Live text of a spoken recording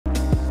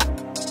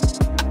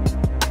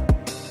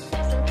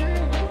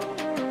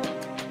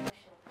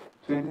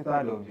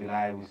23rd of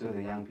July, we saw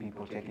the young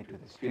people take it to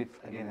the streets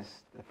against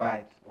the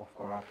fight of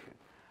corruption.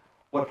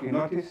 What we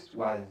noticed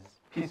was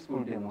peaceful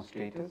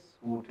demonstrators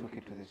who took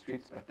it to the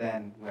streets, but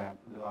then they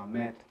were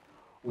met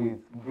with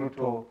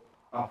brutal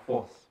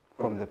force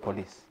from the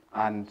police.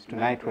 And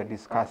tonight we're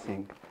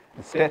discussing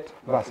the state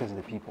versus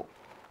the people.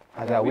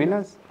 Are there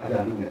winners? Are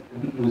there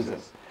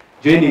losers?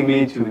 Joining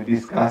me to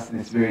discuss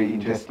this very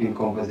interesting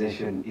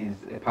conversation is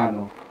a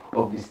panel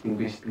of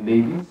distinguished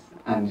ladies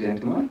and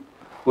gentlemen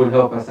who will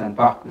help us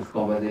unpack this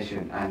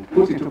conversation and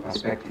put into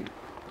perspective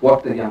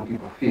what the young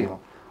people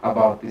feel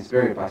about this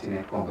very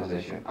pertinent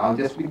conversation. I'll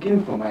just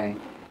begin from my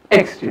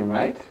extreme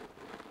right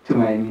to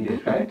my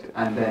immediate right,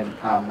 and then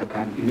we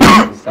can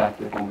immediately start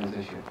the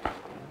conversation.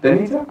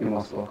 Danita, you're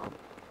most welcome.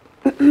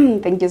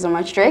 Thank you so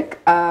much, Drake.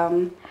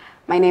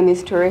 My name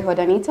is Turiho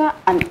Danita,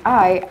 and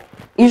I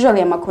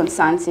usually am a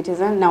concerned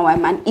citizen. Now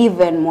I'm an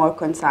even more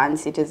concerned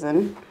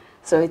citizen,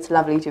 so it's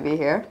lovely to be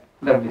here.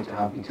 Lovely to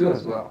have you too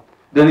as well.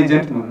 The only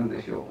gentleman on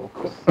the show, of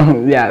course.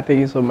 Yeah, thank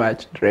you so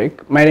much,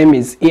 Drake. My name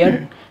is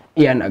Ian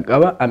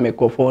Agaba. I'm a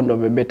co-founder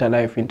of a Better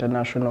Life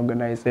International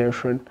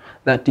organization.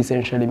 That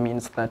essentially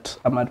means that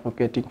I'm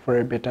advocating for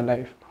a better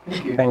life.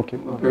 Thank you. Thank you.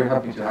 We're very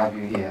happy to have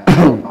you here,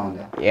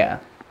 founder. Yeah.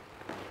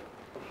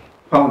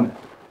 Founder.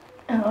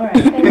 All right,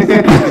 thanks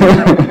so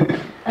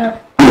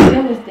much. My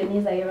name is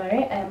Denise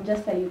Ayebare. I am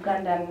just a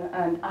Ugandan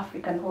and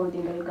African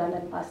holding a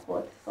Ugandan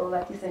passport. So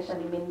that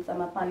essentially means I'm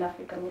a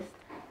Pan-Africanist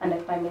and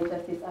a climate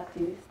justice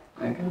activist.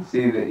 I can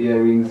see the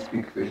earrings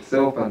speak for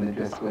itself and the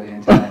dress code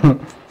entire.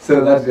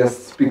 So that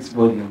just speaks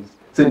volumes.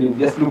 So you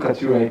just look at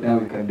you right now,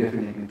 you can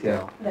definitely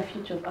tell. The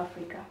future of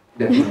Africa.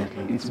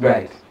 Definitely, it's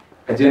bright.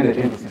 Agenda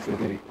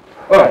 2063.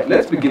 All right,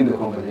 let's begin the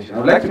conversation.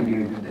 I'd like to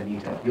begin with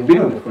Danita. You've been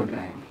on the front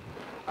line.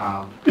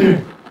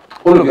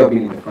 All of you have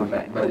been in the front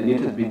line, but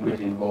Danita has been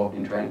greatly involved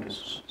in trying to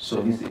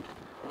solicit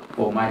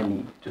for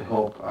money to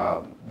help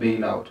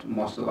bail out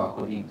most of our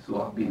colleagues who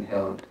have been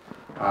held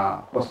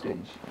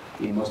hostage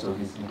in most of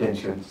these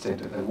detention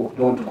centers. I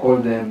don't call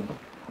them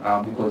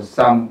because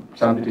some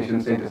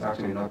detention centers are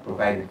actually not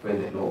provided by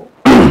the law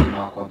in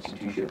our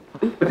constitution.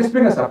 But let's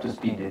bring us up to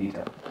speed,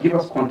 Danita. Give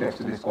us context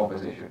to this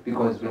conversation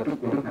because we're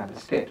looking at the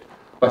state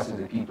versus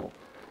the people.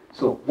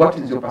 So what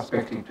is your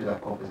perspective to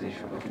that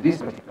conversation, or to this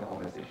particular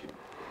conversation?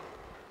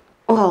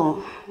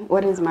 Well,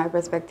 what is my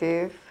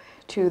perspective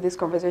to this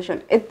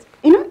conversation? Let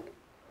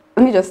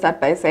me just start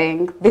by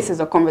saying this is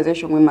a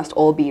conversation we must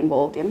all be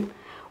involved in.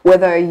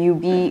 Whether you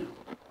be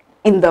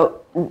in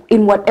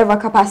whatever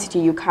capacity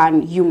you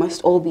can, you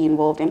must all be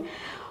involved in.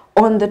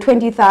 On the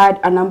 23rd,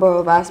 a number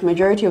of us,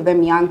 majority of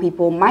them young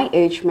people, my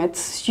age mates,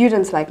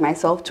 students like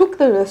myself, took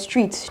to the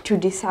streets to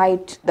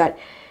decide that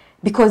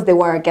because they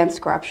were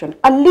against corruption,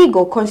 a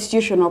legal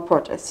constitutional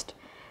protest.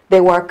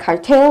 They were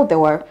curtailed, they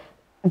were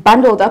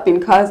bundled up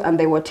in cars, and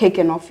they were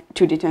taken off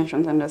to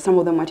detention centers. Some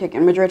of them were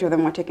taken, majority of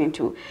them were taken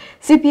to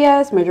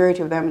CPS,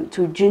 majority of them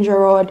to Ginger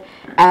Road,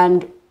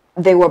 and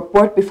they were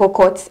brought before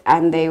courts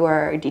and they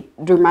were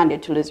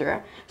remanded to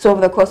Lizura. So over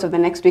the course of the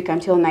next week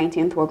until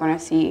 19th, we're going to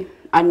see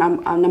a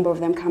number of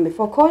them come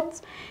before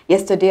courts.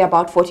 Yesterday,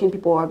 about 14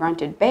 people were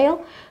granted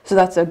bail, so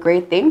that's a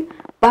great thing.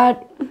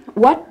 But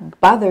what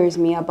bothers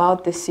me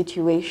about this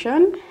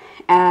situation,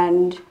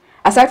 and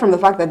aside from the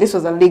fact that this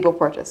was a legal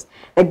protest,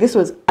 like this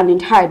was an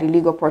entirely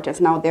legal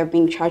protest, now they're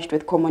being charged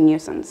with common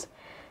nuisance.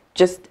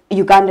 Just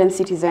Ugandan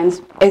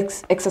citizens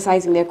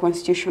exercising their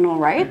constitutional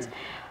rights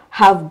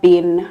have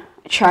been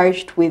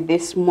charged with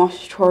this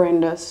most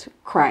horrendous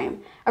crime.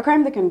 A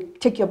crime that can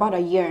take you about a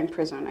year in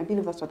prison. I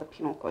believe that's what the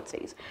penal code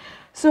says.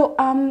 So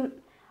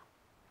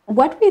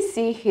what we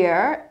see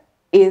here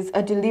is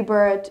a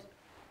deliberate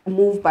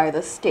move by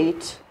the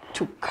state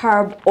to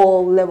curb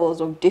all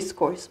levels of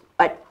discourse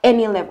at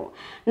any level.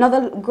 Now,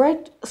 the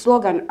great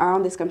slogan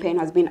around this campaign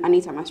has been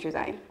Anita must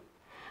resign.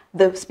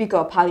 The Speaker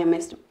of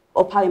Parliament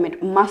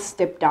must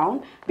step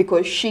down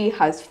because she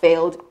has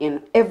failed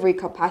in every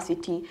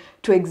capacity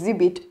to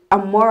exhibit a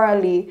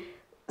morally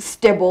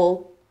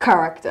stable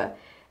character.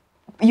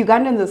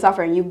 Ugandans are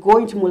suffering. You go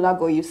into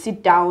Mulago, you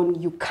sit down,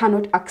 you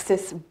cannot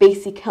access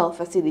basic health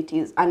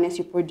facilities unless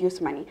you produce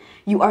money.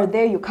 You are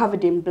there, you're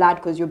covered in blood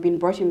because you've been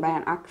brought in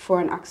by for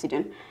an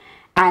accident,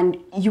 and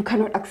you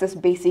cannot access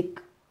basic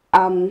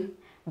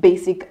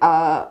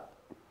healthcare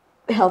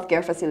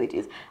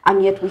facilities.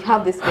 And yet we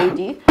have this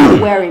lady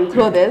wearing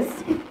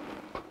clothes,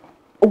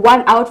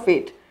 one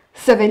outfit,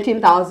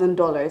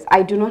 $17,000.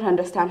 I do not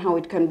understand how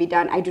it can be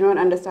done. I do not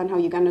understand how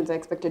Ugandans are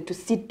expected to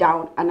sit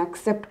down and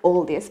accept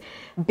all this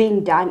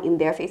being done in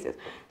their faces.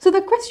 So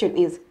the question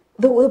is,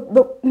 the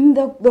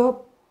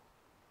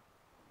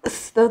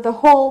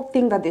whole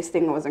thing that this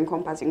thing was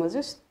encompassing was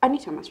just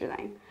Anita must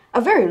resign.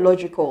 A very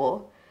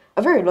logical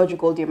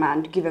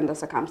demand given the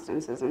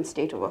circumstances and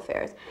state of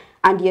affairs.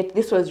 And yet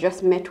this was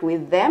just met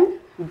with them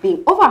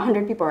being over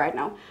 100 people right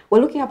now. We're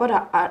looking at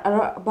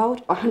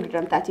about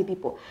 130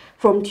 people.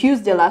 From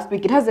Tuesday last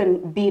week, it has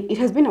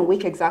been a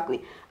week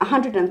exactly.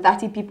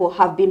 130 people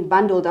have been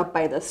bundled up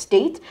by the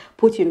state,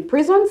 put in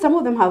prison. Some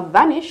of them have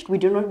vanished. We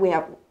do not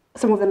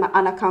some of them are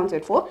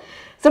unaccounted for.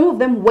 Some of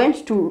them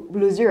went to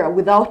Luzira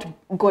without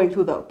going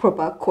through the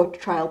proper court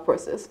trial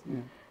process.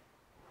 Yeah.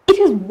 It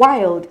is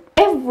wild.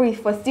 Every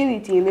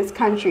facility in this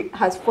country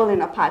has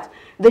fallen apart.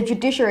 The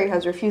judiciary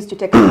has refused to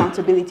take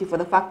accountability for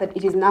the fact that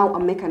it is now a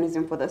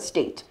mechanism for the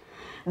state.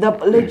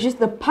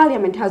 The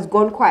parliament has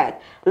gone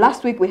quiet.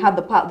 Last week we had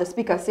the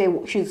speaker say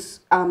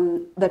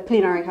the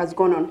plenary has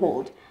gone on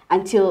hold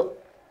until,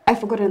 I've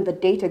forgotten the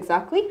date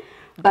exactly,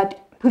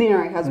 but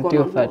plenary has gone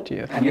on hold. Until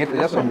 30th. And yet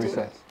that's on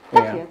recess.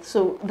 30th, Yeah.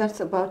 so that's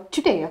about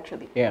today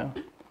actually. Yeah.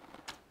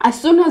 As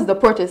soon as the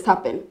protests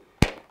happen,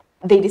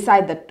 they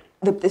decide that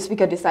the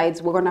speaker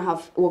decides we're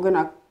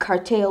gonna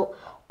curtail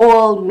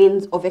all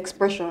means of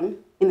expression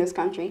in this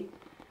country.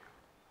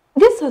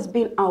 This has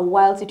been a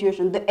wild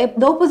situation.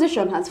 The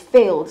opposition has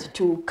failed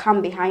to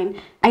come behind.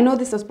 I know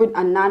this has been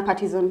a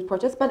non-partisan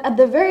protest, but at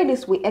the very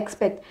least, we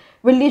expect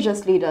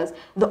religious leaders,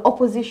 the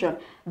opposition,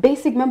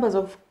 basic members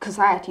of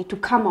society to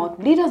come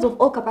out, leaders of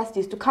all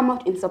capacities to come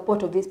out in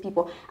support of these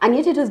people. And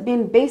yet it has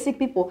been basic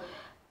people,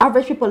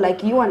 average people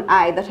like you and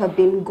I that have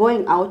been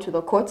going out to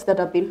the courts, that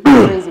have been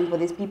fundraising for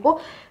these people.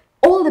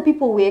 All the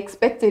people we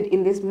expected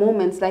in these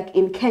moments, like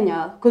in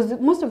Kenya, because a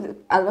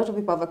lot of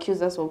people have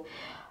accused us of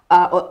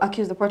or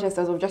accuse the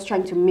protesters of just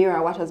trying to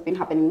mirror what has been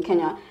happening in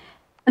Kenya,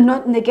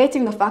 not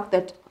negating the fact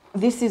that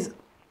this is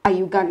a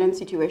Ugandan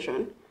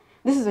situation.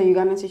 This is a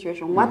Ugandan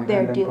situation. What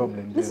they're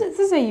dealing, this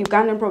is a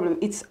Ugandan problem.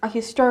 It's a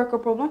historical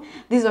problem.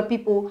 These are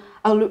people,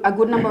 a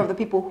good number of the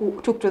people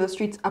who took to the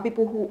streets are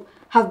people who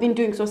have been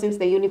doing so since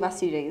the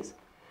university days.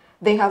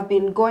 They have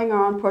been going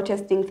around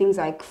protesting things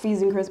like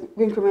fees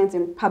increments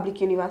in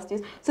public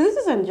universities. So this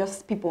isn't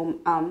just people.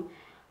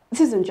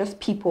 This isn't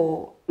just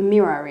people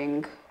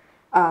mirroring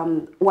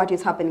what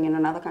is happening in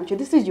another country.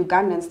 This is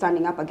Ugandans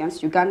standing up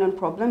against Ugandan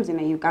problems in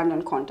a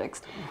Ugandan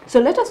context.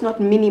 So let us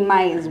not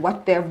minimize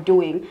what they're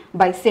doing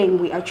by saying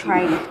we are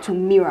trying to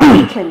mirror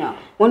Kenya.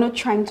 We're not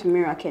trying to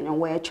mirror Kenya.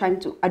 We're trying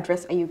to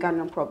address a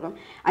Ugandan problem.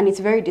 And it's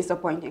very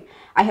disappointing.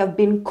 I have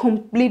been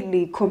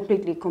completely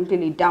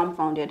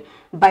dumbfounded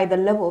by the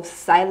level of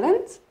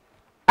silence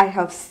I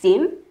have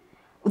seen.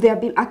 There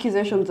have been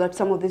accusations that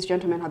some of these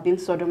gentlemen have been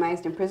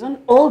sodomized in prison.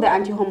 All the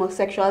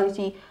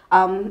anti-homosexuality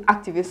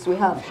activists we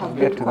have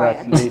been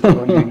quiet. Later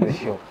on in the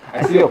show.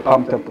 I see you're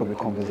pumped up for the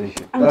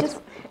conversation. It's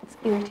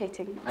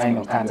irritating. I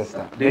know, I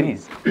understand.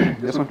 Denise,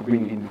 just want to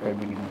bring in before I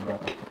bring in my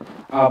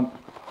brother.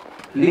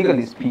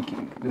 Legally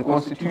speaking, the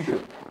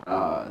Constitution,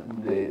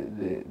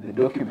 the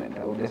document,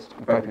 I will just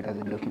refer to it as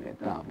a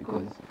document now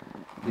because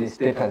the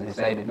state has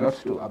decided not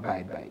to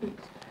abide by it.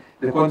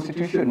 The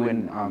Constitution,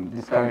 when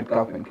this current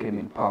government came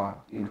in power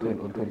on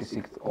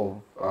 26th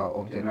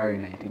of January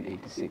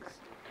 1986,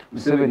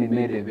 Museveni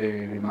made a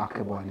very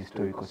remarkable and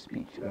historical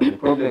speech. The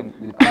problem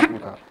with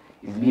Africa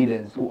is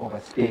leaders who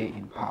overstay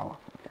in power.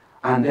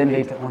 And then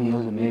later on he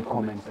also made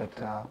comments that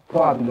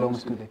power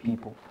belongs to the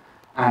people.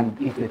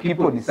 And if the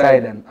people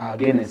decide and are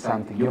against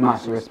something, you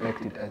must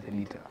respect it as a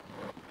leader.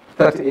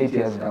 38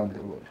 years down the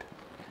road.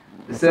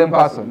 The same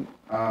person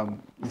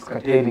is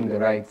curtailing the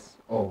rights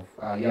of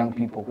young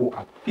people who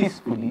are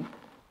peacefully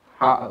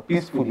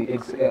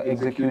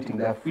executing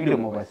their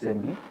freedom of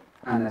assembly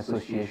and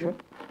association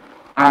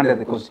under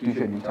the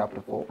Constitution in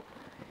Chapter 4.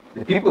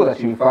 The people that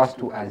he refers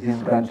to as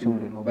his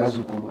grandchildren, or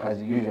Bazukulu as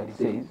he usually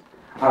says,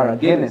 are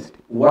against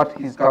what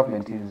his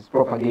government is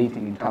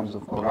propagating in terms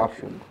of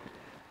corruption.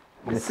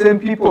 The same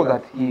people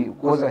that he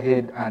goes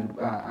ahead and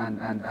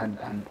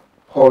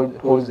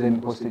holds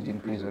them hostage in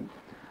prison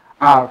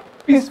are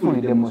peacefully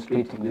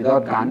demonstrating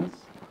without guns,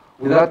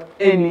 without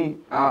any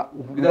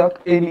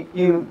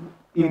ill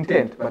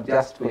intent, but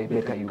just for a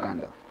better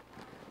Uganda.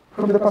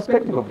 From the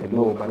perspective of the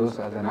law, but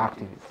also as an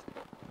activist,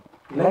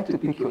 I'd like to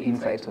pick your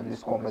insights on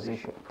this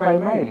conversation,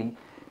 primarily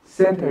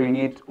centering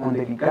it on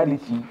the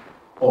legality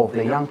of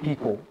the young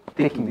people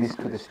taking this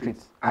to the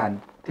streets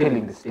and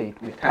telling the state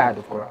we're tired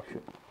of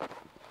corruption.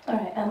 All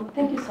right,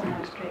 thank you so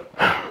much, Drake.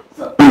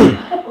 So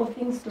a couple of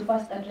things to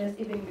first address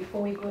even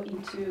before we go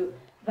into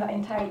the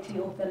entirety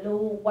of the law,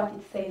 what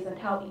it says, and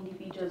how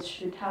individuals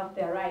should have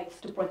their rights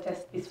to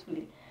protest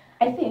peacefully.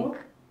 I think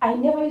I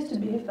never used to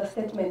believe the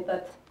statement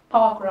that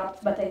power corrupts,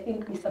 but I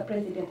think Mr.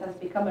 President has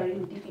become a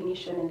real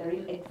definition and a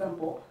real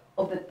example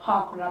of that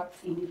power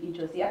corrupts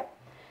individuals, yeah?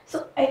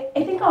 So I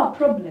think our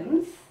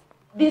problems,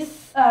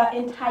 this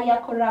entire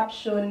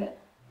corruption,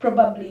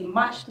 probably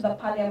march to the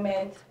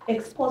parliament,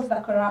 expose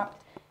the corrupt,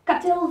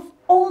 curtails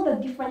all the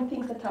different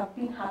things that have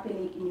been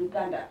happening in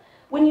Uganda.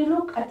 When you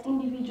look at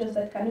individuals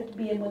that cannot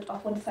be able to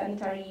afford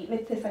sanitary,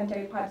 let's say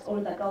sanitary pads, all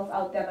the girls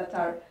out there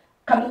that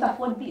cannot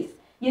afford this,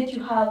 yet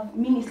you have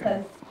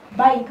ministers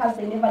buying cars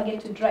they never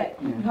get to drive.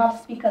 You have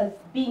speakers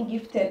being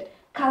gifted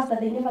cars that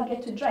they never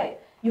get to drive.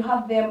 You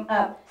have them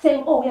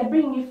saying, oh, we are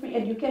bringing you free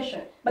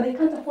education, but they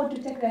can't afford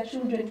to take their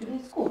children to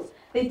these schools.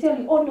 They tell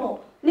you, oh no,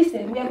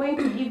 listen, we are going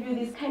to give you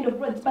these kind of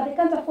roads, but they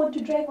can't afford to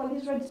drive on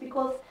these roads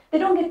because they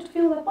don't get to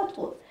fill the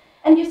potholes.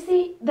 And you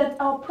see that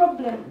our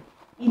problem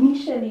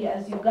initially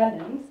as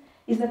Ugandans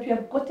is that we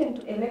have gotten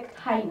to elect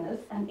hyenas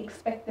and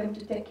expect them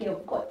to take care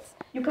of goats.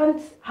 You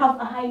can't have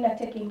a hyena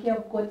taking care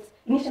of goats.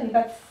 Initially,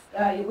 that's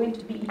you're going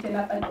to be eaten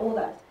up and all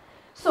that.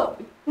 So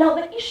now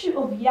the issue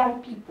of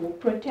young people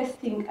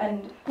protesting,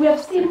 and we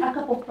have seen a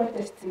couple of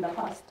protests in the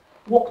past,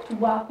 walk to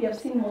work, we have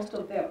seen most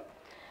of them.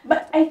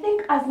 But I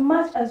think as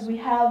much as we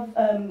have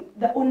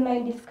the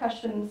online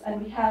discussions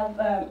and we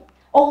have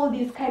all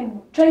these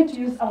trying to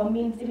use our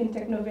means, even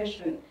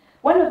technovation,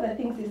 one of the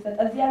things is that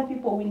as young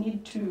people, we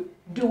need to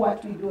do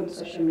what we do on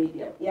social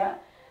media, yeah?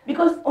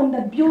 Because on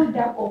the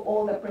build-up of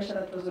all the pressure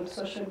that was on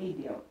social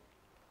media,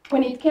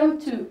 when it came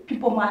to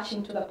people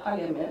marching to the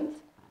parliament,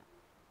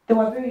 there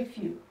were very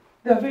few.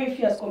 There were very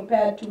few as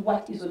compared to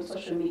what is on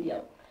social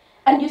media.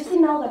 And you see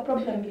now the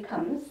problem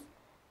becomes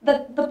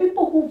that the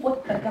people who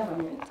vote the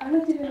government are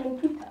not even on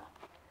Twitter.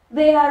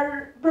 They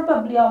are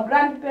probably our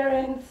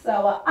grandparents,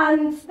 our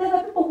aunts. They're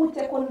the people who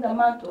take on the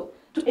mantle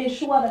to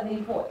ensure that they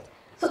vote.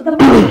 So the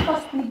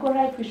first legal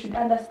right we should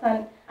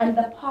understand, and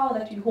the power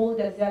that we hold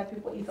as young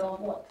people, is our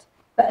vote.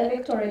 The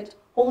electorate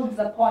holds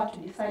the power to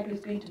decide who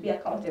is going to be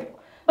accountable.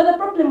 But the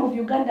problem of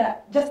Uganda,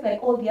 just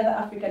like all the other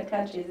African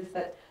countries, is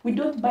that we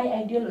don't buy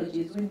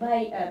ideologies. We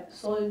buy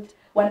salt,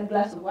 one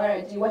glass of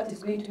waragi, what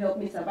is going to help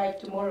me survive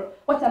tomorrow?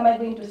 What am I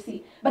going to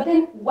see? But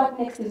then what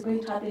next is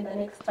going to happen in the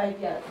next 5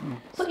 years?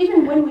 So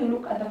even when we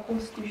look at the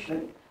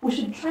Constitution, we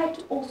should try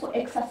to also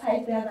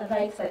exercise the other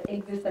rights that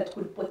exist that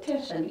could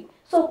potentially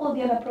solve all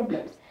the other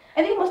problems.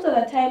 I think most of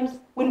the times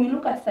when we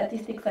look at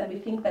statistics and we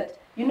think that,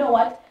 you know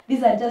what,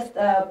 these are just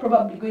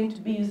probably going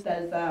to be used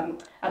as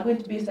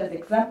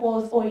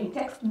examples or in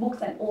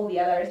textbooks and all the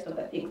other rest of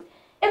the things.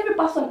 Every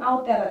person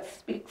out there that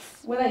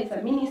speaks, whether it's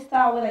a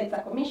minister, whether it's a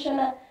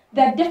commissioner,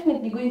 they're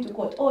definitely going to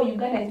quote, oh,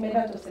 Uganda is made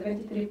out of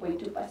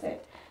 73.2%.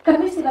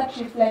 Can we see that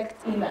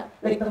reflect in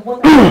like the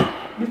voter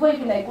before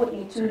even I go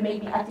into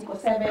maybe Article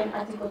 7,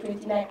 Article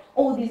 29,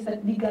 all these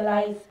that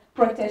legalize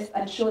protest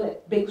and show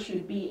that bail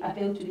should be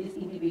availed to these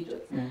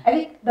individuals. I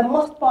think the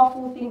most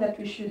powerful thing that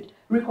we should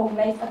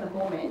recognize at the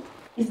moment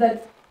is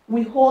that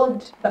we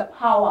hold the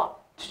power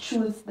to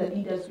choose the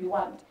leaders we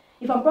want.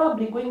 If I'm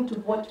probably going to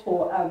vote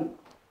for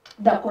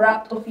the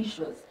corrupt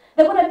officials,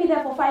 they're going to be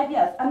there for 5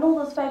 years, and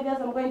all those 5 years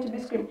I'm going to be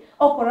screaming,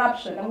 oh,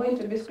 corruption, I'm going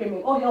to be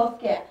screaming, oh,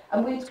 healthcare,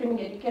 I'm going to screaming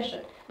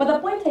education. But the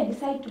point I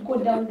decide to go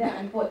down there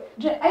and vote,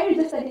 I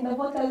registered in the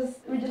voters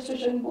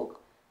registration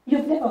book.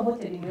 You've never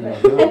voted in your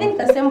life. I think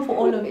the same for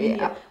all of you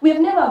here. We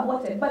have never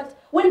voted, but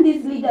when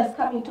these leaders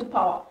come into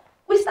power,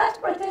 we start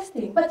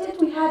protesting, but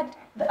yet we had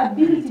the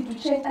ability to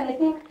change, and I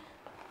think,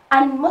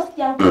 and most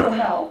young people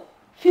now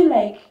feel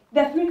like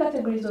there are 3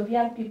 categories of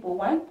young people.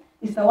 One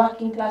is the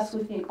working class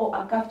who think, oh,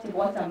 I'm comfortable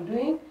with what I'm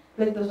doing,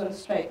 let those on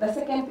strike. The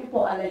second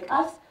people are like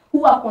us,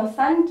 who are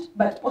concerned,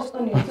 but post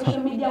on your social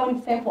media when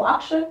it's time for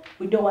action,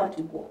 we don't want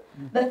to go.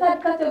 The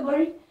third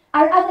category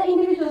are other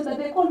individuals that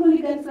they call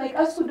hooligans like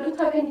us who don't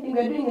have anything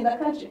we're doing in the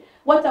country.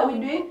 What are we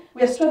doing?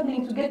 We are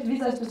struggling to get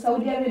visas to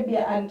Saudi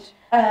Arabia and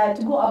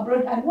to go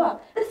abroad and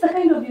work. That's the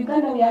kind of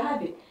Uganda we are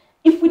having.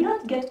 If we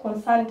don't get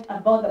concerned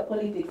about the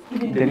politics,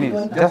 even if we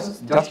don't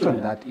just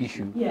on that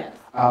issue, yes.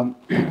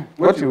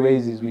 What you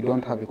raise is we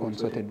don't have a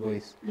concerted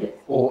voice, Yes.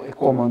 or a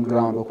common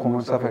ground or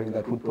common suffering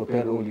that would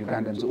propel all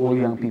Ugandans, all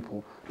young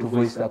people to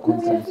voice their No, we are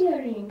concerns.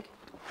 fearing.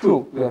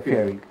 True, we are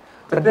fearing.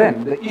 But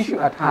then the issue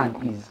at hand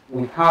is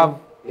we have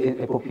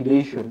a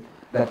population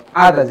that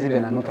others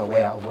even are not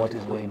aware of what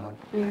is going on.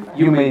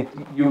 You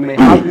may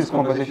have this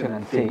conversation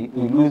and say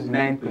we lose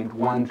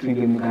 9.1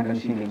 trillion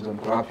Ugandan shillings on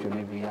corruption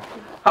every year.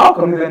 How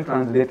can we then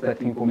translate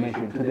that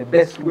information to the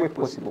best way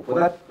possible for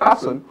that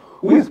person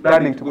who is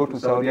planning to go to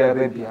Saudi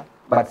Arabia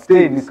but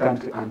stay in this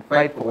country and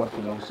fight for what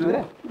belongs to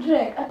them?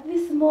 Drake, at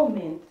this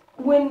moment,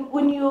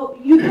 when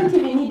you don't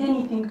even need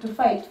anything to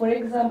fight. For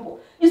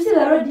example, you see the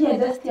road here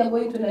just here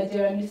going to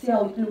Nigeria and you see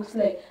how it looks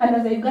like. And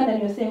as a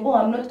Ugandan, you're saying, oh,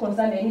 I'm not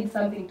concerned, I need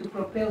something to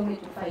propel me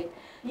to fight.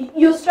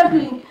 You're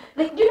struggling.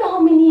 Like, do you know how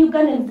many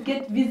Ugandans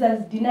get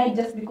visas denied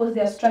just because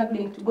they are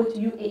struggling to go to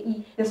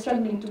UAE, they're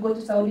struggling to go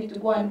to Saudi to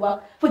go and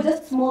work for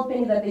just small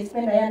pennies that they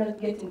spend and are not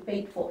getting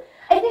paid for?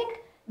 I think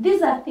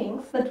these are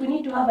things that we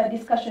need to have a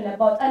discussion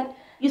about. And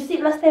you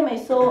see, last time I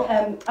saw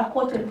a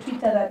quote on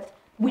Twitter that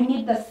we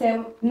need the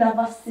same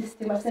nervous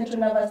system, a central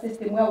nervous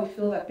system where we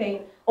feel the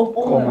pain of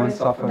all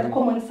the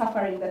common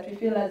suffering that we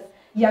feel as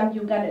young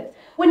Ugandans.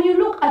 When you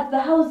look at the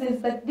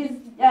houses that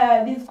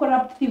these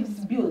corrupt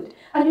thieves build,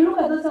 and you look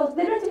at those houses,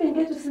 they don't even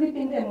get to sleep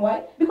in them.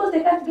 Why? Because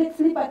they can't get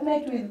sleep at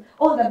night with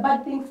all the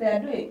bad things they are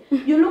doing.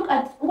 You look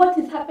at what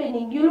is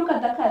happening, you look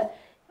at the cars,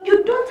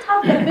 you don't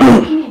have the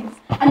basic needs,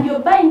 and you're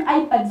buying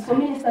iPads for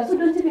ministers who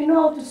don't even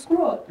know how to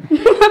scroll.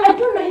 I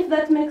don't know if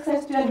that makes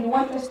sense to you, and you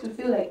want us to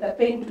feel like the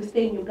pain to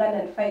stay in Uganda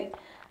and fight.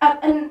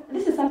 And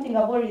this is something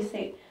I've already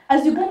said.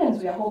 As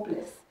Ugandans, we are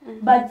hopeless,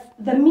 but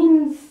the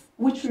means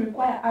which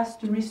require us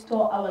to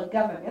restore our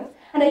governance,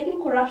 and I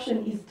think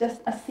corruption is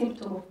just a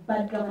symptom of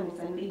bad governance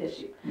and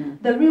leadership.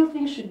 The real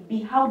thing should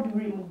be, how do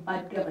we remove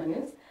bad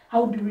governance?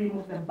 How do we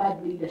remove the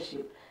bad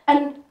leadership?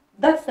 And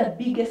That's the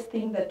biggest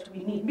thing that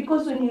we need.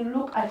 Because when you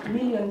look at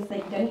millions,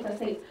 like Danita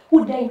says,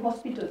 who die in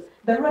hospitals,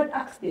 the road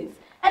accidents.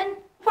 And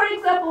for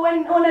example,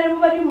 when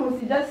everybody wants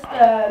to just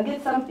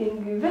get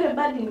something very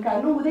bad in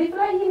Kanu, they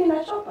fly him in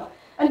a chopper.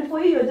 And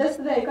for you, you're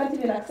just there, you can't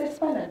even access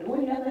Panadol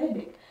when you have a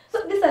headache. So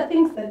these are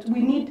things that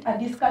we need a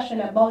discussion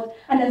about.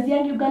 And as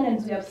young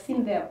Ugandans, we have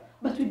seen them.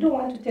 But we don't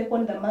want to take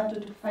on the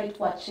mantle to fight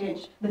for a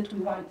change that we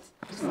want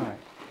to see. All right.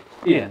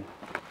 Ian,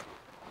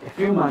 a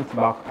few months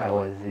back, I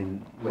was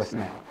in West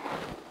Nile.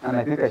 And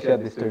I think I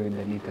shared this story with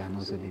Danita and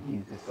also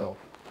Denise herself.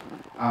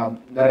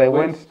 That I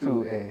went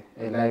to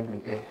a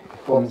library, a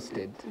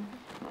homestead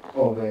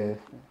of a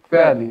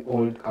fairly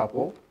old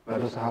couple,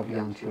 but also have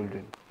young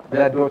children.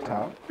 Their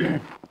daughter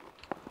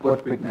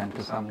got pregnant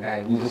to some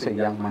guy who's just a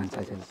young man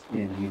such as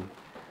me and you.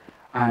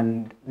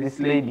 And this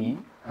lady,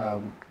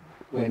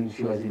 when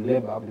she was in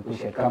labor, because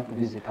she had come to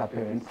visit her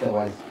parents, there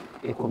was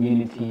a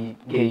community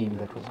game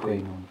that was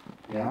going on.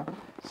 Yeah,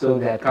 so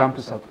they had come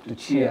to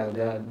cheer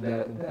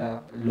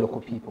the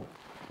local people.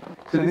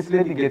 So this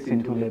lady gets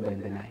into labor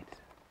in the night,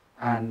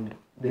 and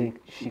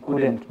she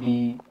couldn't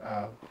be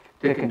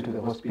taken to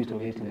the hospital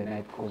late in the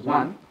night because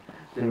one,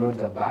 the roads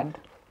are bad.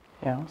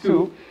 Yeah.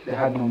 Two, they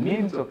had no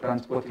means of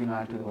transporting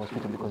her to the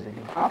hospital because they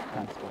didn't have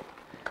transport.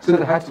 So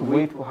they had to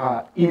wait for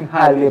her in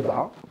her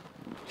labor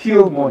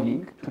till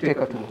morning to take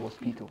her to the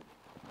hospital.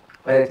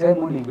 By the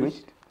time morning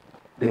reached,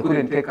 they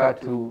couldn't take her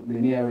to the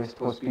nearest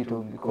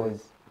hospital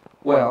because,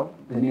 well,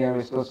 the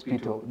nearest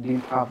hospital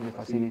didn't have the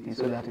facility,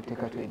 so they had to take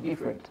her to a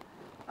different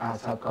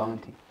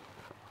sub-county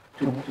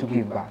to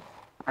give birth.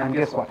 And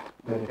guess what?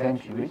 By the time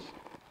she reached,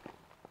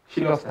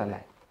 she lost her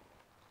life.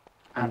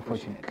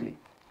 Unfortunately,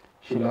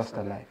 she lost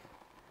her life.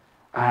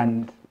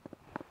 And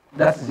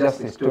that's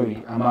just a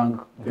story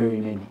among very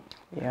many.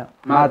 Yeah.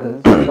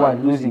 Mothers who are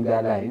losing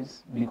their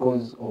lives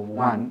because of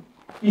one,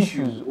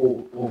 issues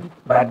of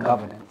bad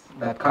governance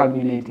that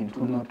culminate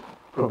into not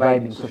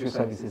providing social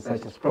services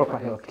such as proper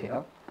health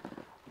care,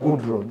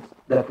 good roads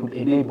that would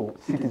enable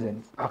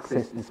citizens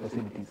access these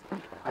facilities.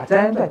 At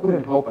times I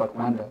couldn't help but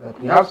wonder that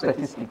we have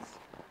statistics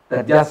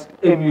that just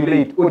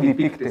emulate or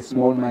depict a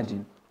small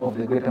margin of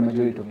the greater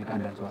majority of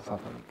Ugandans who are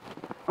suffering.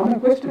 And my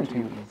question to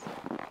you is,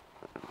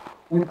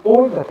 with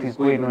all that is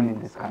going on in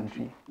this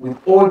country, with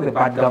all the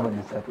bad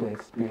governance that we're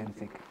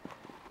experiencing,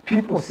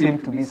 people seem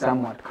to be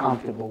somewhat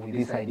comfortable with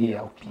this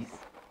idea of peace.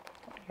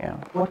 Yeah.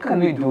 What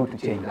can we do to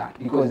change that?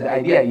 Because the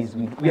idea is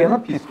we are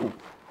not peaceful.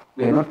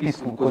 We are not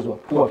peaceful because we're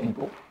poor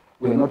people.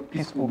 We are not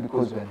peaceful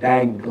because we're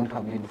dying, we don't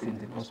have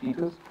medicines in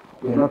hospitals.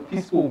 We are not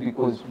peaceful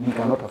because we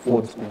cannot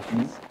afford school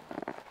fees.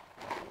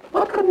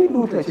 What can we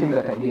do to change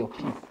that idea of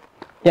peace?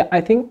 Yeah,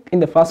 I think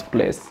in the first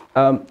place,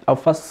 I'll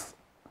first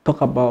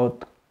talk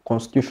about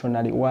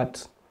constitutionally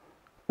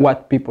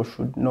what people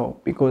should know,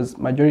 because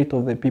majority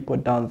of the people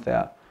down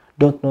there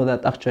don't know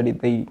that actually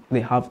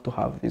they have to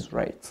have these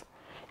rights.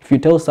 If you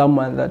tell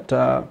someone that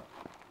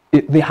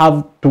they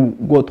have to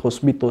go to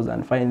hospitals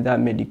and find their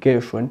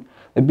medication,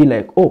 they'll be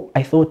like, oh,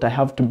 I thought I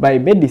have to buy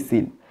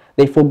medicine.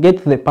 They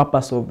forget the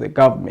purpose of the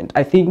government.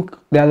 I think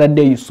the other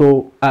day you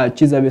saw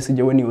Chiza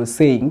Besigye when he was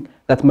saying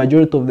that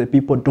majority of the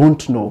people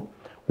don't know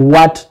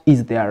what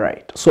is their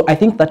right. So I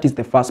think that is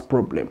the first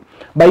problem.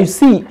 But you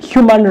see,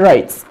 human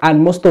rights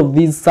and most of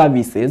these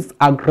services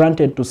are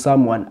granted to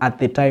someone at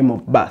the time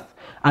of birth.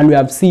 And we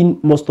have seen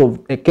most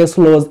of the case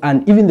laws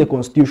and even the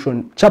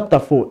Constitution, Chapter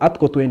 4,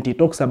 Article 20,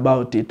 talks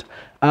about it.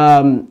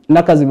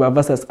 Nakaziba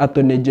versus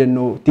Attorney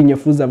General,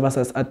 Tinyefuza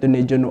versus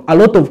Attorney General. A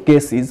lot of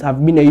cases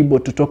have been able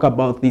to talk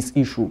about this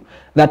issue,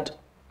 that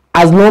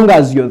as long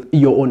as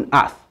you're on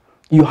earth,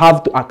 you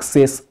have to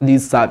access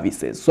these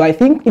services. So I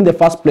think in the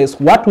first place,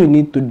 what we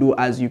need to do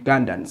as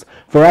Ugandans,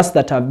 for us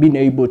that have been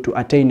able to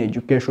attain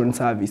education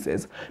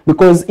services,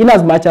 because in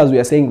as much as we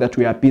are saying that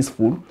we are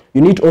peaceful,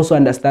 you need to also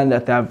understand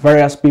that there are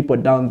various people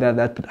down there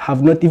that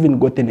have not even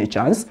gotten a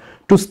chance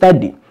to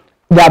study.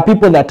 There are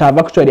people that have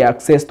actually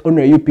accessed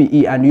only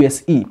UPE and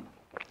USE.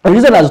 The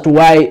reason as to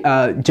why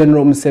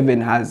General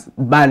Museveni has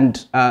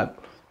banned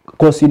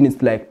course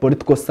units like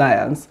political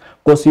science,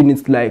 course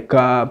units like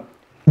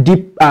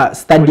deep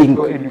studying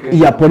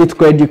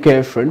political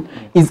education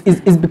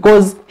is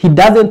because he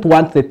doesn't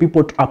want the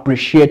people to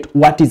appreciate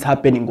what is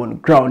happening on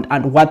ground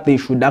and what they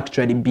should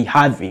actually be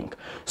having.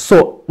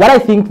 So what I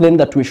think then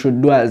that we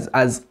should do as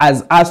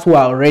us who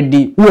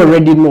already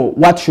know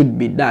what should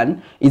be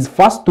done is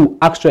first to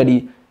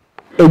actually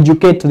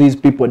educate these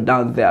people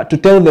down there, to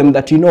tell them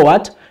that, you know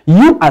what,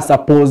 you are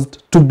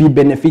supposed to be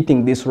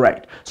benefiting this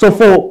right. So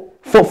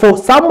for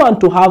someone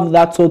to have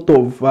that sort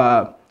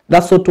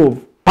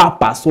of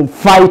purpose of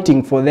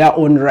fighting for their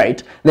own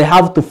right, they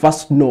have to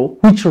first know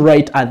which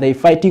right are they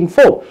fighting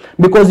for.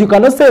 Because you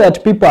cannot say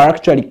that people are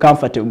actually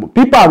comfortable.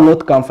 People are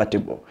not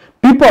comfortable.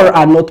 People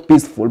are not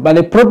peaceful. But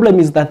the problem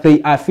is that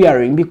they are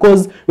fearing,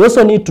 because we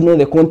also need to know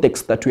the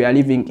context that we are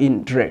living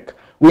in, Drake.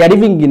 we are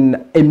living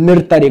in a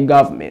military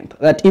government,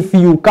 that if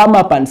you come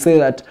up and say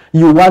that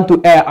you want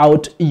to air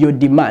out your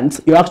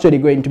demands, you're actually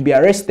going to be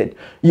arrested.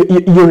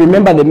 You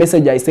remember the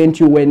message I sent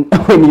you when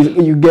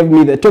you gave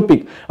me the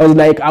topic. I was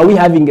like, are we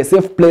having a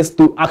safe place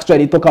to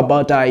actually talk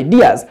about our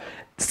ideas?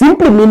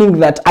 Simply meaning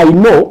that I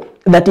know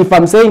that if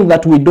I'm saying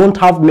that we don't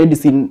have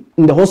medicine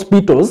in the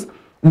hospitals,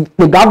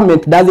 the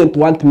government doesn't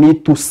want me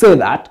to say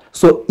that,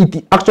 so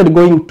it's actually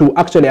going to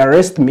actually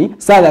arrest me,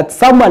 so that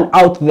someone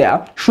out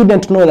there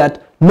shouldn't know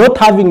that not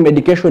having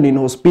medication in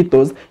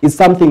hospitals is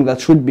something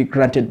that should be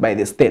granted by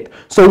the state.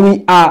 So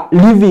we are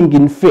living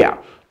in fear.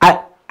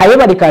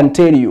 Ayebare can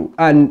tell you,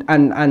 and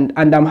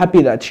I'm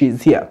happy that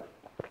she's here.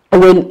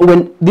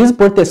 When these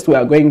protests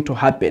were going to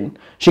happen,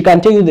 she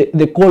can tell you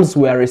the calls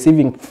we are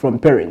receiving from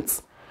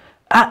parents.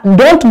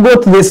 Don't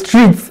go to the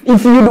streets.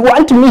 If you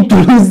want me to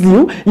lose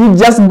you, you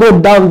just go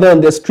down there on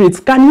the streets.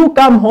 Can you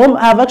come home?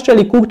 I've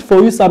actually cooked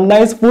for you some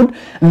nice food.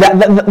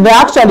 They're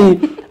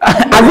actually,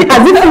 as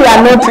if we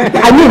are not,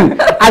 I mean,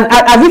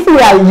 as if we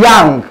are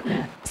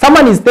young.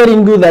 Someone is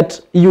telling you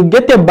that you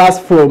get a bus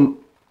from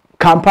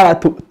Kampala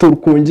to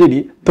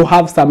Kunjiri to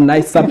have some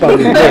nice supper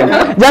with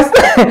them.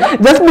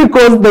 just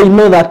because they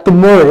know that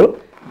tomorrow,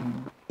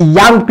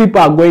 young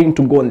people are going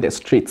to go on the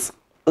streets.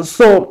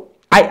 So,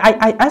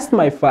 I asked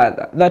my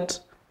father that,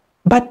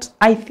 but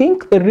I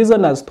think the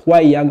reason as to why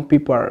young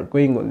people are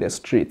going on the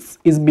streets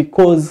is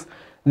because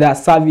there are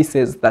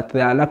services that they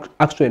are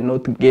actually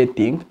not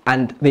getting,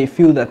 and they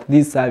feel that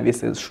these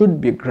services should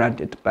be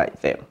granted by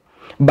them,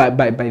 by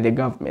the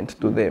government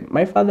to them.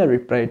 My father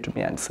replied to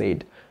me and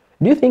said,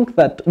 do you think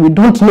that we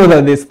don't know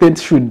that the state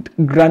should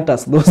grant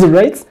us those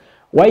rights?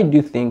 Why do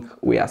you think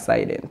we are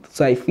silent?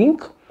 So I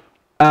think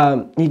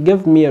he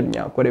gave me a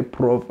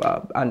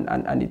proverb,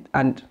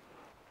 and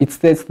it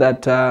states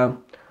that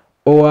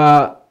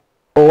owa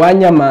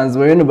nyamanzi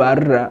wenu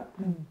barra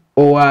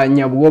owa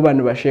nyabwoba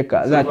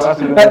nubasheka.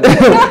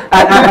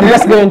 I'm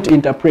just going to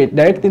interpret.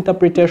 Direct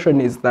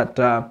interpretation is that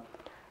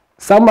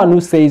someone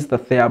who says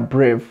that they are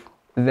brave,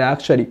 they're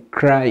actually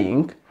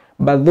crying,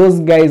 but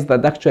those guys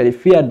that actually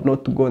feared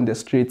not to go on the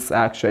streets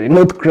are actually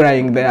not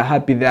crying. They are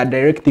happy. They are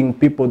directing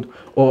people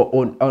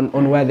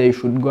on where they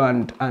should go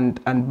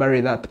and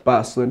bury that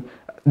person,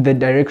 the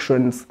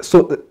directions.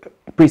 So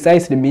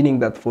precisely meaning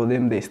that for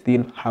them they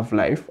still have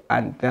life,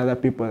 and the other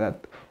people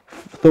that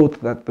thought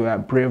that they were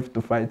brave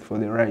to fight for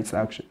the rights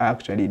are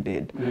actually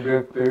dead.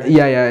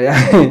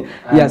 Yeah.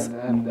 Yes.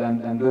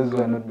 And those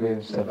who are not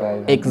brave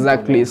survive.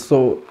 Exactly.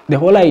 So the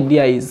whole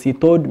idea is, he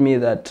told me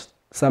that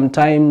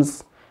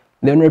sometimes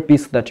the only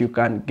peace that you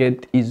can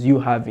get is you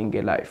having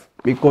a life,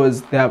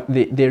 because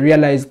they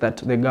realize that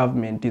the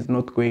government is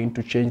not going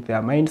to change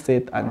their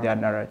mindset and their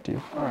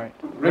narrative. All right.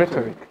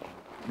 Rhetoric,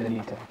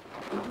 Danita.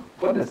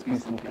 What does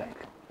peace look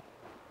like?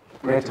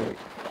 Rhetoric.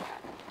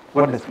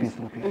 What does peace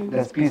look like?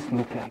 Does peace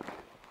look like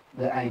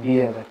the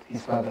idea that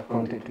his father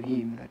fronted to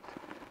him, that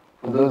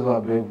for those who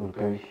are brave will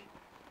perish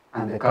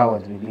and the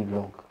cowards will live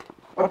long?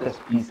 What does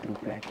peace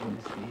look like,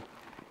 honestly?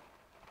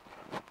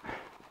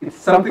 It's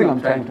something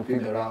I'm trying to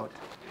figure out.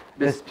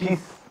 Does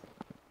peace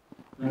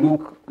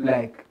look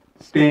like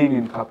staying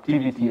in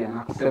captivity and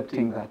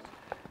accepting that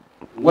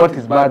what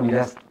is bad, we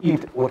just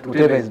eat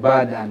whatever is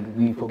bad, and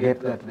we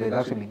forget that there's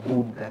actually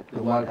good that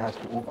the world has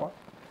to offer?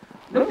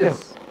 Not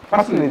just,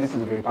 personally, this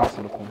is a very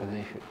personal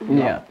conversation.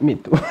 Yeah, me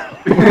too.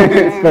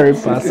 It's very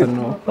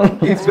personal.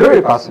 It's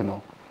very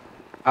personal.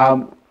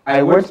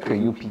 I went to a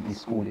UPE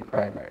school in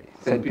primary,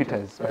 St.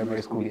 Peter's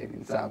Primary School here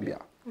in Zambia.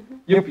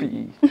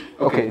 UPE.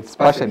 Okay, it's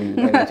partially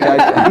by the church.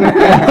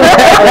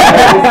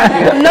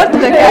 Not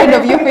the kind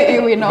of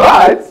UPE we know.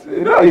 But,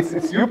 no,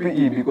 it's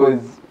UPE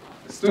because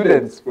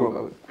students,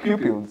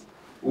 pupils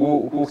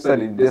who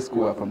study in this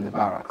school are from the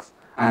barracks,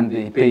 and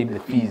they paid the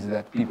fees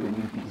that people in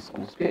UPE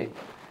schools pay.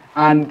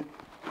 And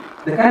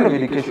the kind of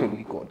education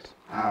we got,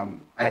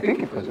 I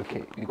think it was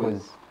okay,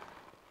 because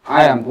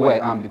I am who I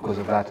am because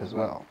of that as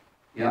well.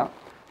 Yeah?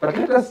 But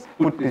let us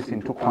put this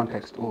into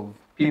context of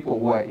people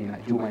who are in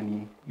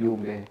Ajumani,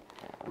 Yumbe,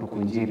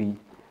 Rukunjiri,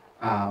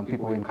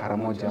 people in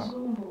Karamoja,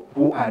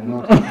 who are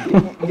not,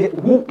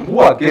 who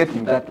are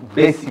getting that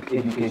basic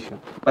education,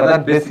 but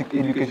that basic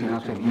education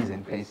actually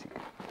isn't basic.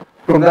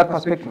 From that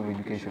perspective of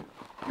education,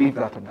 leave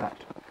that on that.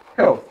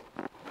 Health.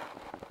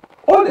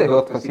 All the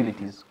health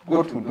facilities,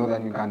 go to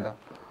northern Uganda,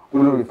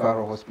 Ulu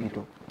Referral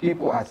Hospital,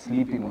 people are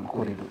sleeping on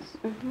corridors,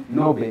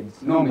 no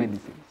beds, no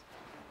medicines.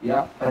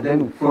 Yeah, but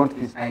then we front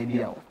this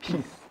idea of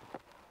peace.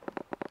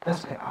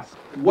 That's why I ask,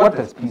 what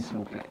does peace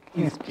look like?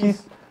 Is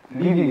peace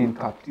living in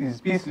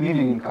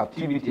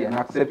captivity and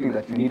accepting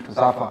that you need to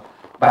suffer,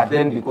 but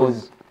then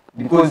because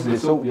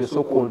you're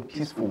so-called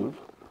peaceful,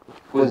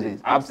 because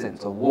there's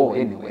absence of war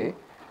anyway,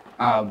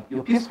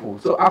 you're peaceful,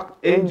 so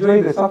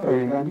enjoy the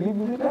suffering and live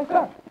with it like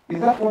that? Is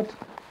that what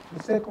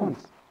the state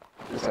wants?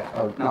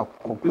 I'll now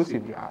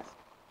conclusively ask,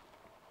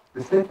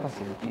 the state has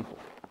the people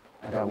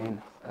that are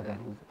winners, that are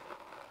losers.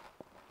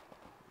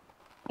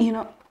 You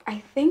know, I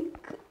think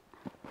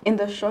in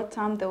the short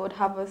term they would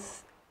have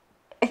us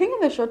I think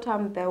in the short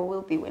term, there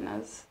will be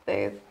winners.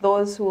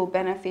 Those who will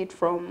benefit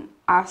from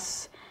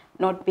us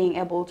not being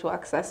able to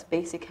access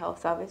basic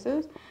health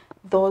services,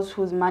 those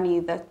whose money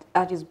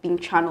that is being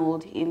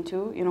channeled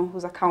into, you know,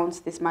 whose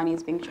accounts this money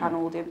is being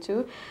channeled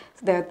into.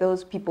 So there are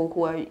those people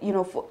who are, you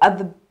know, at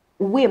the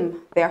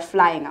whim, they are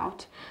flying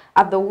out.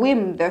 At the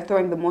whim, they're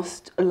throwing the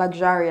most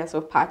luxurious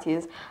of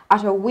parties.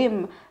 At a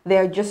whim,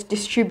 they're just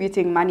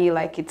distributing money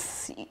like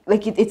it's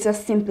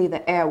just simply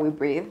the air we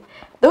breathe.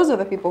 Those are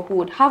the people who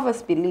would have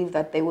us believe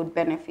that they would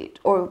benefit,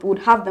 or would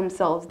have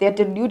themselves, they're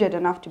deluded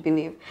enough to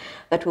believe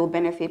that we'll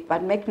benefit.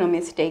 But make no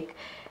mistake,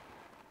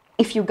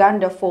 if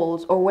Uganda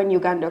falls or when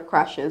Uganda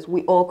crashes,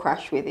 we all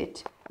crash with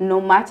it.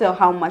 No matter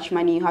how much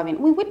money you have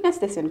in. We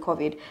witnessed this in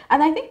COVID.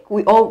 And I think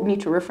we all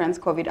need to reference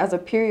COVID as a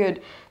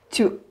period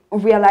to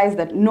realize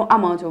that no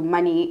amount of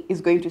money is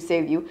going to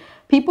save you.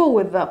 People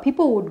would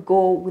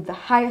go with the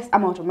highest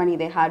amount of money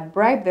they had,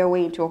 bribe their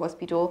way into a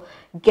hospital,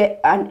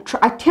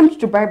 attempt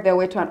to bribe their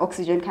way to an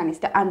oxygen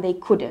canister, and they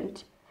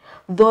couldn't.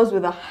 Those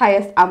with the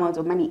highest amount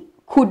of money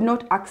could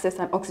not access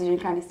an oxygen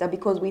canister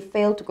because we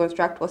failed to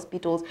construct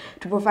hospitals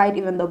to provide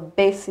even the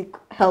basic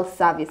health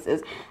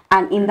services.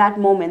 And in that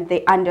moment,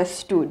 they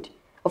understood.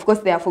 Of course,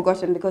 they are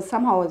forgotten because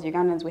somehow as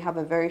Ugandans, we have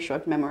a very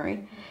short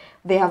memory.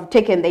 They have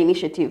taken the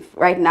initiative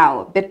right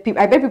now. I bet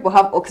people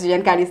have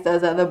oxygen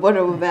canisters at the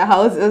bottom of their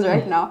houses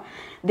right now.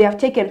 They have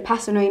taken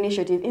personal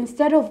initiative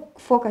instead of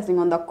focusing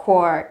on the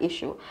core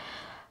issue.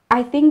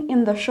 I think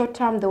in the short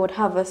term, they would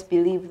have us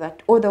believe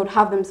that, or they would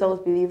have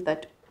themselves believe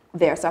that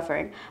they are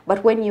suffering.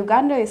 But when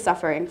Uganda is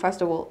suffering,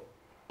 first of all,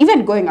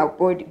 even going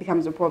abroad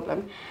becomes a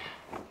problem.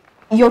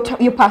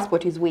 Your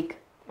passport is weak.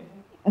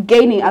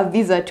 Gaining a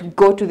visa to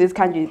go to these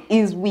countries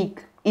is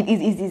weak.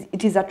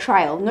 It is a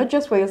trial, not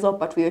just for yourself,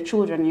 but for your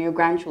children and your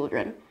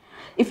grandchildren.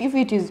 If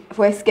it is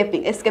for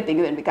escaping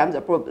even becomes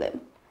a problem.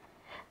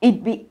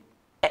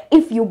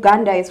 If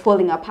Uganda is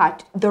falling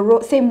apart,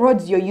 the same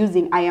roads you're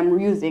using, I am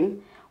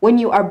using. When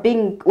you are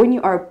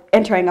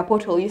entering a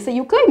pothole,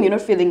 you claim you're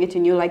not feeling it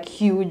in your like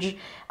huge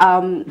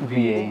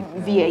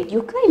V8.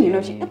 You claim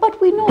you're not, but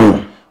we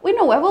know we've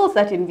all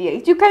sat in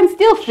V8. You can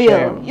still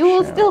feel. You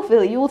will still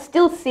feel. You will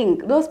still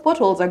sink. Those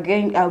potholes are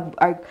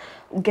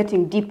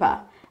getting deeper.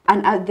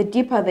 And the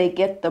deeper they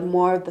get, the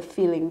more the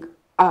feeling,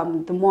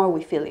 the more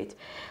we feel it.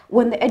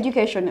 When the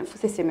education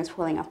system is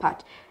falling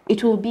apart,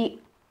 it will be,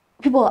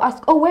 people will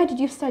ask, oh, where did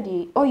you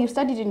study? Oh, you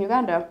studied in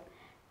Uganda.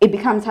 It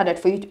becomes harder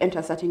for you to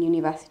enter certain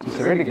universities.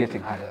 It's already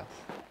getting harder.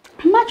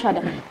 Much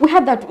harder. We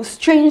had that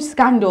strange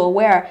scandal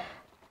where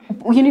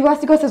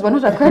university courses were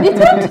not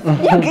accredited.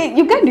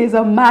 Uganda is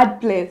a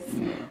mad place.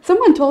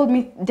 Someone told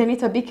me,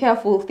 Danita, be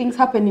careful. Things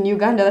happen in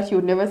Uganda that you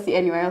would never see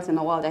anywhere else in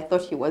the world. I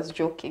thought he was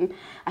joking.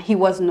 He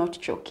was not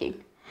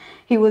joking.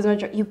 He was not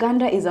joking.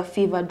 Uganda is a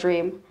fever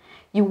dream.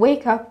 You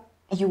wake up,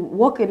 you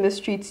walk in the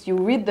streets, you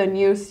read the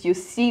news, you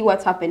see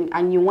what's happening,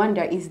 and you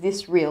wonder, is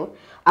this real?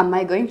 Am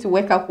I going to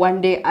wake up one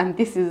day and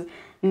this is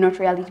not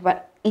reality?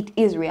 But it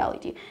is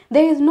reality.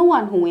 There is no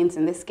one who wins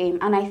in this game,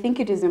 and I think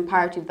it is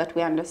imperative that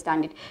we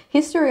understand it.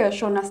 History has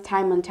shown us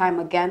time and time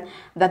again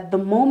that the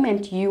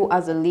moment you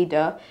as a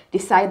leader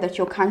decide that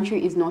your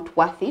country is not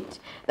worth it,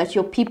 that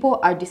your people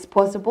are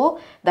disposable,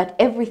 that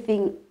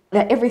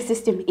every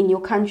system in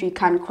your country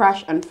can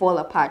crash and fall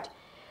apart,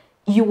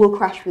 you will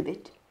crash with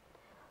it.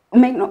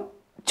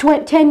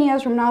 10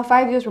 years from now,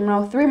 5 years from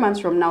now, 3 months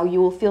from now,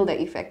 you will feel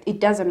the effect. It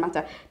doesn't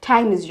matter.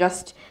 Time is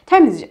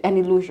an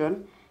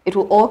illusion. It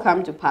will all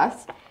come to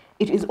pass.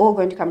 It is all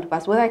going to come to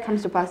pass. Whether it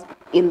comes to pass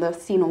in the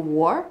scene of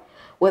war,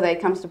 whether it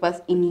comes to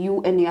pass in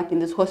you ending up in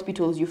these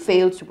hospitals you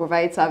failed to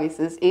provide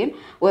services in,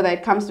 whether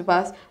it comes to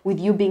pass with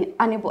you being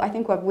unable. I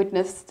think we've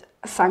witnessed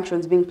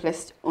sanctions being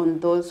placed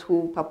on those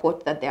who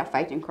purport that they are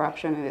fighting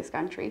corruption in this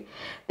country.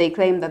 They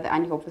claim that the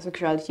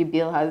anti-homosexuality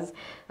bill has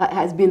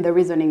been the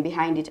reasoning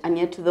behind it, and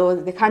yet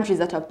the countries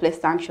that have placed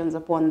sanctions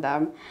upon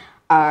them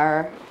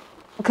are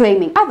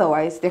claiming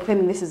otherwise. They're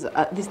claiming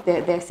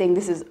they're saying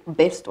this is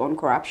based on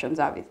corruption.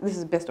 This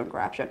is based on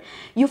corruption.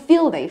 You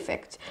feel the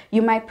effect.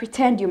 You might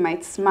pretend, you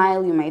might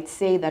smile, you might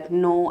say that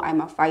no,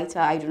 I'm a fighter,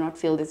 I do not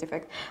feel this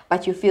effect,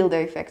 but you feel the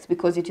effects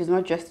because it is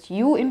not just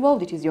you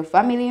involved, it is your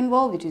family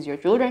involved, it is your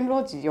children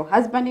involved, it is your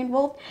husband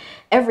involved.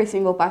 Every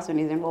single person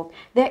is involved.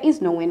 There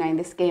is no winner in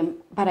this game,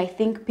 but I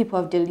think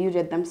people have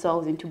deluded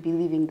themselves into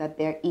believing that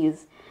there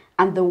is.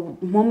 And the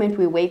moment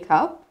we wake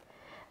up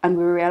and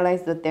we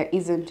realize that there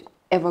isn't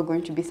ever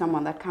going to be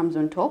someone that comes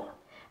on top,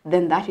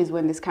 then that is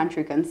when this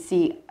country can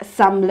see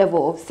some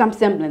level of, some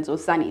semblance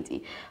of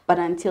sanity. But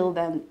until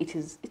then,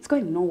 it's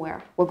going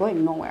nowhere. We're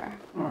going nowhere.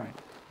 All right.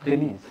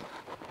 Denise.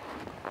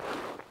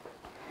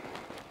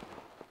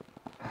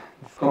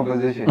 This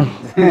conversation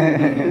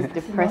is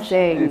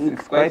depressing.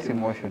 It's quite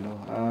emotional.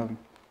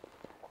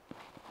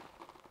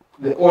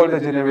 The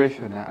older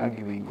generation are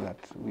arguing that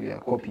we are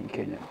copying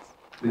Kenyans,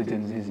 the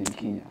Gen Zs in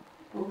Kenya.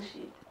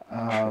 Bullshit.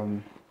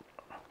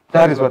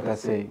 That is what they're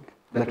saying,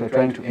 that we're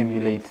trying to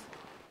emulate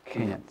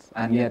Kenyans.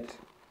 And yet,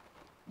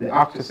 the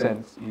actual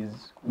sense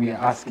is we are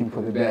asking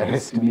for the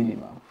barest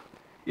minimum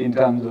in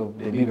terms of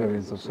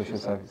deliveries of social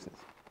services.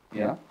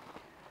 Yeah?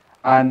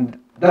 And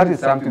that is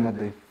something that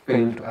they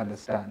fail to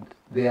understand.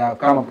 They have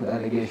come up with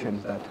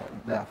allegations that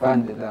they are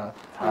funded, the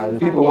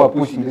people who are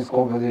pushing this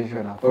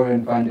conversation are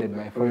foreign funded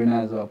by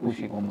foreigners who are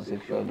pushing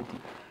homosexuality.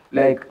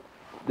 Like,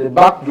 the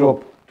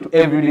backdrop to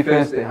every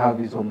defense they have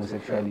is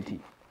homosexuality,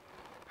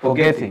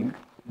 forgetting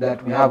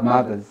that we have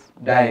mothers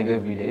dying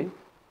every day,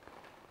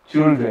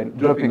 children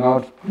dropping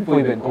out before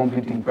even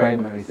completing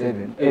primary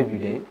 7 every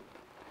day.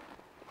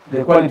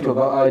 The quality of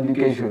our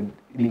education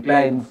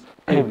declines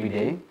every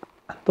day.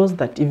 And those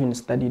that even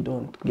study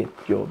don't get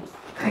jobs.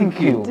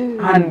 Thank you.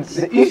 And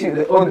the issue,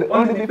 the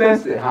only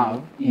defense they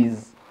have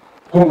is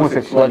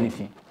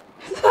homosexuality.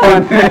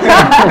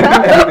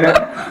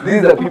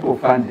 These are people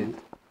funded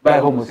by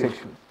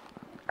homosexuals.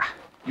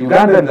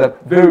 Ugandans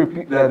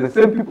are the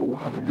same people who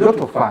have a lot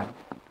of fun.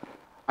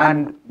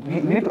 And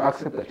we need to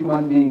accept that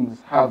human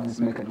beings have this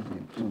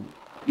mechanism to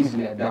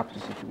easily adapt to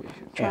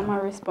situations. Trauma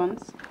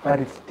response.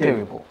 But it's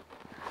terrible.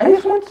 I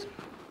just want to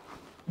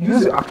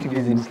use your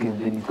activism skills,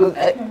 Denise, because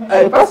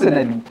I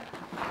personally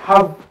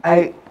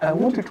I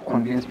wanted to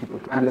convince people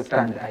to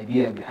understand the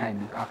idea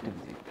behind this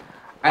activism.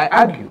 I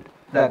argued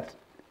that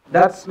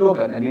that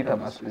slogan, Anita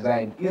must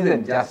resign,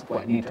 isn't just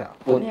for Anita.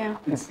 But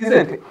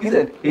it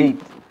isn't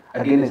hate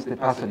against the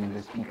person in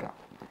the speaker.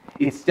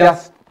 It's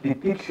just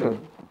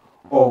depiction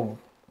of,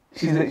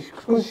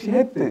 because she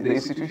hates the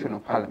institution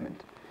of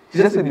parliament.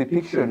 It's just a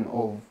depiction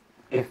of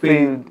a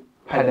failed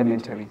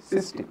parliamentary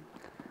system.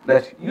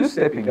 That you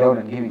stepping down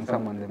and giving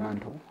someone the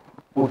mantle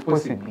would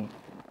possibly,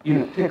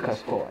 take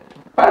us forward.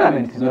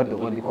 Parliament is not the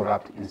only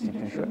corrupt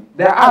institution.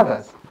 There are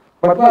others.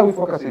 But why are we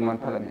focusing on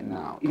parliament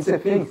now? It's a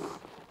face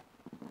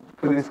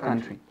for this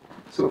country.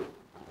 So,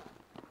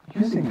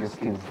 using your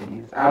skills,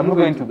 Denise, I'm not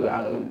going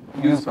to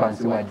use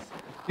fancy words.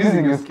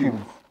 Using your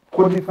skills,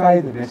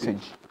 codify the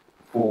message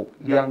for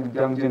young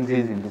Gen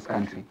Zs in this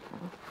country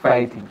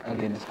fighting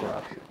against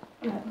corruption.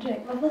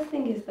 Drake, the first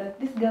thing is that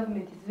this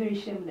government is very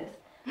shameless.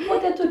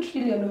 42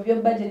 trillion of your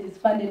budget is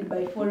funded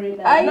by foreigners.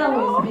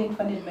 Now it's being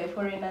funded by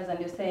foreigners, and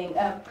you're saying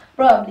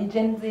probably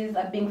Gen Zs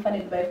are being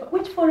funded by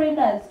which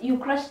foreigners? You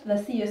crushed the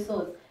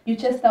CSOs. You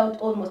chased out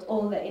almost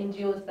all the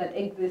NGOs that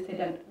existed,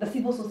 and the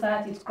civil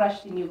society is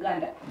crushed in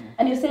Uganda.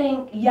 And you're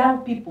saying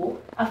young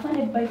people are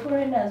funded by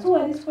foreigners. Who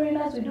are these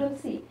foreigners we don't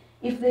see?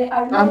 If they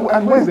are not...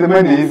 And where's the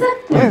money?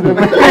 Exactly. Where's the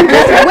money?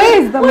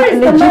 Where is the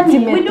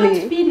money? We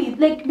don't feel it.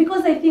 Like,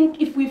 because I think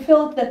if we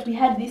felt that we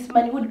had this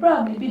money, we'd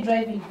probably be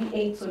driving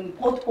V8s on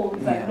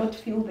potholes and not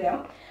feel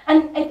them.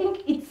 And I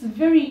think it's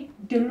very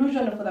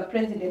delusional for the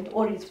president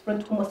or his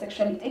front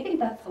homosexuality. I think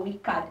that's a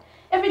weak card.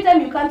 Every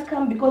time you can't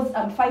come because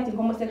I'm fighting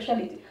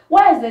homosexuality.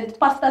 Why has it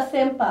Pastor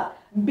Semper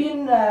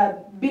been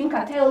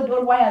curtailed,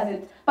 or why has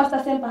it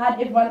Pastor Semper had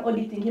everyone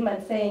auditing him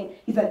and saying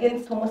he's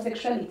against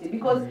homosexuality?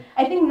 Because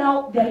I think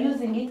now they're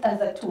using it as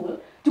a tool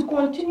to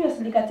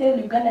continuously curtail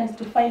Ugandans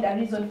to find a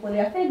reason for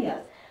their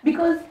failures.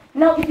 Because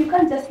now if you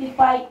can't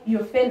justify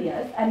your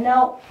failures, and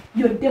now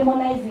you're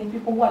demonizing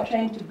people who are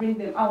trying to bring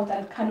them out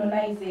and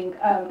canonizing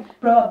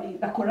probably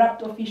the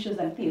corrupt officials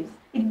and thieves,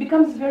 it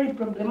becomes very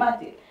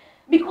problematic.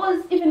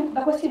 Because even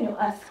the question you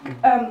ask,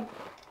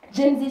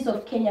 Gen Zs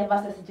of Kenya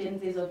versus Gen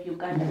Zs of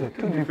Uganda,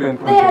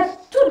 they are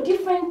two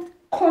different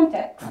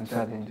contexts and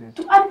challenges.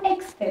 To an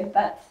extent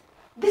that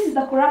this is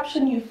the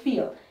corruption you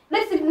feel.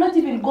 Let's not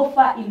even go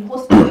far in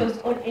hospitals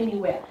or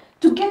anywhere.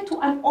 To get to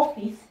an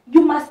office,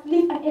 you must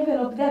leave an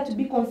envelope there to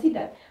be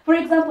considered. For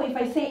example, if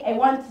I say I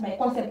want my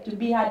concept to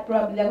be heard,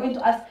 probably they're going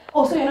to ask,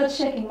 oh, so you're not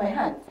shaking my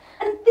hands.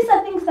 And these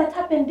are things that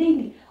happen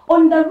daily.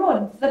 On the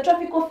roads, the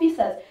traffic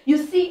officers, you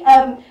see,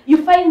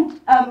 you find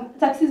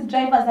taxi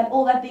drivers and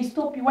all that, they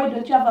stop you, why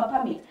don't you have a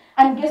permit?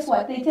 And guess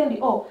what? They tell you,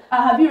 oh,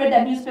 have you read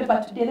a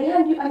newspaper today? They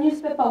hand you a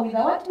newspaper with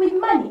a what? With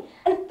money.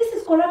 And this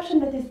is corruption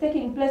that is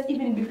taking place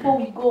even before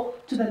we go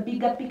to the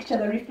bigger picture,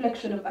 the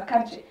reflection of a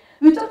country.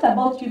 We talked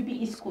about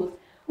UPE schools.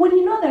 When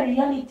you know the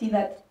reality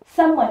that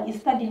someone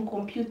is studying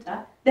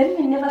computer, they've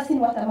even never seen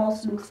what a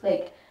mouse looks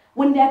like.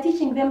 When they are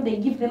teaching them, they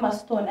give them a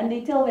stone and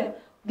they tell them,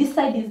 this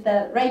side is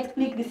the right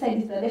click, this side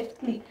is the left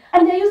click.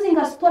 And they're using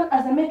a stone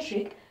as a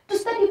metric to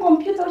study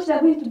computer, which they're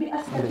going to be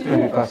asked to do.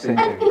 And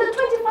in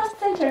the 21st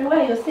century,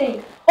 where you're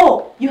saying,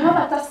 oh, you have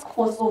a task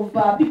force of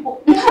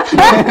people. That's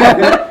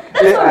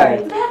all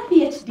right. They have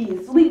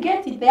PhDs. We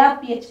get it. They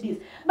have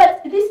PhDs.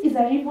 But this is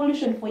a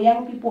revolution for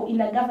young people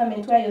in a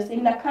government where you're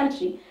saying, in a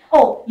country,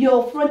 oh,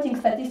 you're fronting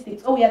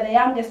statistics. Oh, we are the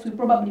youngest. We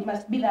probably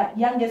must be the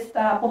youngest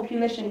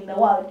population in the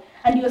world.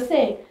 And you're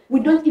saying, we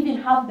don't even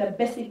have the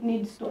basic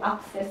needs to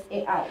access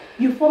AI.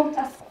 You form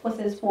task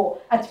forces for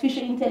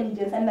artificial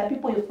intelligence, and the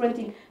people you're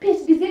fronting,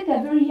 PhDs, yet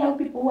they're very young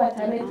people who are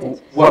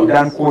talented. Who have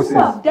done courses. Who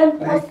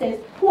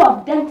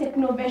have done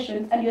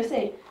technovations, and you're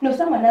saying, no,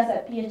 someone has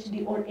a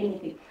PhD or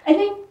anything. I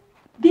think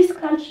this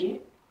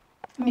country,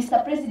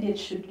 Mr. President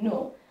should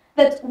know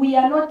that we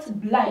are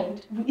not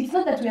blind. It's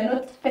not that we are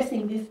not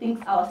facing these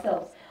things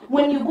ourselves.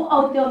 When you go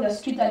out there on the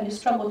street and you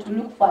struggle to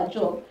look for a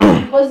job,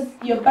 because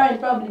your parent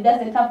probably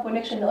doesn't have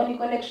connection, the only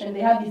connection they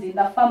have is in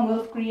the farm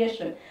wealth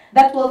creation.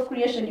 That wealth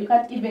creation, you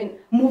can't even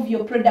move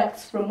your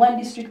products from one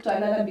district to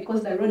another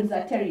because the roads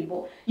are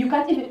terrible. You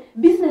can't even,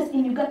 business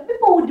in Uganda,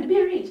 people would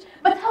be rich.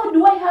 But how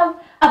do I have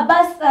a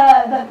bus,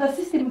 the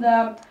system,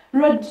 the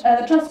road,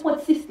 the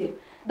transport system?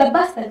 The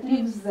bus that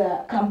leaves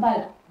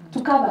Kampala to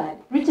Kabad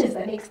reaches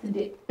the next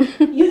day.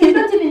 You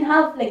don't even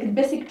have like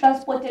basic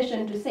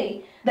transportation to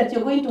say that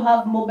you're going to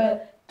have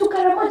mobile. To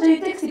Karamoja, you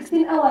take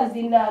 16 hours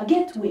in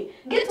Gateway.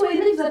 Gateway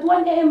leaves at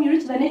 1 a.m., you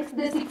reach the next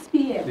day 6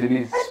 p.m.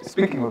 Denise,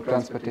 speaking of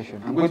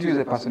transportation, I'm going to use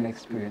a personal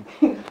experience.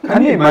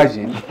 Can you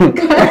imagine?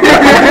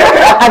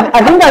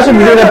 I think I should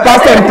be the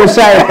person to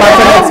share a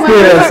personal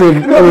experience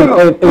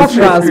with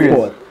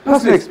transport.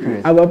 Personal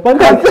experience. No,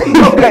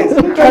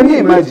 guys, can you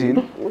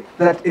imagine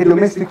that a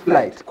domestic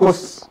flight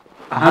costs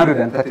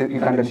 130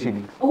 Ugandan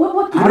shillings?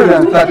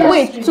 130.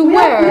 Wait, to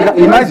where? Yeah,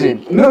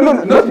 imagine. No,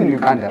 not in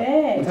Uganda.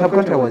 In some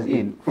country I was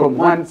in, from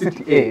one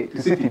city A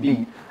to city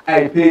B,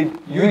 I paid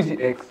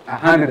UGX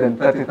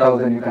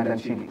 130,000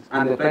 Ugandan shillings.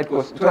 And the flight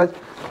cost, it was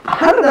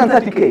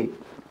 130K.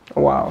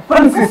 Wow.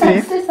 Francis,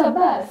 It's a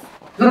bus.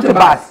 not a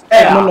bus.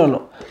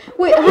 No.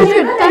 Wait,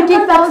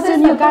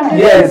 130,000 Ugandan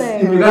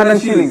Yes, in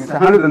Ugandan shillings, it's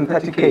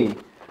 130K.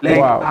 Like,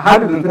 Wow.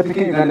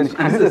 130K Ugandan shillings.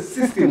 And these are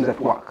systems at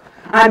work.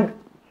 And,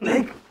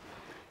 like,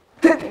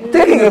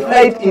 taking a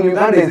flight in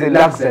Uganda is a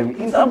luxury.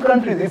 In some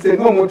countries, it's a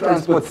normal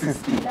transport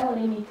system. Now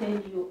let me tell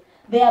you,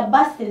 there are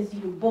buses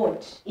you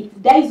bought.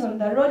 It dies on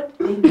the road,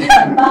 they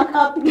get a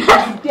backup,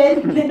 it's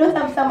dead, they don't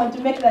have someone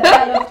to make that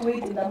guy have to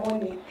wait in the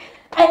morning.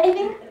 I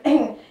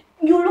think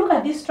you look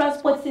at this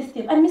transport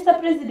system, and Mr.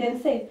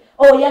 President says,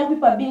 oh, young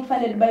people are being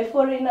funded by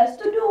foreigners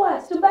to do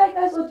what? To buy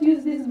cars or to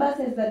use these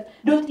buses that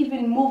don't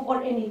even move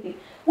or anything.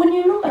 When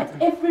you look at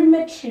every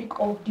metric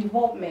of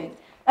development,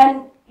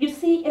 and you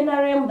see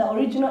NRM, the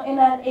original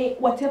NRA,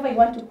 whatever you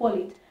want to call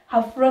it,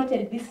 have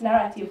fronted this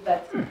narrative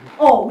that,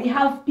 oh, we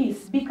have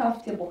peace, be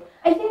comfortable.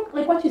 I think,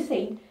 like what you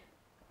said,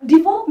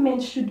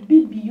 development should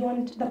be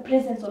beyond the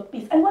presence of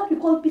peace. And what we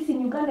call peace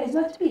in Uganda is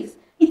not peace,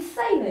 it's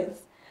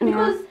silence.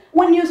 Because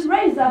when you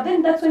rise up,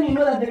 then that's when you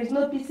know that there is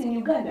no peace in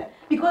Uganda.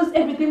 Because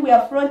everything we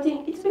are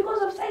fronting, it's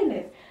because of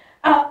silence.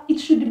 It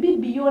should be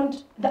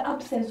beyond the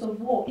absence of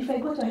war. If I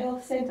go to a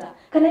health center,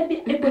 can I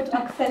be able to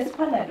access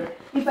Panadol?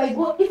 If I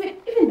go, even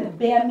the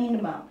bare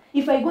minimum,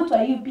 if I go to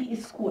a UPE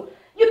school,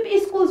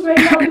 UPE schools right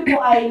now, people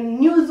are in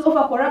news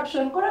over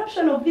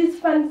corruption of these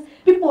funds,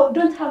 people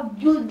don't have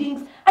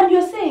buildings, and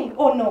you're saying,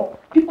 oh no,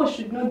 people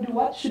should not do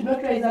what? Should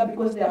not rise up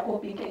because they are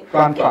copying.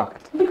 Fun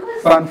fact.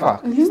 Because Fun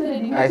fact. you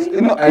said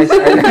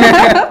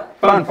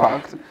Fun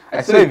fact.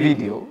 I saw a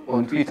video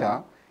on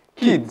Twitter.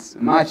 Kids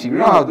marching. You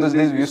know how those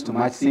days we used to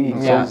march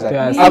singing songs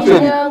that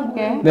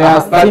They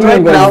are but singing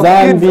right now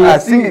kids Ozambi. are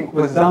singing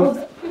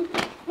Ozambi.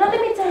 Now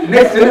let me tell you.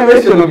 Next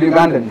generation of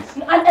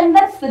Ugandans. And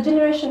that's the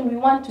generation we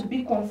want to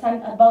be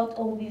concerned about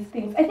all these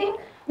things. I think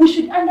we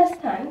should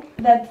understand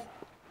that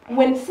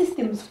when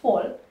systems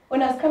fall,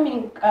 when I was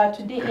coming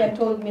today, Ian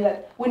told me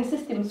that when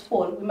systems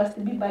fall, we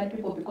must be bad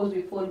people because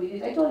we fall with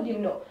it. I told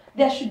him no.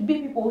 There should be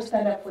people who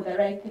stand up for the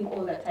right thing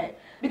all the time.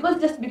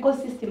 Because just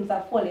because systems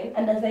are falling,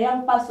 and as a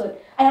young person,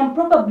 I am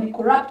probably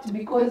corrupt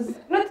because,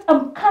 not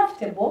I'm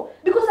comfortable,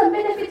 because I'm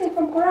benefiting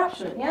from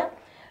corruption, yeah?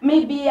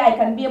 Maybe I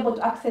can be able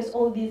to access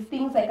all these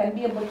things, I can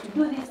be able to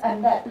do this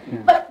and that.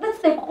 But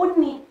that's like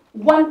only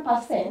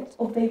 1%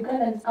 of the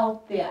Ugandans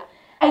out there.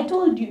 I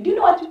told you, do you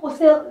know what people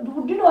sell?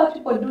 Do you know what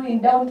people do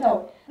in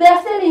downtown? They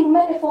are selling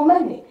money for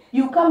money.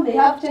 You come, they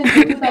have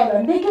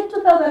 10,000, they get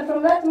 2,000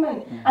 from that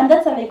money. And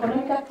that's an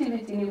economic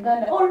activity in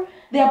Uganda. Or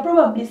they are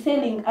probably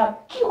selling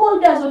key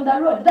holders on the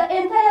road. The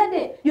entire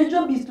day, your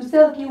job is to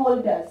sell key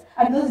holders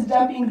and those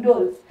jumping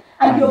dolls.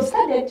 And you've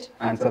started.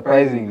 And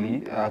surprisingly,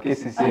 And they are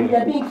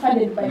KCCA, being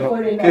funded by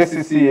foreigners.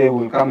 KCCA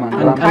will come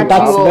and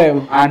tax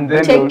them. and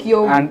then Take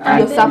your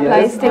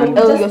supplies, take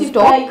all your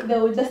stock. They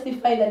will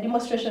justify the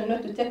demonstration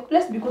not to take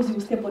place because you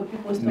step on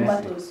people's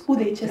tomatoes, who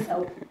they chase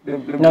out.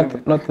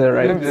 Not the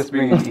right. Let me just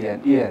bring it here.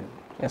 Ian,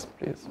 Yes,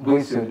 please.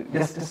 voice your,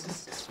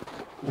 just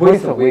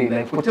voice away,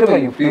 like whatever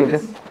you feel,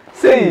 just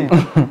say it.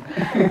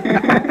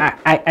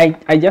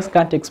 I just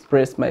can't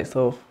express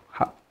myself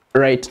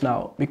right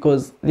now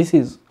because this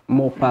is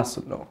more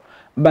personal.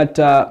 But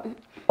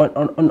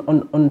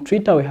on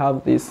Twitter we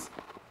have this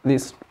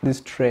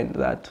trend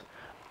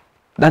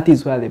that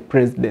is where the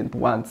president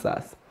wants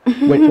us.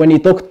 when he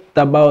talked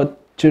about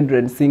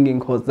children singing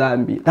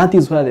Ozambi, that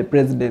is where the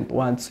president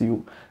wants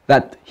you.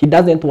 That he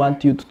doesn't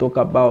want you to talk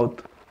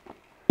about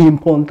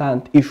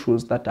important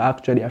issues that are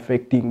actually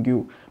affecting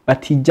you,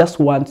 but he just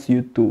wants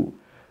you to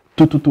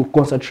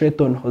concentrate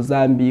on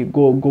Ozambi,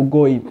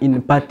 go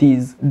in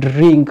parties,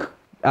 drink,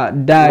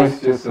 die.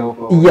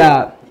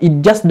 Yeah,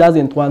 it just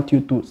doesn't want you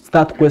to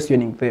start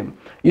questioning them.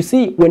 You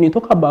see, when you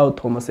talk about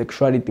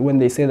homosexuality, when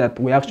they say that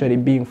we're actually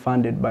being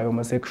funded by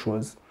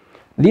homosexuals,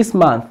 this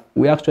month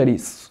we actually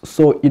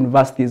saw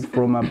universities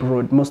from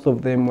abroad. Most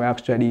of them were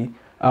actually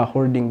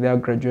holding their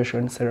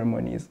graduation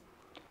ceremonies.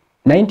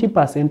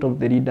 90% of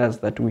the leaders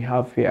that we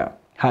have here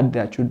had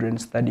their children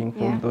studying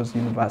from those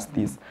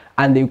universities,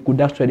 and they could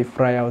actually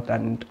fly out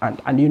and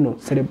you know,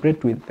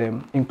 celebrate with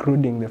them,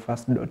 including the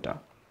first daughter.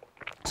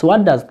 So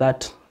what does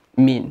that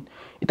mean?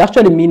 It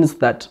actually means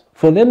that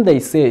for them, they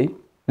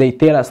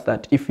tell us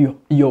that if you're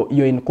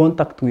in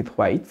contact with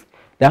whites,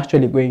 they're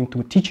actually going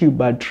to teach you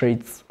bad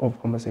traits of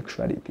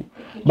homosexuality.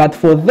 But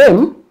for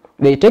them,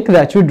 they take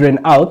their children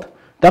out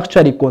to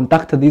actually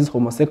contact these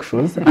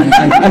homosexuals. And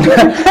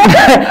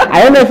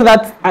I don't know if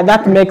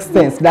that makes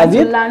sense, does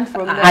it?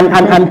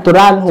 And to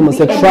learn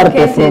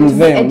homosexuality from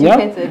them.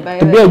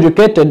 To be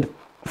educated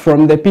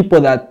from the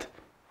people that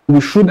we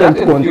shouldn't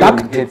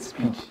contact.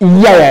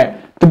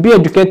 To be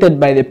educated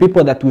by the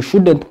people that we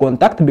shouldn't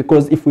contact,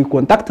 because if we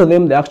contact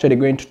them, they're actually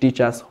going to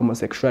teach us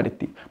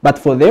homosexuality. But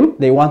for them,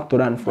 they want to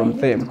learn from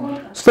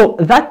them. So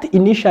that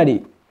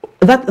initially,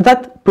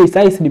 that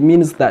precisely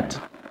means that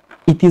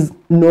it is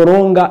no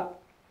longer,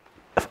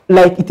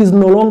 like, it is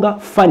no longer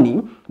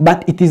funny,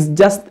 but it is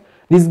just,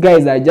 these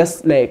guys are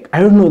just like,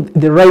 I don't know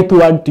the right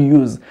word to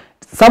use.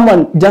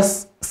 Someone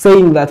just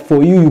saying that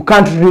for you, you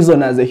can't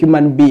reason as a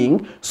human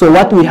being. So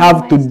what we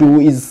have to do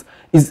is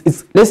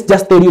let's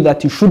just tell you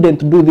that you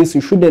shouldn't do this,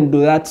 you shouldn't do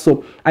that.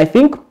 So I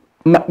think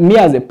me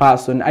as a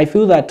person, I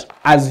feel that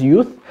as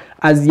youth,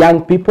 as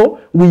young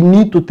people, we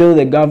need to tell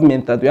the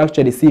government that we're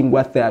actually seeing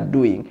what they are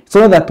doing,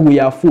 so that we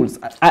are fools.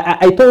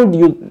 I told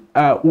you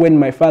when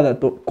my father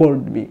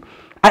called me,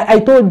 I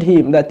told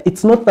him that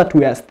it's not that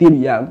we are still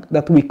young,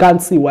 that we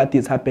can't see what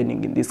is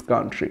happening in this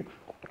country.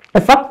 The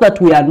fact that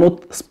we are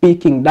not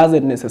speaking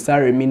doesn't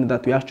necessarily mean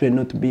that we're actually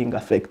not being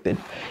affected.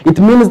 It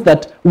means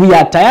that we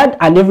are tired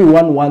and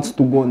everyone wants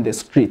to go on the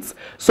streets.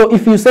 So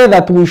if you say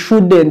that we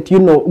shouldn't, you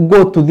know,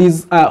 go to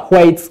these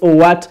whites or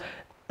what,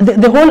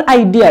 the whole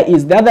idea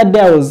is, the other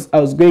day I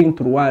was going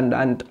to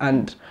Rwanda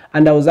and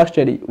I was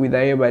actually with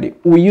Ayebare.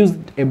 We used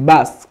a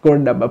bus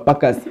called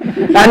Abapakas.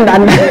 and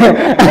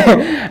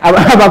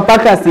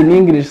Abapakas in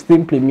English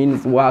simply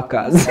means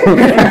workers.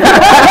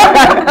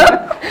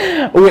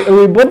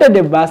 We boarded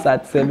the bus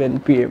at 7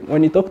 p.m.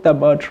 When he talked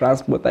about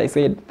transport, I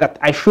said that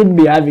I should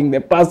be having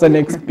the person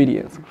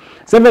experience.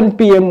 7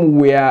 p.m.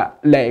 we are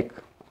like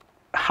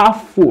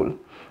half full.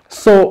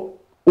 So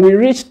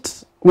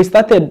we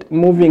started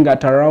moving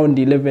at around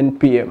 11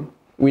 p.m.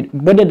 We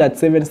boarded at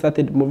 7,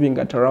 started moving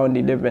at around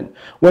 11.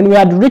 When we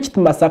had reached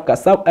Masaka,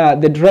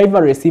 the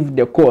driver received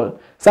a call.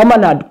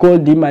 Someone had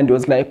called him and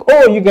was like,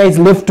 oh, you guys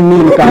left me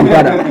in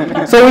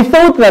Kampala. So we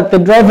thought that the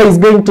driver is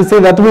going to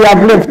say that we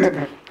have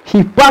left.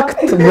 He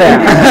parked there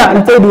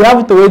and said, we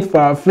have to wait for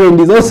our friend.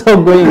 He's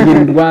also going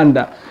in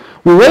Rwanda.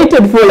 We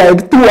waited for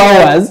like 2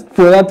 hours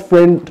for that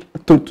friend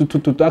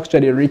to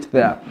actually reach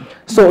there.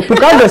 So to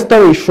cut the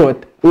story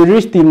short, we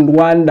reached in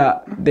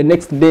Rwanda the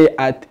next day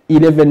at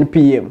 11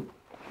 p.m.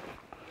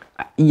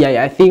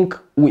 Yeah, I think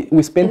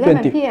we spent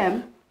 11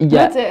 p.m.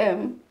 Yeah. Not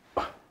a.m.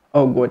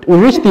 Oh God, we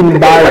reached in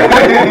Bara.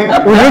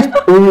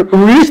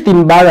 we reached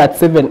in Bara at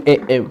 7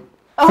 a.m.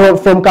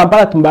 From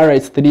Kampala to Bara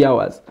it's 3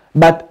 hours,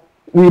 but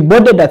we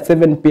boarded at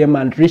 7 p.m.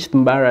 and reached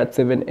Mbara at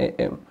 7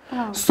 a.m.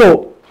 Oh.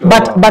 So,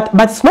 but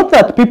it's not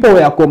that people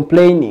were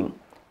complaining.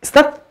 It's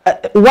that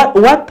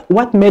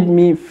what made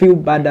me feel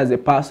bad as a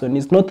person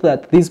is not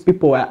that these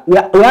people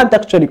weren't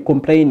actually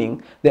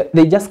complaining.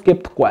 They just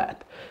kept quiet,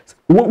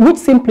 which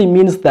simply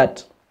means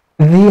that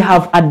they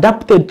have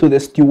adapted to the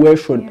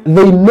situation. Yeah.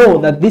 They know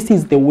that this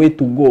is the way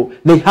to go.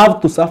 They have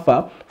to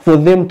suffer for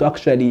them to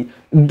actually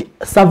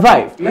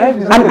survive.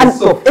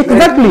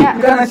 Exactly. Yeah.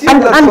 You can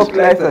achieve the soft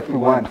life that we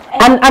want.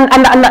 And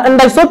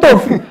I sort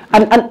of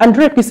and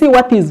Drake, you see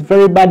what is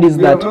very bad is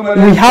that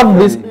we have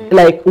this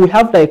we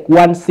have like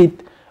one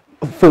seat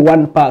for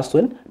one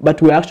person,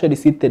 but we're actually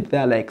seated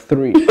there like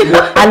 3. and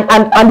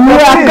we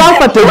are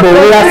comfortable.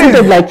 We are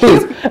seated like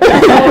this.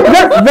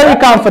 very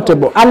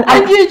comfortable.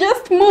 And you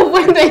just move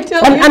when they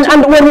tell you.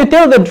 And when we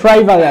tell the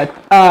driver that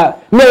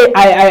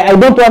I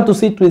don't want to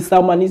sit with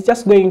someone, he's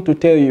just going to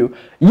tell you,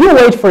 you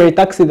wait for a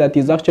taxi that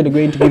is actually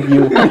going to give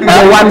you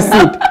one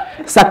seat.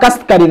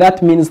 Sarcastically,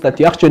 that means that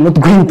you're actually not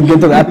going to get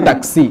to that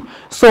taxi.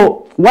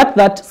 So what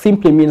that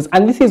simply means,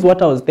 and this is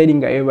what I was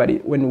telling everybody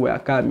when we were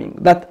coming,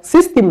 that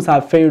systems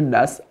have failed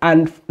us,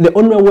 and the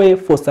only way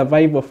for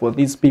survival for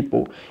these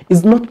people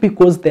is not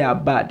because they are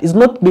bad. It's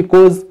not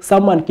because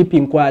someone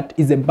keeping quiet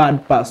is a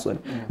bad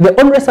person. The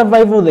only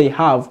survival they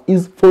have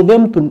is for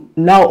them to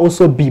now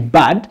also be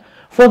bad,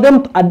 for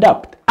them to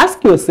adapt.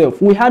 Ask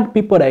yourself, we had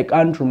people like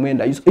Andrew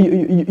Mwenda.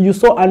 You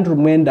saw Andrew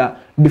Mwenda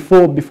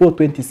before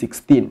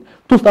 2016,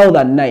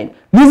 2009.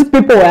 These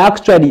people were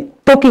actually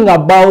talking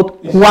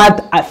about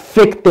what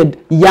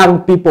affected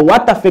young people,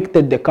 what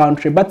affected the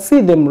country. But see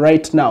them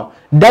right now,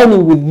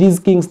 dining with these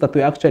kings that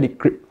we're actually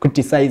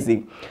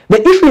criticizing.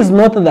 The issue is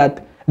not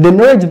that the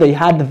knowledge they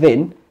had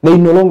then, they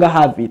no longer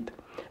have it.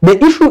 The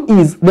issue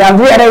is they have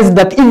realized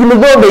that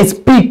even though they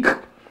speak,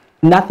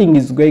 nothing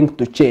is going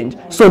to change.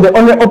 So the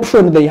only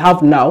option they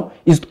have now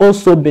is to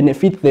also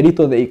benefit the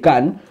little they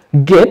can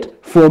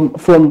get from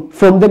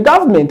the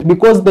government,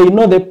 because they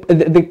know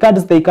the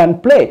cards they can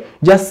play.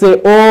 Just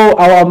say, oh,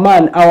 our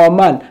man,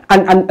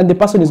 and the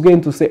person is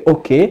going to say,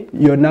 okay,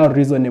 you're now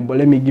reasonable,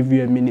 let me give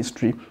you a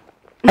ministry.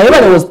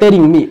 Ayebare was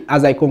telling me,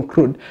 as I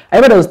conclude,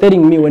 Ayebare was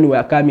telling me when we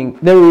were coming,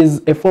 there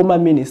is a former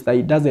minister,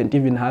 he doesn't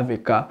even have a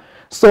car.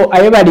 So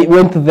Ayebare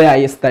went there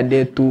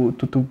yesterday to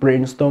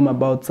brainstorm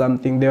about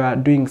something. They were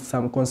doing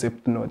some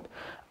concept note.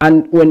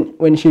 And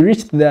when she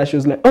reached there, she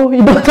was like, oh,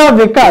 you don't have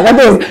a car.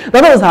 That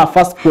was her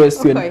first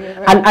question. Okay,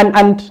 right.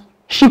 And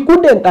she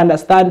couldn't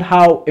understand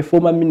how a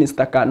former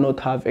minister cannot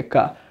have a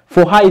car.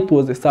 For her, it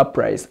was a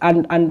surprise.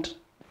 And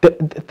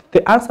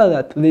the answer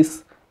that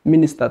this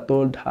minister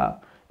told her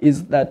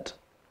is that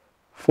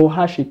for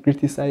her, she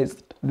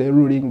criticized the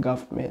ruling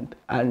government,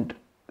 and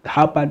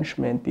her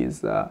punishment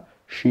is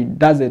she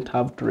doesn't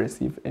have to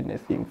receive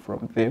anything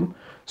from them.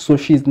 So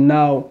she's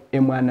now a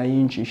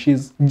mwananchi.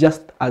 She's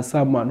just as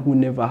someone who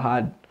never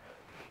had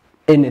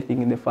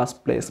anything in the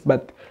first place.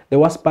 But the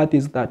worst part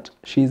is that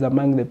she's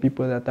among the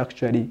people that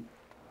actually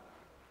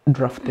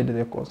drafted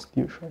the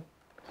constitution.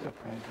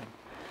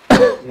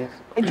 Yes.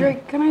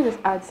 Drake, can I just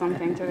add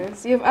something to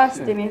this? You've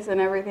asked Denise and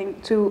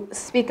everything to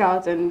speak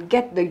out and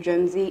get the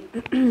Gen Z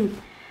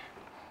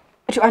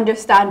to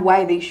understand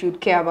why they should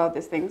care about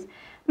these things.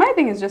 My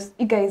thing is just,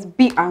 you guys,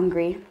 be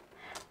angry.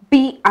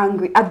 Be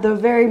angry. At the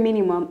very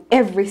minimum,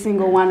 every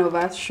single one of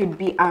us should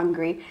be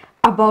angry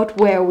about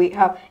where we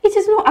have. It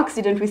is no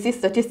accident we see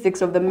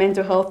statistics of the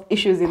mental health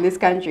issues in this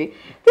country.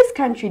 This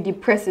country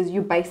depresses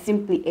you by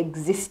simply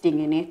existing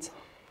in it.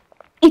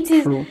 It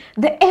is, true.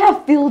 The air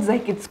feels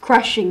like it's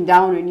crashing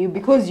down on you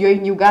because you're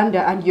in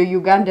Uganda and you're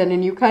Ugandan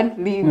and you can't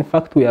leave. In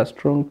fact, we are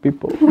strong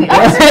people. We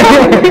are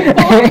strong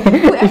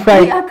people.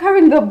 We are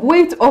carrying the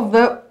weight of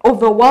the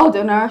world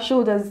on our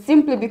shoulders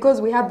simply because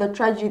we have the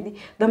tragedy,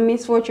 the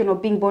misfortune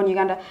of being born in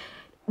Uganda.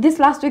 This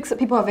last week,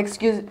 people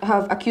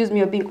have accused me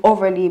of being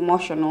overly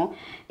emotional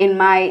in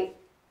my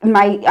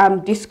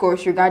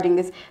discourse regarding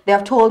this. They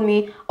have told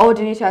me, oh,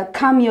 Danita,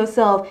 calm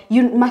yourself.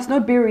 You must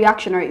not be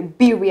reactionary.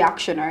 Be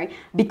reactionary,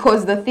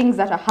 because the things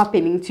that are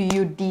happening to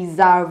you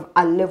deserve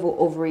a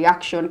level of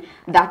reaction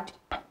that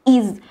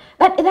is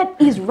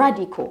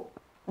radical.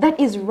 That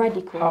is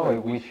radical. How I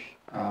wish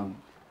a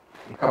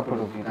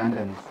couple of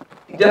Ugandans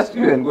just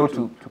even go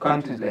to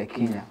countries like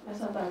Kenya. That's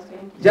what I was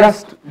saying.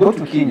 Just go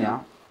to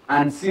Kenya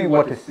and see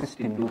what the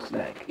system looks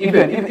like,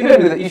 even with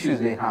the issues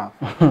they have.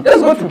 Just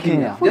go to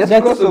Kenya. Just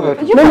cross over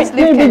to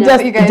maybe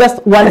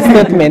just one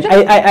statement.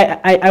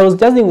 I was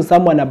judging with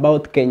someone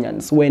about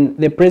Kenyans when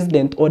the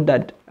president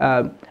ordered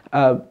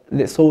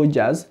the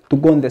soldiers to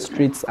go on the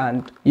streets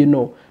and, you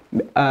know,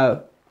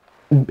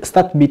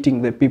 start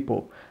beating the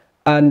people.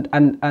 And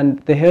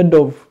the head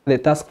of the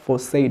task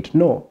force said,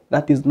 no,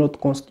 that is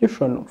not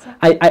constitutional.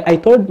 I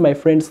told my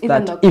friends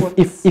even that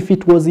if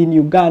it was in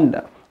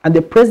Uganda, and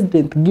the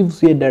president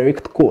gives you a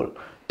direct call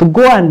to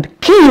go and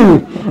kill,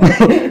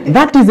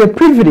 that is a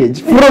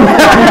privilege.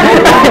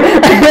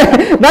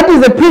 That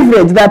is a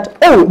privilege that,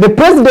 oh, the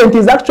president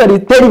is actually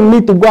telling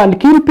me to go and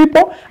kill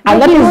people.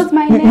 And that is,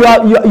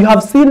 you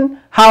have seen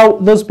how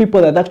those people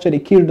that actually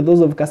killed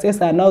those of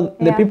Kasesa are now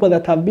the people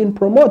that have been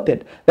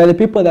promoted. They're the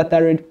people that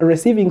are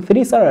receiving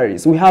 3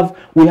 salaries. We have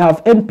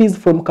MPs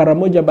from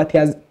Karamoja, but he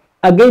has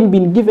again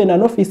been given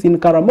an office in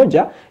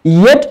Karamoja,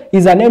 yet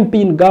he's an MP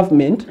in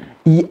government,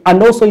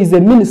 and also he's a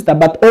minister,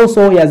 but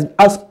also he has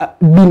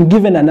been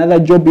given another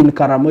job in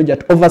Karamoja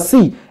to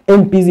oversee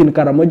MPs in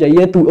Karamoja,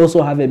 yet we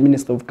also have a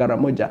minister of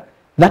Karamoja.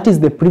 That is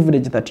the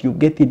privilege that you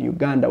get in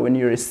Uganda when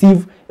you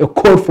receive a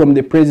call from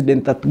the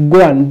president that go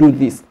and do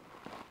this,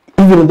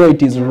 even though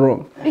it is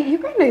wrong.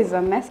 Uganda is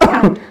a mess.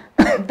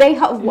 They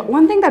have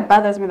one thing that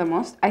bothers me the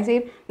most. I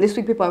say this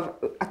week people have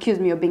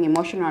accused me of being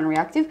emotional and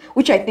reactive,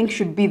 which I think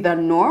should be the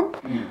norm.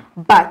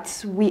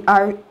 But we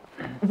are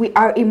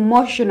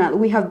emotional.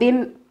 We have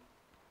been,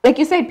 like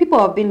you said, people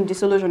have been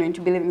disillusioned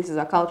into believing this is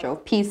a culture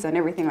of peace and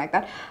everything like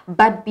that.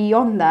 But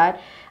beyond that,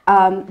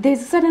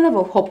 there's a certain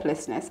level of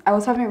hopelessness. I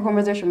was having a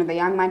conversation with a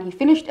young man. He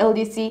finished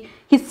LDC.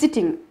 He's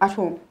sitting at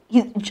home.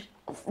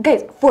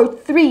 Guys, for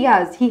 3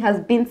 years, he has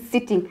been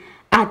sitting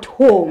at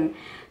home.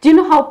 Do you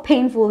know how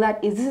painful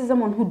that is? This is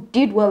someone who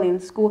did well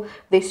in school.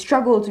 They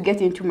struggled to get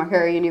into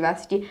Makerere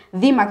University.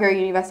 The Makerere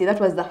University,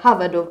 that was the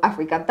Harvard of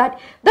Africa. That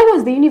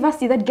was the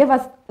university that gave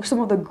us some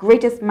of the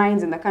greatest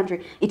minds in the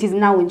country. It is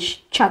now in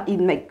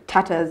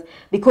tatters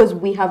because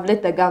we have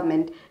let the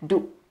government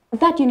do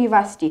that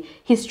university.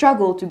 He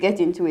struggled to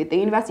get into it. The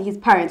university his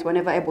parents were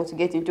never able to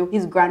get into,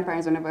 his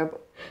grandparents were never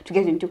able to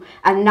get into,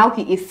 and now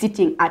he is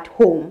sitting at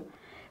home.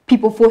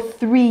 People for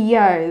 3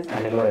 years.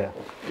 And a lawyer.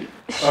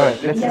 All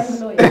right, let's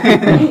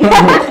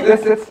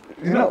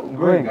you know,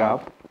 growing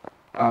up,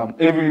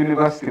 every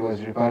university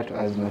was referred to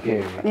as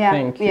Makerere. Yeah.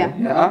 Thank you.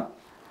 Yeah.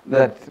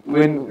 That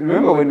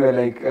remember when we were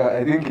like,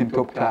 I think in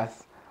top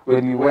class,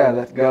 when we wear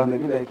that gown, they'd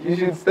be like, you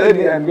should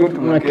study and go to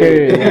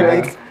Makerere. Yeah.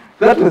 Like,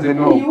 That was a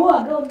no. You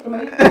are going to my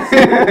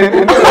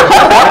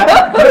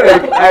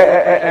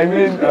I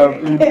mean,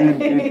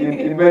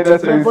 in my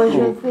nursery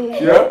school.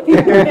 Yeah?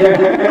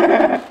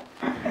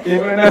 In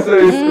my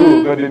nursery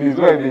school, but Denise,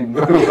 why being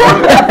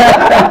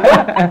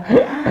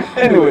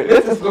Anyway,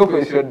 let's just go for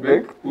a short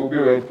break. We'll be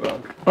right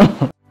back.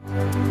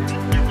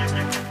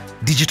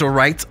 Digital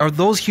rights are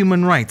those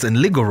human rights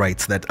and legal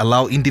rights that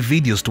allow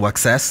individuals to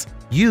access,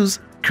 use,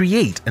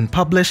 create and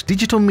publish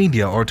digital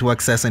media or to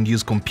access and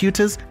use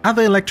computers,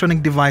 other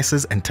electronic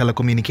devices and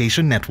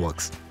telecommunication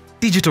networks.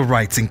 Digital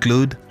rights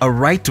include a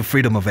right to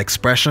freedom of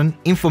expression,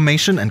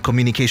 information and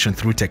communication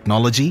through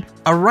technology,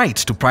 a right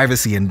to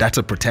privacy and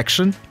data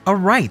protection, a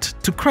right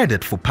to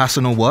credit for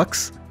personal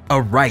works,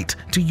 a right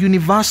to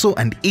universal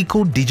and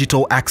equal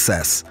digital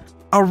access,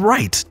 a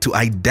right to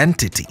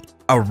identity,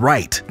 a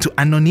right to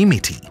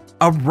anonymity,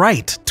 a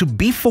right to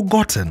be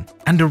forgotten,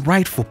 and a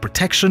right for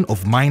protection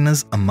of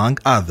minors, among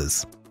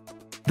others.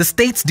 The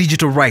state's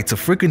digital rights are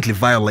frequently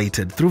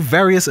violated through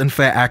various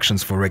unfair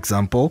actions, for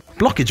example,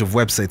 blockage of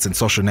websites and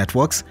social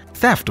networks,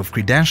 theft of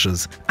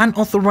credentials,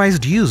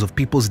 unauthorized use of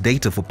people's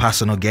data for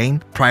personal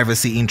gain,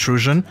 privacy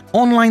intrusion,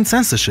 online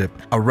censorship,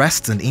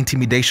 arrests and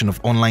intimidation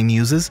of online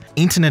users,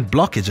 internet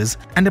blockages,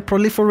 and the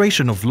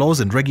proliferation of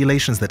laws and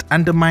regulations that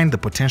undermine the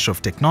potential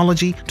of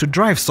technology to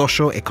drive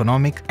social,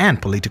 economic,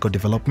 and political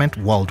development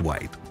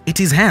worldwide. It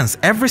is hence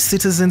every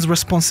citizen's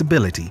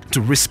responsibility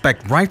to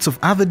respect rights of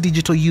other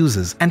digital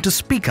users and to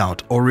speak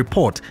out or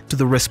report to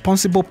the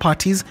responsible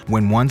parties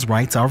when one's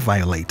rights are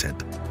violated.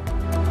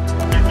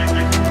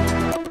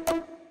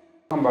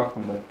 Come back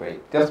from that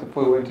break. Just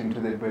before we went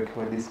into the break,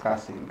 we were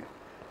discussing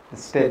the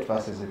state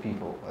versus the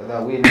people,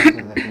 the winners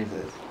and the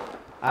losers.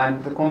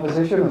 And the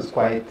conversation was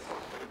quite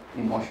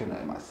emotional,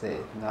 I must say.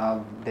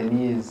 Now,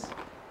 Denise,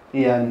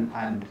 Ian,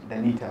 and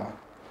Danita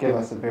gave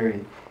us a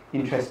very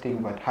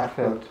interesting but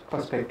heartfelt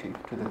perspective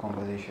to the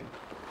conversation.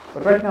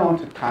 But right now I want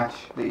to touch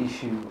the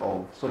issue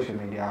of social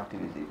media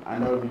activism,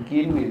 and I'll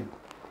begin with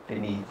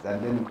Denise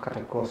and then cut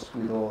across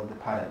with all the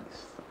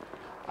panelists.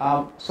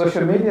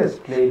 Social media has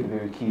played a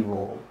very key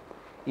role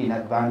in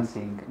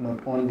advancing not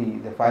only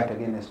the fight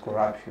against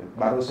corruption,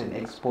 but also in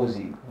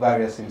exposing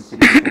various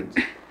institutions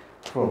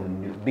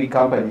from big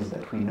companies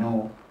that we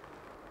know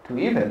to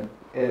even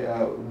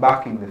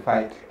backing the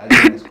fight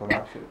against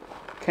corruption.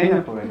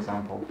 Kenya, for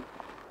example,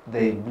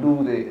 they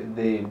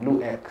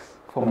blew X,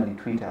 formerly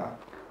Twitter,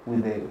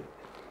 with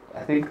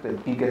I think the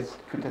biggest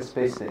Twitter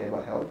space they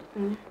ever held.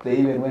 They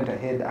even went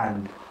ahead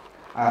and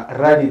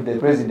rallied the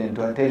president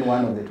to attend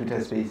one of the Twitter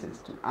spaces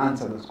to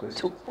answer those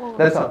questions.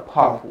 That's how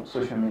powerful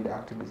social media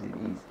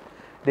activism is.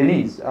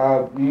 Denise,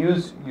 you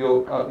use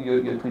your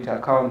Twitter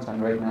accounts,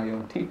 and right now you're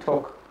on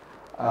TikTok,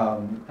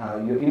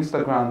 your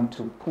Instagram,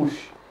 to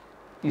push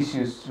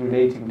issues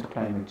relating to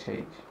climate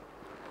change.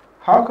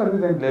 How can we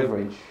then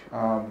leverage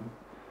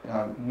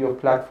your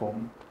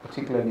platform,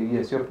 particularly,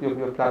 yes, your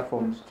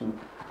platforms to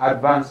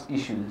advance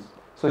issues,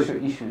 social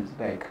issues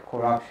like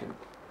corruption,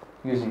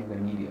 using the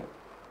media?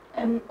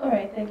 All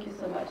right, thank you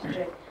so much,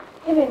 Drake.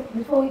 Even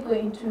before we go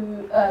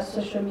into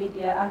social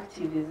media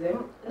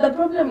activism, the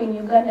problem in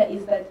Uganda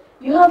is that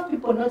you have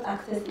people not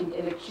accessing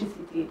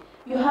electricity.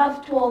 You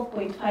have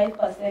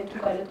 12.5% who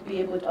cannot be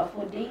able to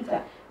afford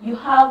data. You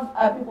have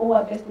people who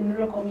are based in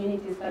rural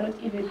communities cannot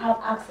even have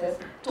access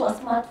to a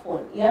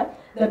smartphone, yeah?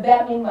 The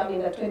bare minimum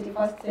in the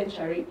 21st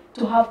century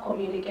to have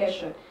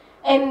communication.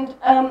 And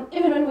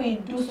even when we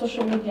do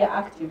social media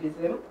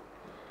activism,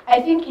 I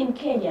think in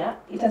Kenya,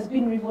 it has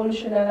been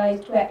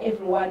revolutionized where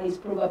everyone is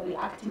probably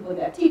active on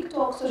their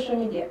TikTok, social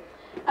media.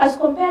 As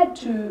compared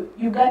to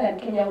Uganda and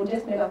Kenya, we'll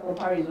just make a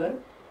comparison.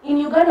 In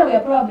Uganda, we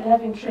are probably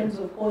having trends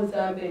of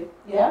Ozambe,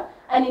 yeah?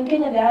 And in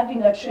Kenya, they're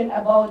having a trend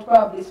about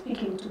probably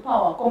speaking to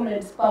power,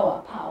 comrades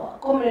power,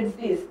 comrades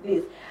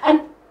this.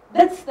 And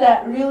that's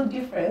the real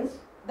difference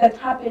that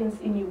happens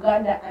in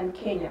Uganda and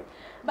Kenya.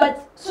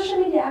 But social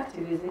media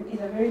activism is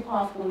a very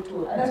powerful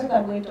tool, and that's what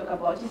I'm going to talk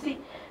about. You see,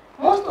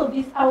 most of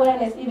this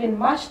awareness, even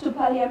march to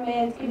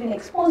parliament, even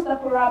expose the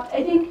corrupt,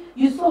 I think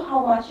you saw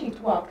how much it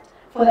worked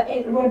for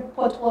the road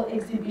pothole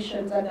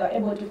exhibitions, and they were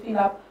able to fill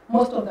up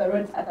most of the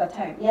roads at the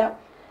time, yeah?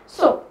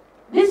 So,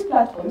 these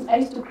platforms are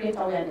used to create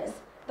awareness.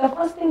 The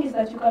first thing is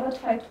that you cannot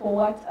fight for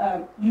what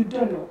you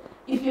don't know.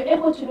 If you're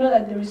able to know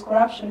that there is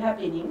corruption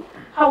happening,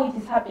 how it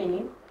is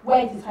happening,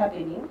 where it is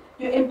happening,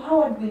 you're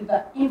empowered with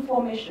the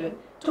information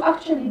to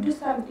actually do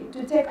something,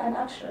 to take an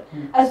action.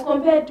 As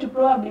compared to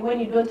probably when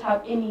you don't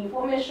have any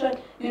information,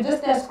 you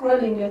just start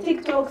scrolling your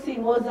TikTok,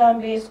 seeing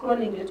Ozambe,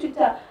 scrolling your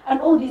Twitter, and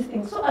all these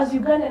things. So as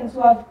Ugandans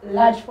who have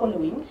large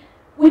following,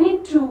 we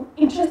need to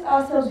interest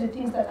ourselves with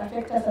things that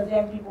affect us as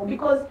young people.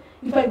 Because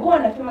if I go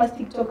on a famous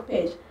TikTok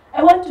page,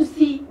 I want to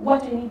see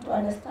what I need to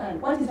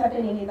understand, what is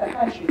happening in the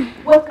country,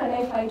 what can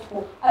I fight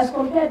for, as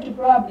compared to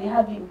probably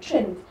having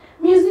trends.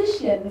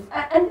 Musicians,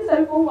 and these are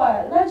people who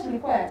are largely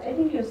quiet. I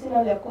think you've seen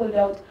how they're called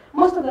out.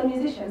 Most of the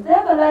musicians, they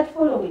have a large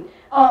following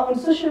on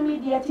social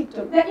media,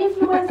 TikTok. They're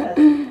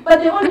influencers, but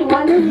they only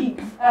want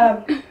gigs.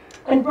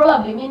 And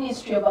probably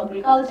Ministry of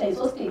Agriculture is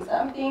hosting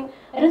something.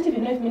 I don't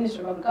even know if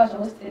Ministry of Agriculture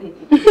hosts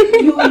anything.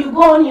 you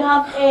go on, you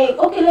have a,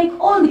 okay, like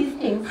all these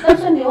things.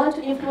 That's when they want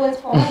to influence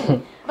for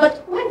money.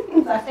 But when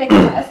things affect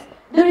us,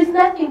 there is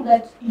nothing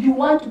that you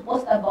want to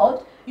post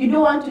about. You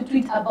don't want to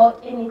tweet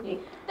about anything.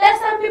 There are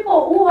some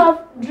people who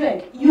have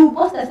Drake. You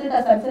post a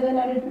status and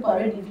 700 people are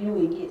already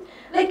viewing it.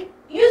 Like,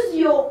 use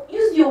your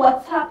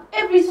WhatsApp,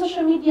 every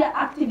social media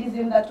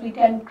activism that we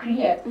can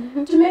create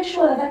to make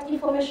sure that that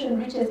information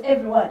reaches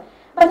everyone.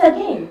 But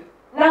again,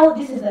 now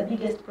this is the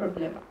biggest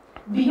problem.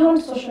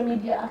 Beyond social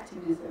media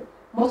activism,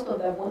 most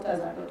of the voters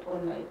are not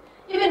online.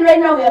 Even right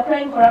now we are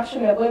crying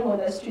corruption, we are going on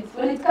the streets.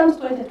 When it comes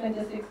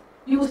 2026,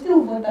 you will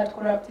still vote that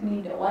corrupt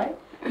leader. Why?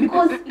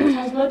 Because it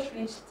has not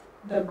reached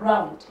the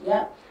ground.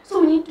 Yeah.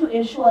 So we need to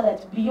ensure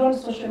that beyond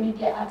social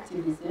media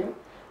activism,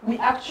 we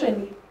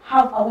actually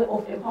have a way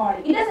of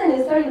empowering. It doesn't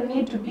necessarily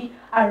need to be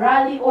a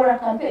rally or a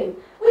campaign.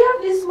 We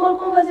have these small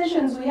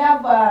conversations. We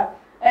have,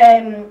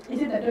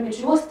 is it the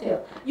dormitory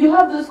hostel? You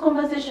have those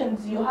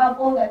conversations you have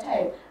all the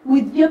time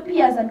with your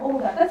peers and all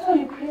that. That's how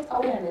you create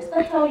awareness.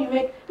 That's how you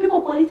make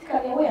people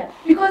politically aware.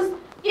 Because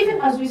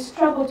even as we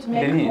struggle to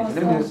make ourselves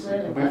let me just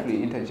relevant,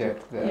 briefly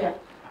interject there.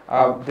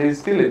 Yeah. There is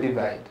still a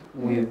divide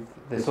with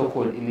the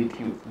so-called elite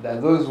youth. There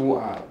are those who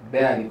are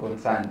barely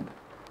concerned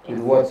with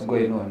what's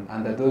going on,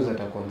 and there are those that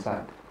are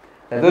concerned.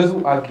 There are those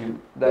who argue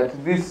that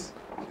this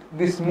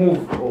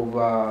move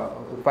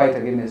of fight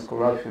against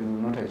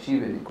corruption will not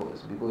achieve any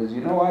cause, because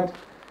you know what?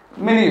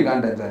 Many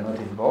Ugandans are not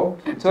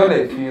involved. It's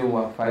only a few who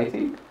are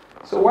fighting.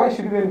 So why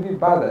should we even be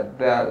bothered?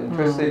 They are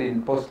interested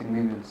in posting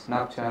maybe on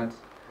Snapchat,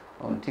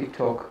 on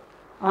TikTok,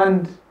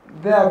 and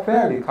they are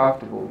fairly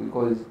comfortable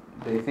because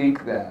they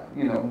think they're,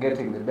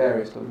 getting the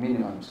barest of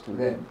minimums to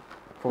them,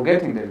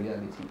 forgetting the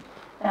reality.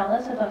 Now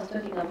that's what I was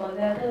talking about.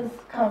 There are those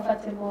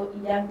comfortable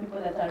young people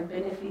that are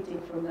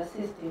benefiting from the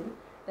system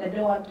that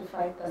don't want to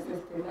fight the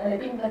system. And I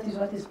think that is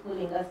what is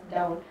pulling us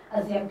down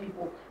as young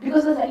people.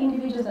 Because those are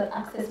individuals that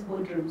access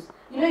boardrooms.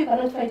 You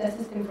cannot fight a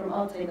system from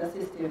outside the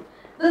system.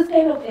 Those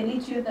kind of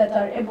elite youth that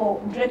are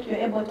able, Drake, you're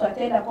able to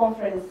attend a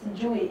conference,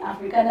 Jewy,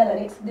 Africana, the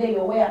next day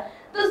you're where.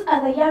 Those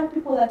are the young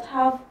people that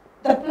have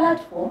the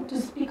platform to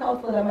speak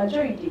out for the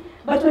majority.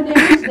 But when they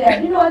reach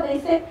there, you know what they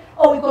say?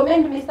 Oh, we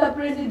commend Mr.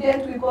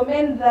 President, we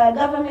commend the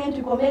government,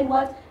 we commend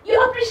what?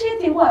 You're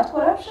appreciating what?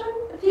 Corruption?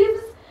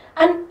 Thieves?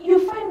 And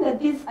you find that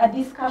these are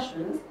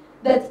discussions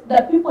that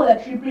the people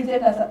that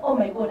represent us are, oh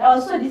my God, I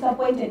was so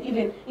disappointed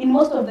even in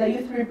most of the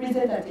youth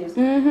representatives.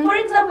 For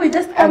example, you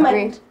just come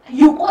and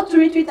you go to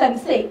retweet and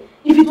say,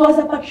 if it was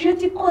a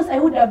patriotic cause, I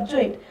would have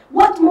joined.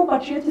 What more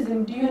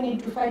patriotism do you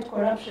need to fight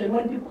corruption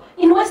when people,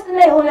 in Western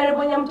Nile,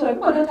 Honorable Nyamto,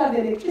 people don't have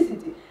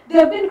electricity. They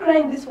have been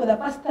crying this for the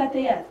past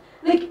 30 years.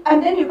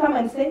 And then you come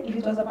and say, if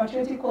it was a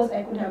patriotic cause,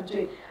 I could have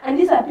joined. And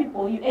these are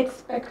people you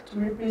expect to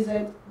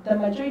represent the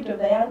majority of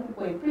the young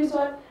people in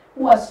prison,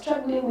 who are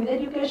struggling with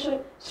education,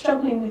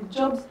 struggling with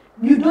jobs.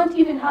 You don't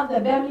even have the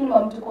bare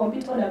minimum to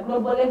compete on a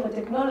global level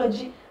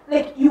technology.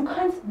 Like, you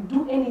can't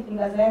do anything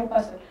as a young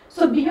person.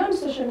 So beyond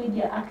social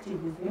media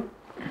activism,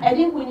 I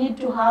think we need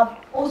to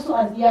have, also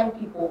as young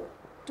people,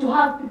 to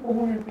have people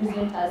who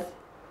represent us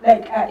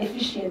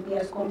efficiently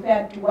as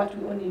compared to what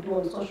we only do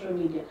on social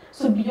media.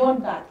 So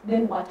beyond that,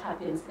 then what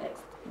happens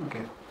next?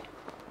 Okay.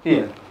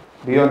 Yeah,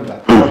 beyond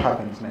that, what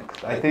happens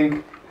next? I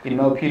think, in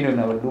my opinion,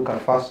 I would look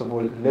at, first of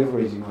all,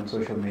 leveraging on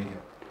social media.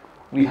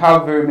 We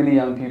have very many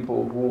young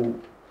people who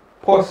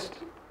post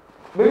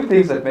maybe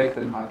things that make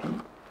them happy,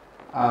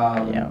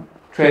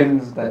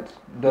 trends that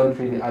don't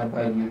really add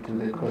value to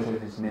the growth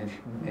of this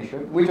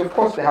nation, which of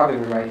course they have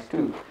every right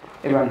to.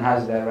 Everyone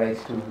has their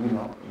rights to,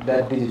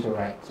 their digital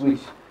rights, which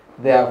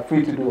they are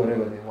free to do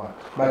whatever they want.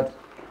 But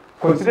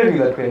considering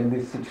that we're in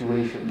this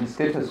situation, the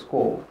status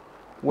quo,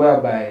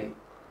 whereby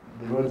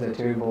the roads are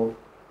terrible,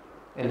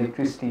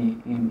 electricity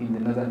in the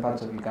northern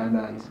parts of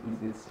Uganda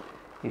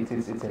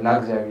it's a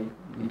luxury.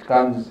 It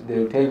comes,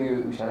 they'll tell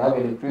you we shall have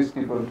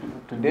electricity from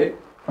today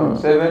from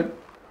 7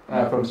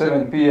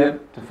 p.m.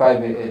 to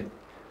 5 a.m.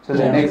 So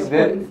the next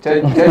day,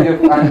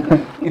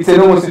 and it's a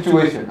normal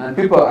situation, and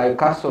people are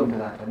accustomed to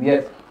that. And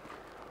yet,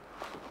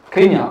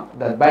 Kenya,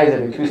 that buys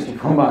electricity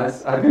from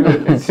us at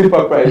a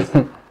cheaper price,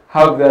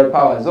 have their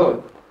power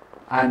zone.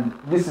 And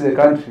this is a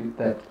country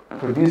that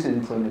produces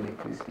its own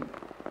electricity.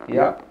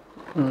 Yeah.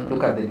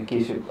 Look at the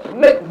education,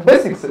 like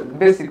basic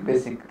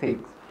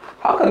things.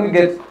 How can we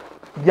get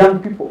young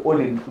people all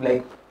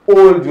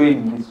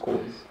joining this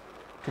cause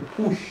to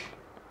push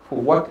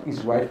for what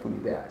is rightfully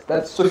theirs?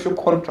 That social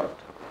contract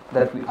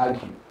that we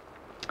argue.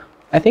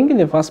 I think in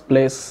the first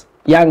place,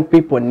 young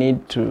people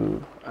need to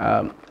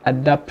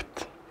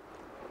adapt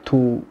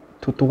to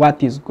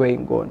what is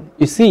going on.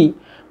 You see,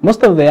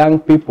 most of the young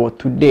people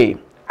today,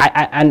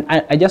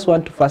 I just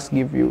want to first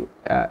give you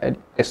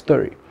a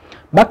story.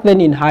 Back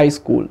then in high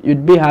school,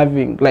 you'd be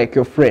having like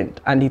your friend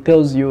and he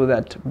tells you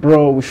that,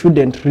 bro, we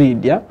shouldn't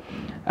read, yeah?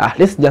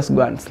 Let's just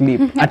go and sleep.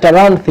 At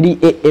around 3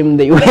 a.m.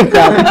 they wake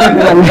up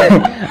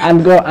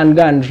and go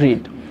and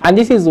read. And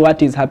this is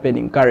what is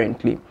happening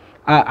currently.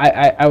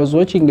 I was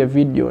watching a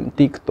video on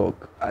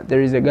TikTok.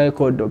 There is a guy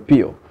called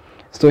Opio.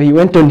 So he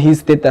went on his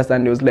status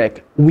and he was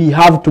like, we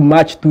have to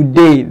march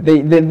today.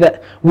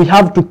 We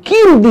have to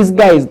kill these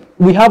guys.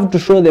 We have to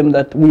show them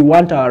that we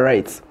want our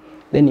rights.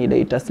 Then he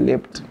later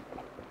slept.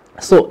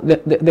 So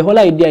the whole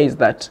idea is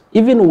that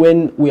even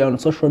when we are on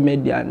social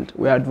media and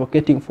we are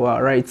advocating for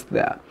our rights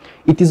there,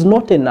 it is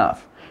not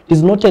enough. It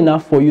is not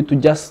enough for you to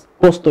just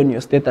post on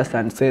your status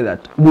and say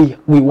that we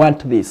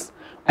want this.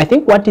 I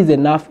think what is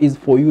enough is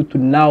for you to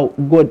now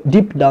go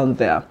deep down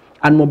there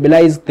and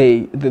mobilize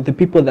the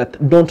people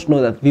that don't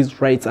know that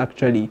these rights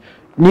actually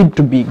need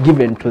to be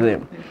given to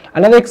them.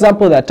 Another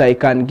example that I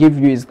can give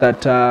you is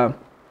that,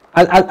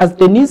 as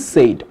Denise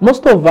said,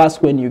 most of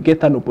us, when you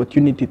get an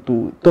opportunity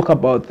to talk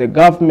about the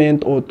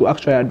government or to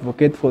actually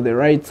advocate for the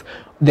rights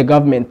the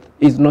government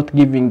is not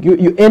giving you,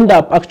 you end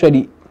up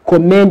actually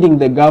commending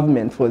the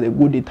government for the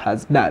good it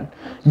has done.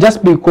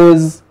 Just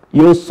because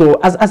you also,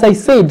 as I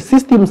said,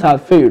 systems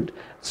have failed.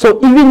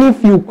 So even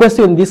if you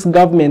question this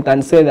government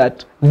and say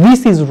that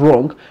this is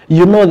wrong,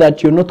 you know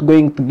that you're not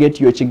going to get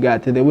your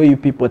chigate the way you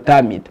people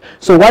term it.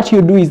 So what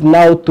you do is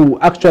now to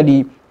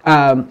actually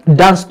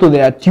dance to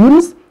their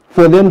tunes,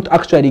 for them to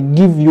actually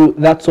give you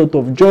that sort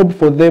of job,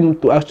 for them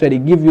to actually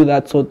give you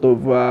that sort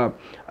of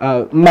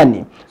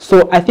money.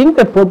 So I think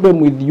the problem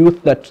with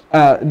youth, that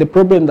the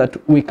problem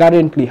that we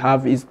currently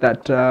have is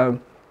that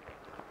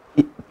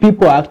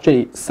people are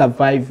actually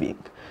surviving.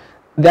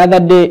 The other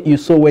day you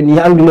saw when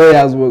young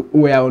lawyers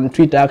were on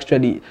Twitter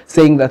actually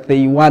saying that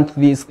they want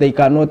this, they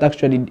cannot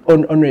actually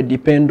only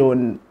depend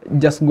on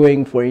just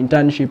going for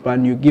internship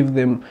and you give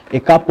them a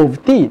cup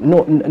of tea,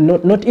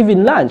 not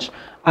even lunch.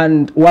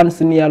 And one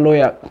senior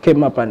lawyer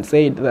came up and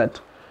said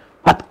that,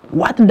 but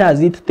what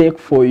does it take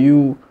for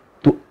you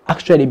to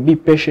actually be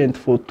patient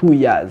for 2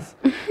 years,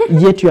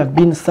 yet you have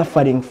been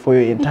suffering for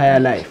your entire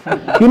life?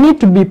 You need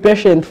to be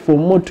patient for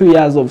more 2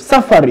 years of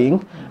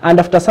suffering, and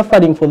after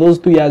suffering for those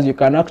 2 years, you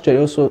can actually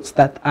also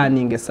start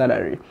earning a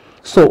salary.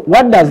 So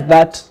what does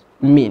that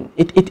mean?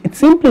 It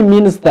simply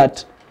means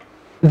that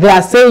they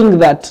are saying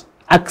that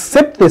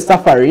accept the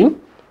suffering,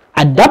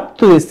 adapt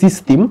to the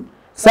system,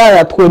 so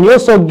that when you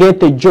also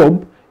get a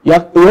job, you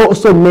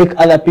also make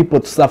other people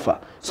to suffer.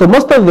 So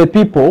most of the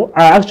people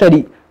are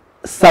actually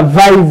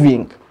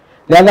surviving.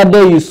 The other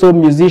day you saw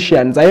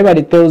musicians.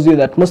 Everybody tells you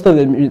that most of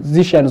the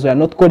musicians were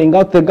not calling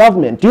out the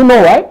government. Do you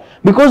know why?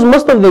 Because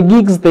most of the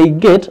gigs they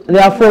get, they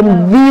are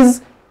from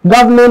these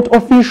government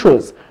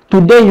officials.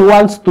 Today he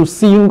wants to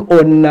sing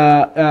on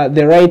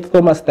the right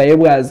Thomas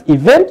Tayebwa's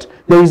event.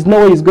 There is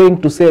no way he's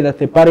going to say that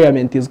the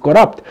parliament is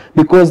corrupt,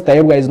 because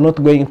Tayebwa is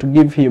not going to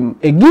give him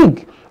a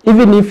gig.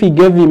 Even if he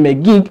gave him a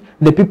gig,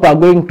 the people are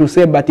going to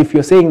say, but if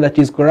you're saying that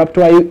he's corrupt,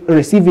 why are you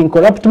receiving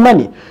corrupt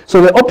money?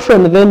 So the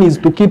option then is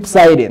to keep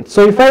silent.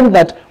 So you find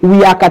that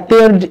we are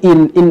curtailed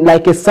in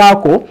like a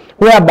circle,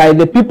 whereby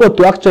the people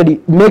to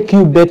actually make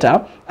you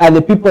better are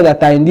the people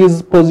that are in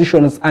these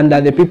positions and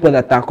are the people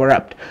that are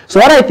corrupt.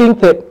 So what I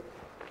think that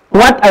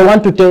what I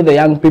want to tell the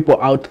young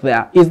people out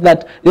there is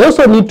that they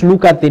also need to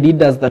look at the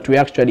leaders that we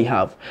actually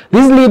have.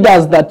 These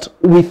leaders that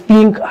we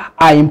think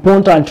are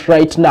important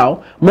right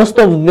now, most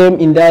of them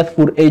in their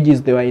full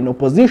ages, they were in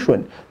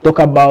opposition. Talk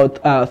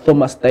about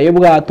Thomas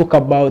Tayebwa, talk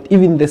about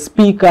even the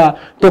speaker,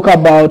 talk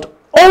about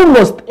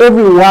almost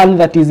everyone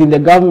that is in the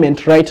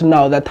government right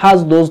now that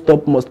has those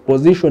topmost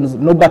positions,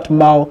 Norbert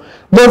Mao.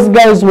 Those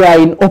guys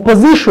were in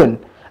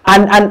opposition.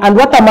 And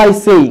what am I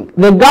saying?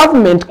 The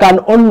government can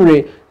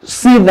only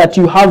see that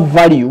you have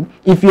value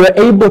if you are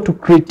able to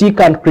critique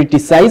and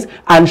criticize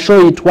and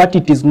show it what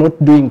it is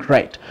not doing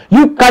right.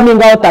 You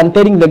coming out and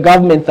telling the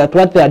government that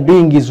what they are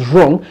doing is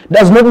wrong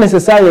does not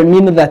necessarily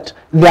mean that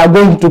they are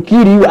going to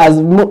kill you,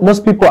 as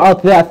most people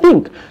out there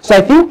think. So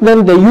I think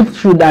then the youth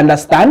should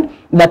understand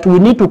that we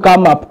need to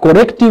come up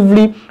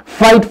collectively,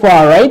 fight for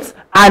our rights,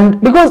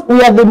 and because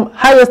we are the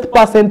highest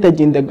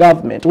percentage in the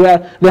government, we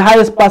are the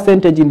highest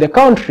percentage in the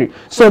country.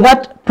 So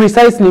that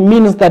precisely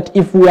means that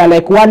if we are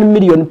like 1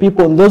 million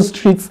people on those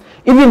streets,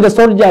 even the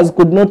soldiers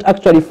could not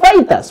actually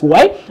fight us.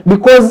 Why?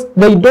 Because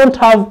they don't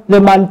have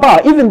the manpower.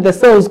 Even the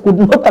cells could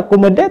not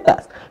accommodate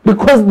us,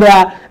 because there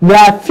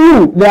are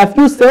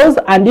few cells,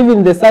 and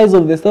even the size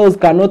of the cells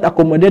cannot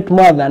accommodate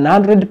more than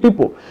 100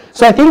 people.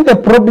 So I think the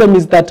problem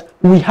is that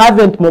we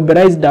haven't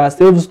mobilized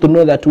ourselves to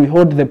know that we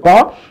hold the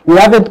power. We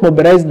haven't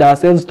mobilized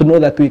ourselves to know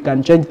that we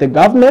can change the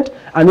government,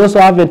 and we also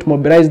haven't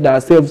mobilized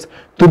ourselves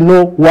to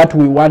know what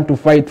we want to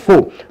fight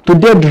for.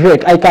 Today,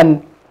 Drake,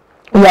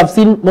 we have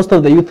seen most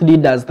of the youth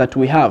leaders that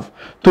we have.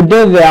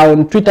 Today they are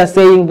on Twitter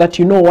saying that,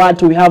 you know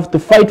what, we have to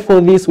fight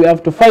for this, we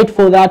have to fight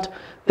for that.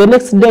 The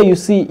next day you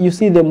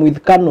see them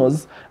with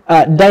Kanos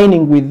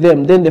dining with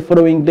them. Then the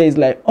following day is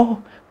like,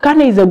 oh,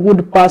 Kane is a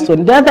good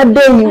person. The other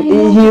day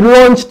he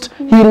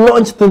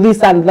launched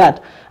this and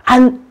that.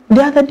 And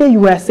the other day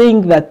you were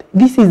saying that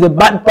this is a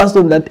bad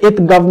person that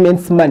ate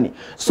government's money.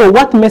 So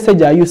what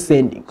message are you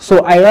sending?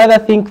 So I rather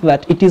think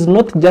that it is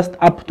not just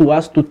up to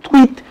us to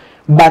tweet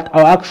but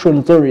our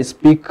actions always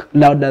speak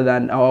louder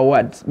than our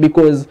words.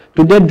 Because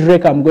today,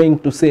 Drake, I'm going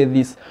to say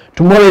this.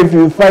 Tomorrow, if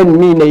you find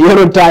me in a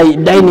yellow tie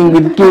dining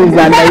with kings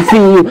and I see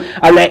you,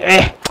 I'm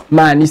like,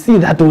 man, you see,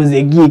 that was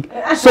a gig.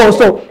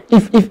 So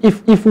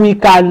if we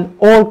can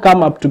all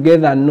come up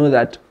together and know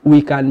that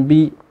we can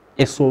be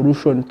a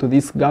solution to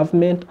this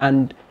government,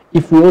 and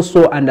if we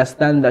also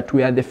understand that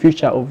we are the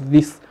future of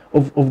this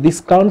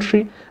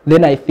country,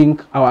 then I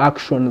think our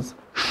actions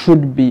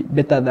should be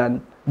better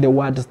than the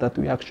words that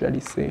we actually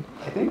say.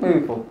 I think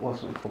maybe for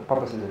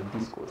purposes of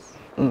discourse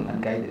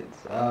and guidance,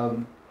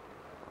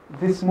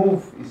 this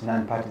move is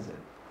non-partisan.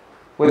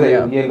 Whether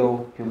you're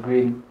yellow, you're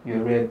green,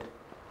 you're red,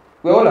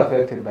 we're all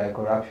affected by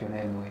corruption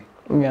anyway.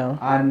 Yeah.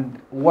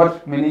 And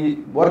what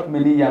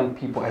many young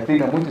people, I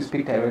think I'm going to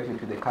speak directly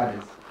to the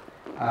cadres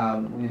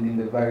in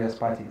the various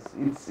parties.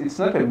 It's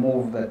not a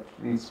move that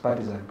is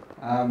partisan.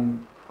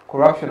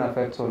 Corruption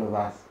affects all of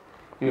us,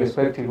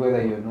 irrespective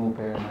whether you're no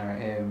parent,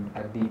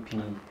 a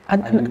DP,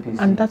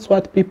 and that's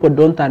what people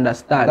don't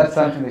understand. That's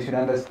something they should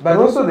understand. But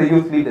also the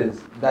youth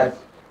leaders that,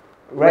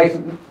 right,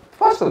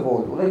 first of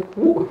all, like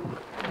who?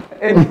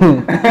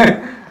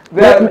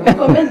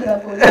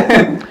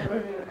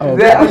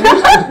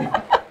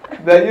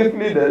 The youth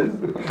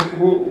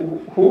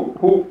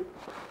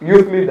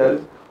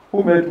leaders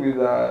who met with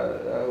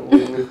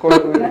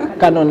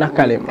Kano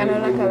Nakalem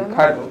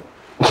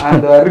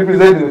and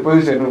represented the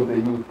position of the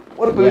youth.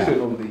 What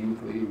position of the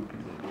youth were you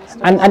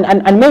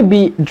representing? And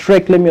maybe,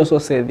 Drake, let me also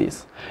say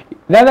this.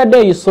 The other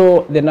day you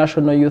saw the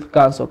National Youth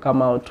Council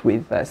come out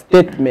with a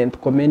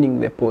statement commending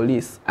the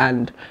police,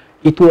 and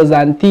it was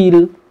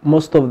until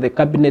most of the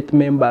cabinet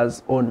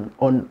members on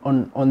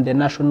the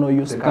National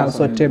Youth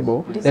Council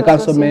table, the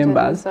council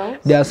members,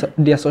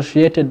 they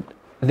associated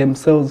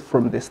themselves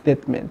from the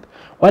statement.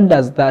 What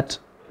does that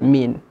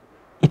mean?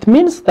 It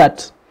means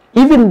that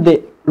even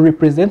the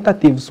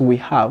representatives we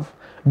have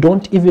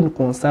don't even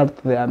consult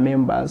their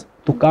members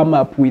to come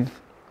up with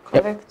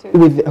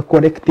a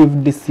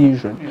collective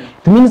decision.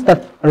 It means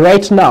that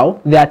right now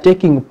they are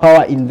taking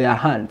power in their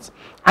hands.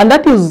 And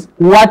that is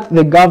what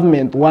the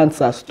government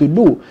wants us to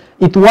do.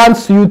 It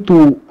wants you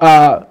to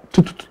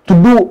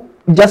do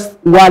just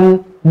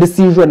one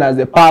decision as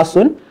a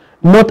person,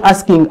 not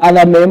asking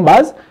other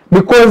members,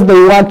 because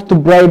they want to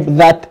bribe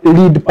that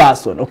lead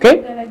person,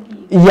 okay?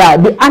 Yeah,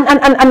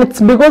 and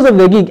it's because of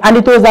the gig. And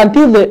it was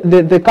until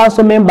the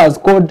council members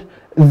called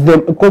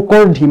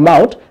him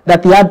out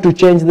that he had to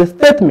change the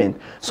statement.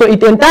 So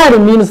it entirely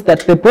means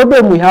that the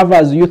problem we have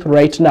as youth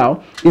right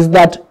now is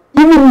that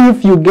even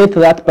if you get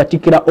that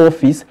particular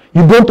office,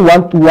 you don't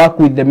want to work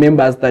with the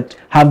members that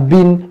have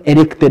been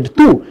elected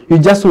to. You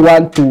just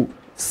want to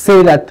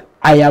say that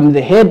I am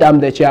the head, I'm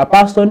the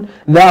chairperson,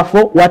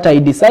 therefore what I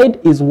decide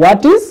is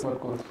what goes.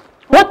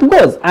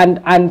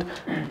 And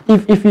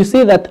if you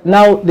say that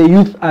now the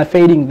youth are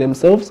failing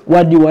themselves,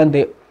 what do you want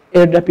the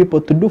elder people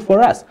to do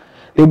for us?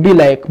 They'll be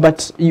like,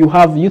 but you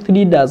have youth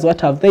leaders,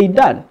 what have they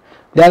done?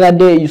 The other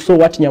day you saw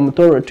what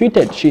Nyamutoro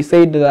tweeted. She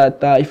said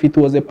that if it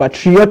was a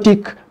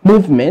patriotic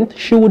movement,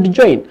 she would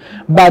join.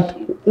 But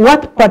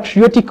what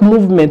patriotic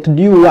movement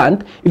do you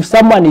want if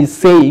someone is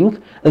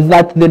saying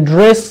that the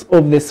dress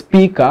of the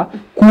speaker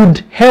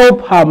could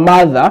help her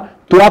mother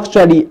to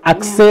actually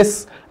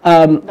access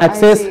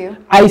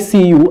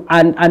ICU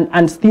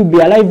and still be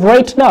alive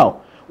right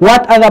now?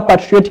 What other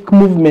patriotic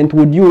movement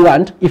would you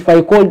want if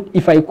I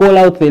call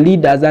out the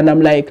leaders and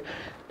I'm like,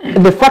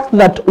 the fact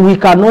that we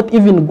cannot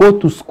even go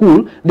to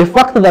school, the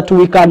fact that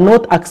we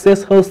cannot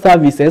access health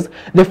services,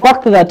 the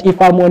fact that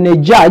if I'm on a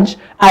judge,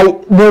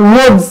 the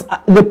roads,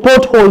 the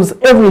potholes,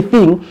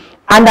 everything,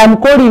 and I'm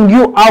calling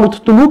you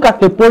out to look at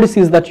the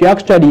policies that you're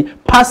actually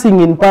passing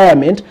in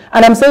Parliament,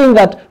 and I'm saying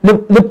that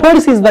the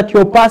policies that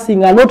you're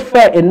passing are not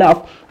fair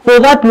enough for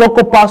that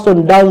local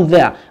person down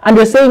there, and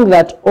you're saying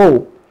that,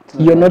 oh,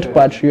 you're not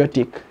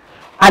patriotic.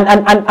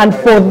 And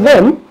for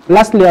them,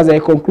 lastly as I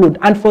conclude,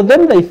 and for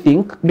them they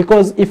think,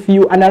 because if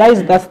you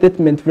analyze that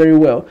statement very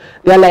well,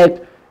 they're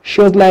like,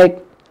 she was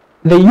like,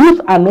 the youth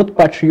are not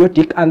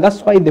patriotic and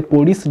that's why the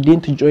police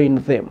didn't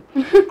join them.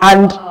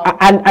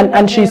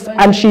 and she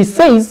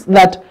says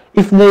that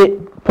if the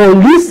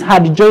police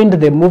had joined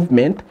the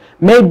movement,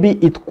 maybe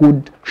it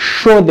could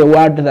show the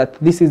world that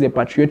this is a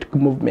patriotic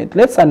movement.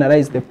 Let's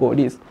analyze the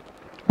police.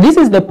 This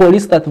is the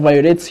police that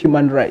violates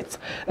human rights.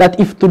 That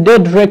if today,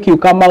 Drake, you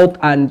come out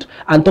and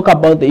talk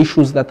about the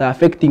issues that are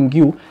affecting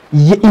you.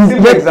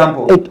 Simple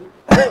example.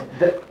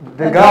 The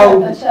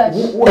girl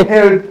who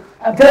held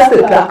just a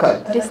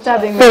placard.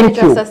 Disturbing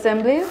religious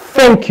assemblies.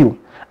 Thank you.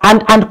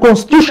 And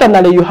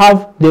constitutionally, you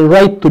have the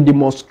right to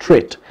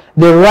demonstrate,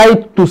 the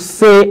right to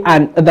say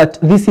that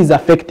this is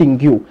affecting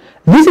you.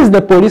 This is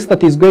the police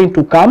that is going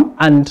to come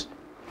and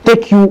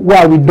take you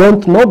where we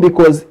don't know,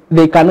 because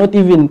they cannot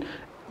even...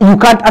 You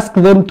can't ask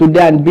them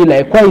today and be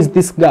like, why is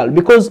this girl?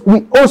 Because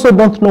we also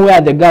don't know where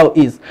the girl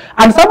is.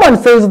 And someone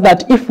says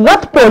that if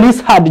that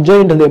police had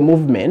joined the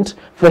movement,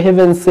 for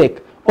heaven's sake,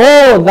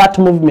 oh, that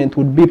movement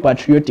would be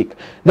patriotic.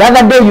 The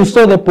other day you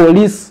saw the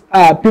police,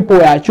 people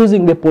were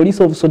accusing the police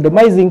of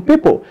sodomizing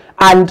people.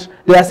 And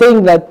they are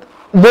saying that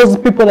those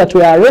people that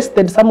were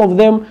arrested, some of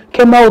them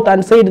came out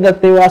and said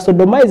that they were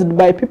sodomized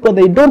by people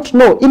they don't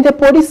know in the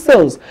police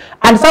cells.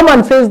 And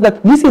someone says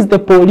that this is the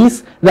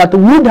police that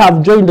would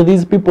have joined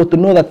these people to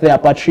know that they are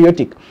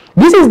patriotic.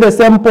 This is the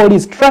same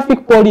police,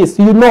 traffic police,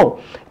 you know.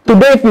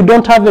 Today, if you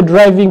don't have a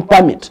driving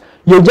permit,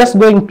 you're just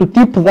going to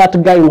tip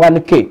that guy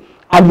 1K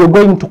and you're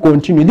going to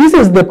continue. This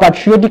is the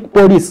patriotic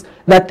police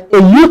that a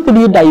youth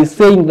leader is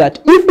saying that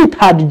if it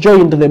had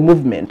joined the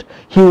movement,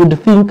 he would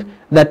think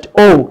that,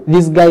 oh,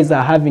 these guys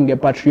are having a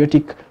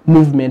patriotic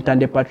movement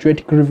and a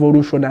patriotic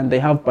revolution and they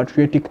have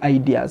patriotic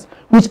ideas.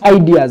 Which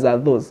ideas are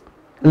those?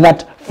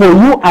 That for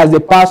you as a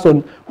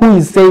person who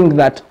is saying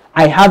that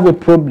I have a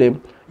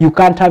problem, you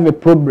can't have a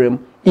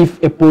problem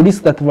if a police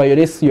that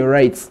violates your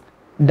rights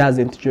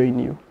doesn't join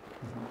you.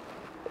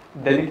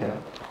 Danita?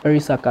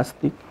 Very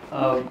sarcastic.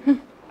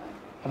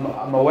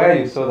 I'm aware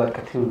you saw that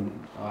cartoon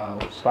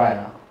of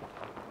Spire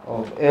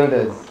of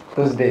elders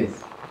those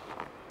days.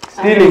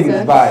 Stealing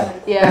is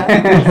bad.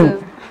 Yeah.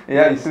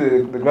 Yeah, you see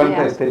the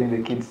grandpa is telling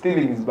the kids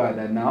stealing is bad,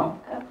 and now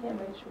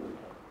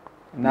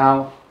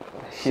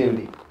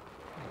shielding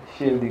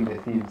the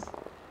thieves.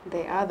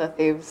 They are the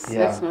thieves. Yeah.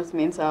 Let's not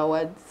mince our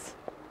words.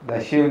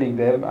 They're shielding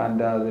them, and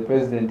the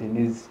president in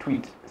his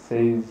tweet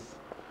says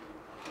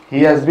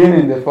he has been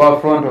in the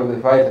forefront of the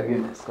fight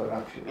against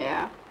corruption.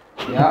 Yeah.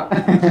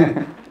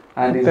 Yeah.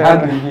 And he's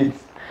handling it.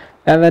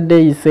 The other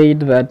day he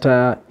said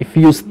that if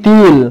you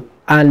steal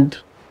and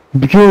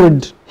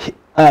build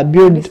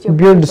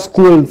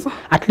schools,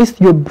 at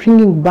least you're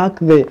bringing back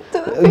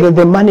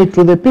the money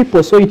to the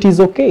people, so it is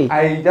okay.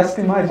 I just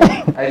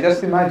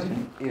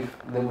imagine if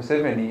the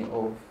Museveni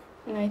of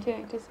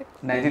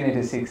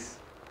 1986,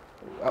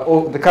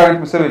 or the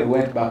current Museveni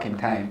went back in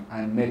time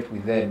and met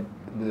with them,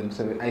 the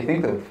Museveni, I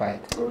think they would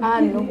fight.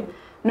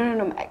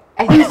 No.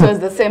 I think so. It's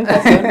the same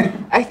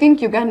person. I think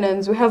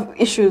Ugandans, we have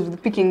issues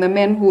with picking the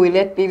men who will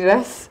let lead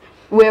us.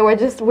 We are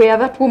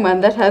that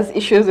woman that has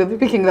issues with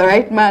picking the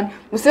right man.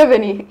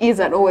 Museveni is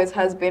and always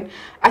has been.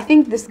 I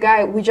think this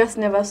guy, we just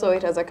never saw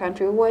it as a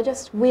country. We were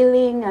just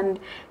willing and,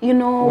 you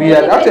know, we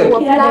had actually,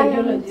 he had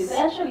ideologies.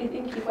 I actually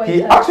think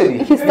he actually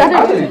did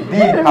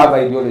have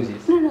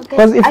ideologies.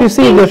 Because if you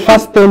see the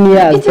first 10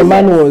 years, the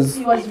man was...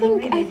 I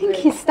think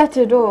he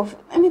started off,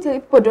 I mean,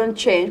 people don't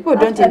change. People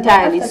don't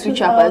entirely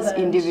switch up as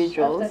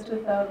individuals. After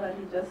 2000,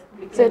 he just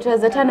became... So it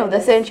was the turn of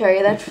the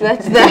century that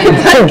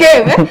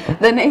came,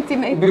 the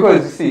 1990s.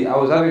 Because, you see, I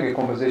was having a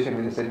conversation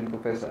with a certain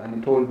professor and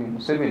he told me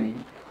Museveni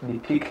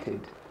depicted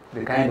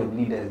the kind of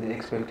leaders they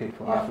expected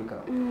for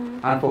Africa.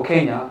 And for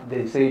Kenya,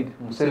 they said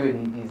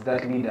Museveni is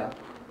that leader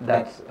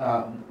that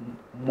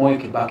Moi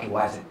Kibaki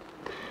wasn't.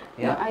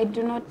 Yeah? No, I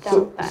do not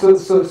doubt that. So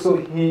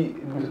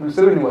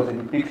Museveni was a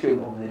depiction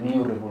of the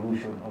new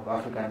revolution of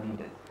African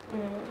leaders.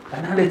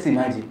 And now let's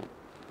imagine,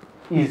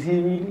 is he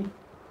really?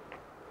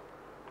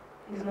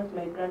 He's not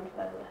my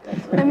grandfather.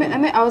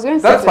 I was going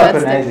to say that's that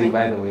patronizing, statement.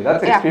 by the way.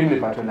 That's extremely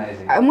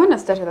patronizing. I'm going to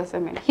start with that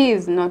statement. He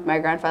is not my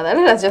grandfather.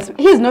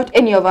 He's not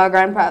any of our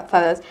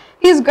grandfathers.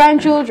 His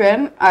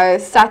grandchildren are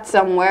sat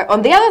somewhere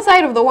on the other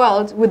side of the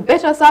world with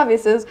better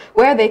services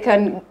where they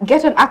can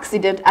get an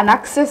accident and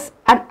access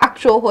an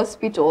actual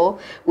hospital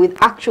with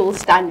actual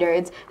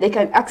standards. They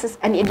can access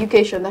an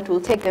education that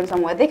will take them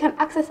somewhere. They can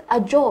access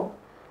a job,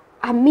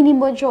 a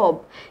minimal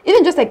job,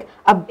 even just like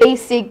a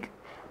basic,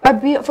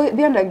 but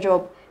beyond a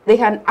job, they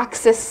can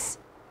access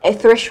a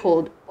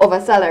threshold of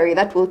a salary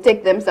that will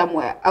take them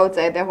somewhere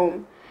outside their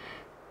home.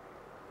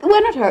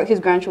 We're not his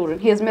grandchildren.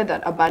 He has made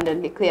that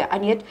abundantly clear.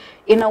 And yet,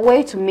 in a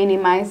way to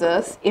minimize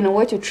us, in a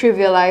way to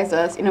trivialize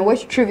us, in a way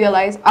to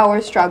trivialize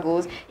our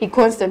struggles, he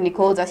constantly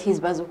calls us his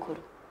bazukuru.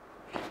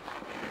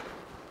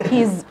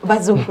 His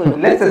bazukuru.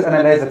 Let's just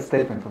analyze that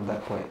statement from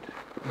that point.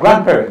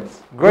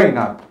 Grandparents, growing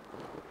up,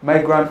 my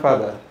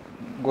grandfather,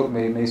 God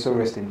may so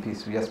rest in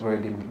peace, we just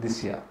buried him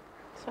this year.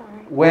 Sorry.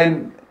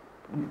 When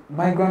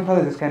my grandfather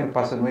is this kind of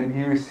person, when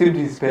he received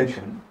his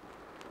pension,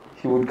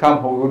 he would come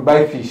home, he would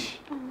buy fish.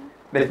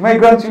 Like my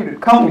grandchildren,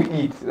 come we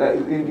eat.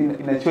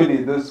 In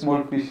actually, those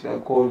small fish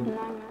are called,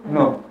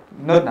 no,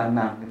 not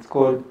nan, it's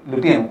called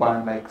lutien,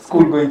 like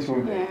school going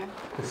children. Yeah.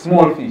 The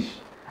small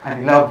fish. And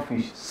he loved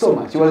fish so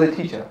much. He was a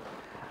teacher.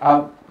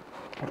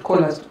 He'd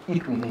call us to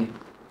eat with him.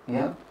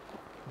 Yeah?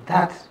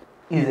 That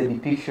is a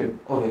depiction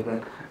of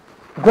a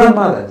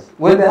grandmothers.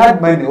 When they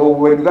had money or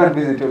when you go and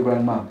visit your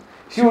grandmom,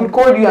 she would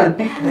call you and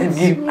pick them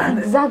give.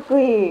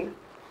 Exactly.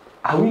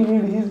 Are we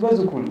really his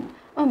bazukulu?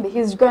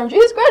 His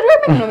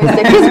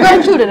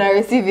grandchildren are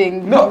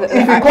receiving. No, if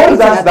he calls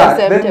us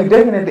that, then we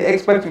definitely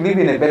expect to live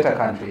in a better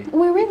country.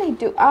 We really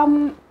do.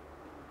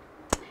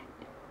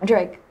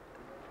 Drake,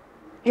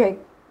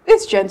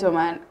 this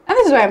gentleman, and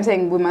this is why I'm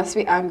saying we must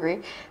be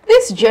angry.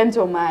 This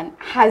gentleman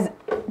has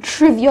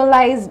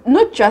trivialized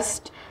not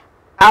just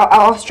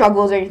our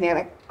struggles or anything,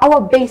 like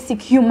our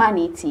basic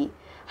humanity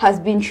has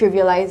been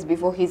trivialized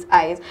before his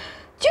eyes.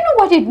 Do you know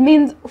what it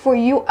means for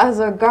you as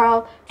a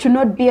girl to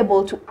not be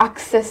able to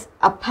access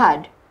a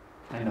pad?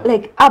 I know.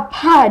 Like a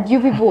pad, you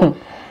people.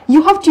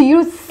 You have to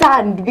use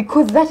sand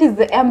because that is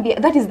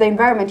the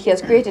environment he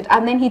has created,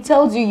 and then he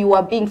tells you you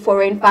are being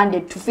foreign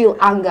funded to feel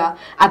anger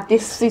at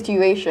this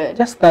situation.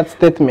 Just that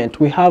statement.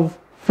 We have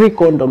free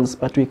condoms,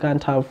 but we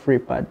can't have free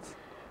pads.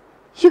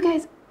 You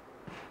guys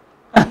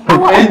Enjoy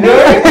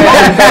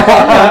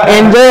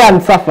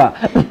and suffer.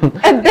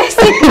 A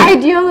basic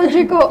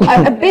ideological,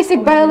 a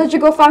basic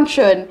biological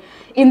function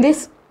in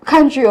this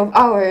country of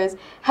ours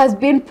has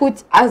been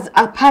put as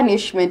a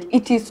punishment.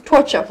 It is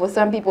torture for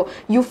some people.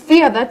 You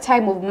fear that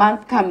time of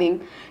month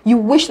coming. You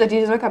wish that it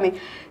is not coming.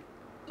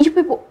 You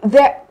people,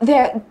 there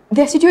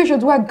are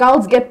situations where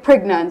girls get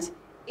pregnant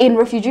in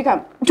refugee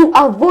camp to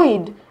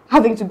avoid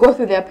having to go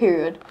through their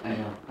period. I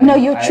know. Now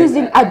you're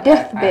choosing a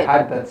deathbed. I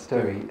had that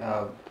story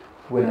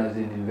when I was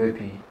in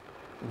University.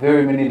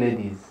 Very many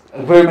ladies,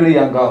 very many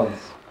young girls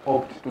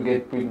opt to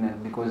get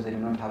pregnant because they do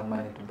not have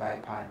money to buy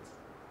pads.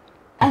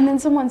 And then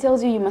someone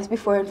tells you must be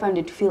foreign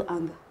funded to feel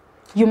anger.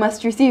 You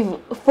must receive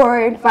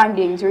foreign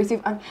funding to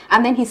receive,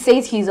 and then he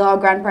says he's our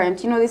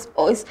grandparent. You know, this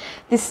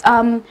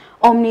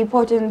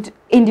omnipotent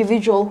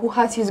individual who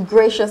has his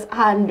gracious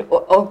hand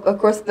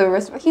across the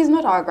rest. He's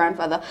not our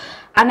grandfather.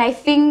 And I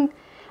think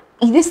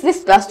this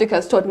last week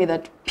has taught me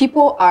that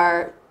people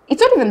are,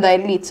 it's not even the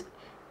elite.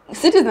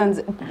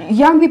 Citizens,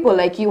 young people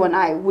like you and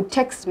I would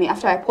text me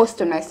after I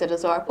post on my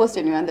status or I post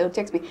on you, and they'll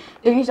text me,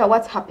 Danita,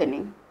 what's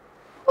happening?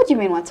 What do you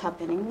mean what's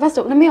happening? First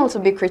of all, let me also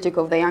be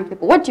critical of the young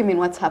people. What do you mean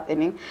what's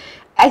happening?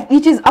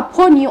 It is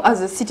upon you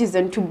as a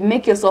citizen to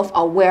make yourself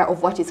aware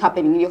of what is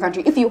happening in your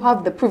country. If you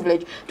have the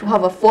privilege to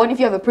have a phone, if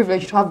you have the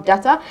privilege to have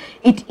data,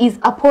 it is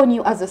upon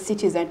you as a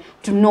citizen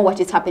to know what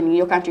is happening in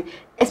your country,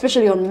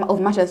 especially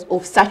on matters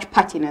of such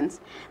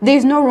pertinence. There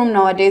is no room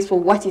nowadays for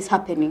what is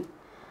happening.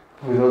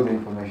 With all the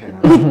information.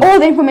 With all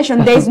the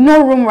information, there is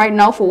no room right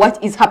now for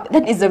what is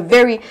happening. That is a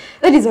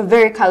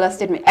very colour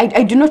statement.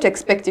 I do not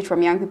expect it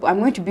from young people. I'm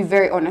going to be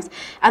very honest.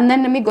 And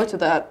then let me go to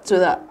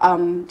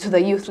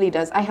the youth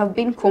leaders. I have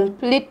been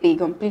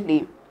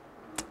completely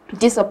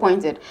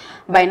disappointed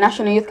by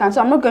National Youth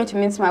Council. I'm not going to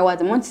mince my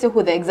words. I'm going to say who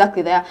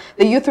exactly they are.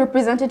 The youth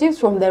representatives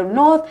from the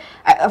north,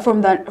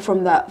 from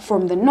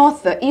the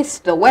north, the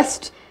east, the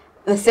west,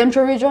 the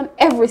central region.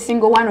 Every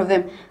single one of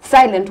them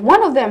silent.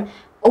 One of them.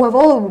 We've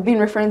all been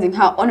referencing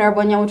her,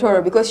 Honorable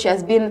Nyamutoro, because she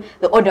has been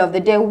the order of the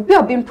day. We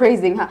have been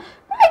praising her.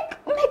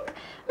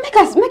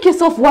 Make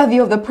yourself worthy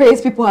of the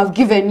praise people have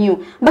given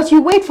you. But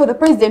you wait for the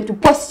president to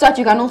post such.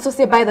 You can also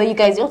say, by the way, you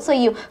guys, also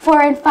you,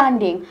 foreign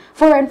funding.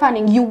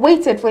 You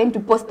waited for him to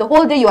post. The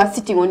whole day you are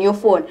sitting on your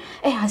phone.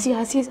 Hey, has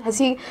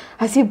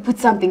he put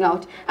something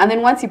out? And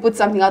then once he puts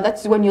something out,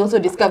 that's when you also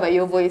discover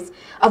your voice.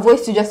 A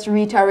voice to just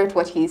reiterate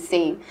what he is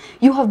saying.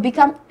 You have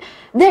become...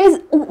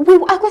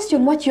 I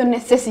question what your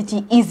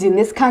necessity is in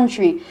this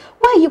country.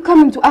 Why are you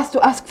coming to us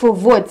to ask for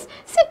votes?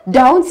 Sit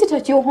down, sit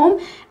at your home,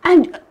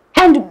 and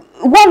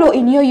wallow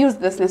in your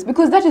uselessness,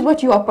 because that is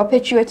what you have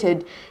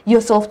perpetuated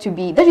yourself to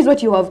be. That is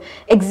what you have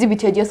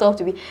exhibited yourself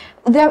to be.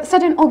 There are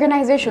certain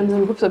organizations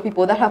and groups of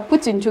people that have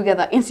put in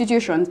together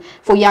institutions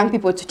for young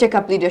people to take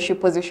up leadership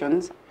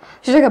positions.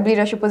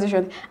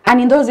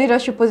 And in those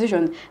leadership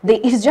positions,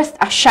 it's just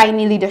a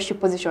shiny leadership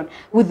position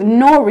with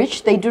no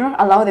reach. They do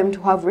not allow them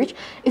to have reach.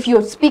 If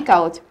you speak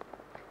out,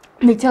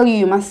 they tell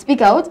you must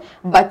speak out,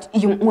 but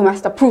we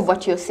must approve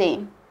what you're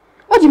saying.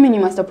 What do you mean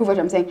you must approve what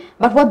I'm saying?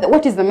 But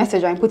what is the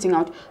message I'm putting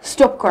out?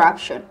 Stop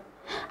corruption.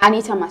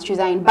 Anita must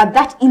resign. But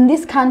that in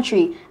this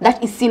country,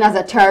 that is seen as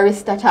a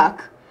terrorist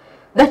attack.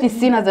 That is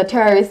seen as a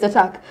terrorist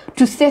attack.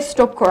 To say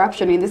stop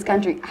corruption in this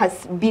country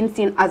has been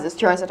seen as a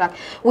terrorist attack.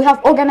 We have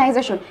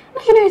organization.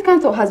 National Youth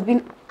Council has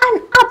been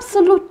an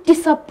absolute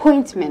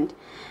disappointment.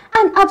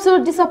 An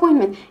absolute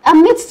disappointment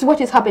amidst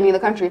what is happening in the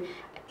country.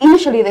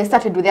 Initially, they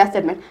started with their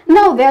statement.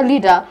 Now their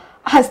leader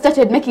has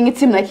started making it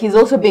seem like he's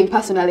also being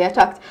personally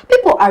attacked.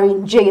 People are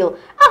in jail.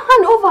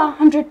 Over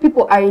 100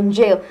 people are in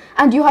jail.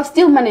 And you have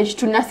still managed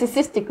to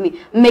narcissistically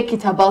make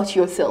it about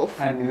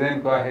yourself. And you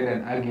then go ahead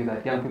and argue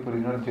that young people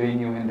did not join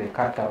you when they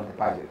cut down the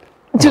budget.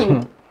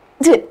 Dude,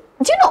 do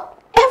you know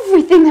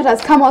everything that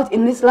has come out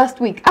in this last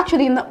week,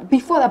 actually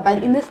before that,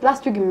 but in this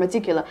last week in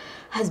particular,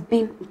 has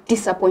been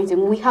disappointing.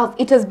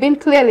 It has been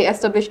clearly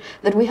established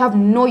that we have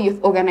no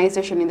youth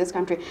organization in this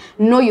country,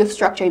 no youth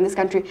structure in this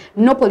country,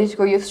 no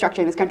political youth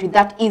structure in this country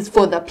that is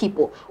for the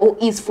people or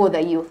is for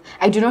the youth.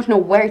 I do not know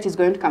where it is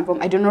going to come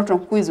from. I do not know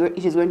who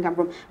it is going to come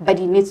from, but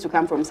it needs to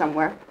come from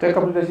somewhere. Take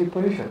up leadership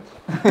positions.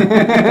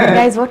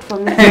 Guys, vote for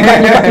me.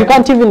 You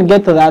can't even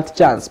get that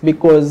chance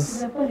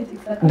because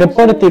the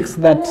politics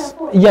that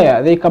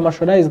they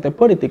commercialize the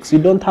politics. You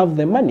don't have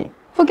the money.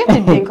 Forget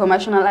it being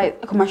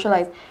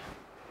commercialized.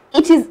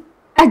 It is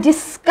a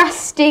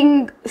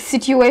disgusting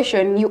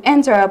situation. You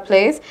enter a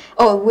place.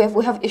 Oh,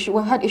 we've had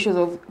issues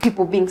of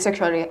people being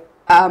sexually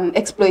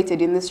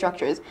exploited in these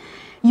structures.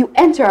 You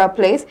enter a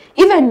place,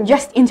 even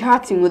just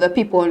interacting with the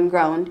people on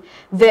ground,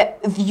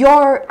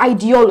 your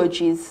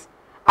ideologies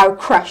are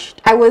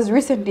crushed. I was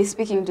recently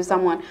speaking to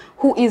someone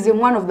who is in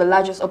one of the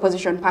largest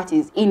opposition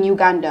parties in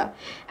Uganda,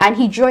 and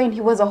he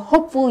was a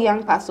hopeful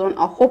young person,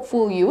 a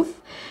hopeful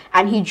youth,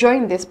 and he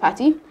joined this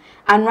party,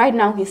 and right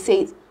now he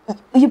says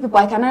you people,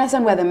 I can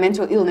understand where the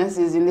mental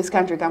illnesses in this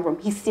country come from.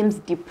 He seems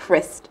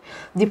depressed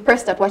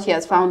at what he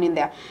has found in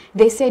there.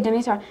 They say,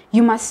 Danita,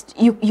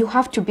 you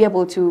have to be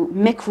able to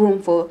make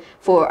room for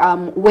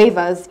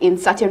waivers in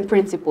certain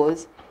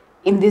principles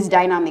in these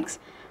dynamics.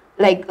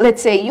 Like,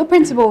 let's say your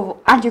principle of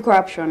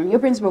anti-corruption, your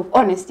principle of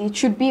honesty, it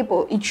should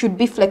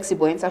be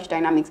flexible in such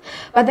dynamics.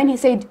 But then he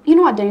said, you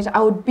know what, Danita,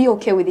 I would be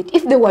okay with it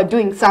if they were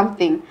doing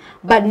something,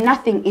 but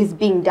nothing is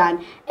being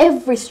done.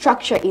 Every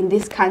structure in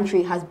this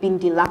country has been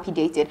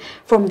dilapidated,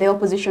 from the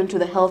opposition to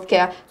the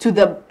healthcare to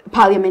the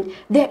parliament.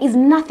 There is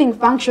nothing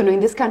functional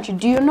in this country.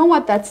 Do you know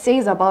what that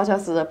says about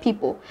us as a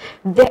people?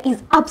 There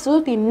is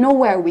absolutely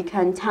nowhere we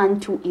can turn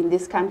to in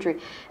this country,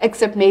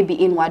 except maybe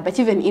inward, but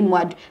even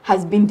inward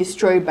has been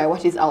destroyed by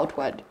what is outward.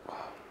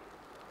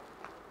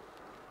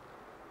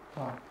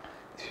 Wow.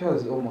 The show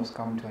has almost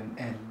come to an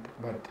end,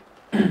 but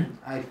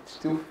I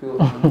still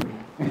feel hungry.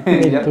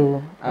 Me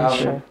too.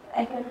 Sure.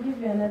 I can give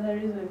you another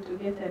reason to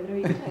get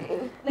annoyed.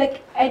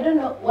 Like, I don't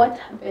know what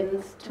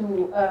happens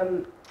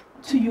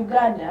to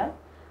Uganda,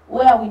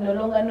 where we no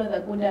longer know the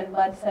good and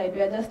bad side.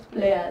 We are just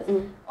players.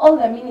 All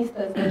the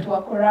ministers that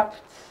were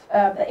corrupt,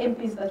 the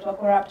MPs that were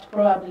corrupt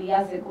probably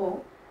years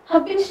ago,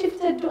 have been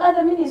shifted to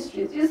other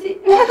ministries. You see,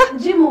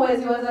 Jim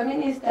was a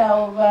minister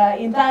of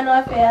internal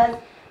affairs.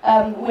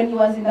 When he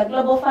was in the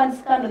Global Fund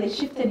scandal, they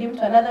shifted him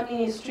to another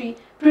ministry.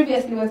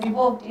 Previously was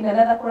involved in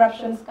another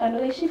corruption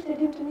scandal, they shifted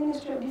him to the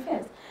Ministry of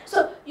Defense.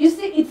 So you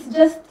see, it's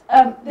just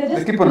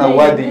they keep on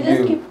awarding you. They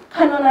just keep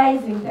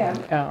canonizing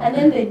them, and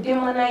then they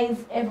demonize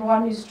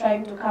everyone who's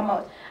trying to come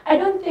out. I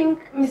don't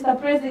think, Mr.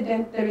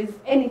 President, there is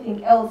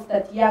anything else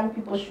that young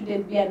people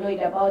shouldn't be annoyed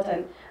about,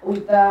 and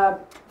with the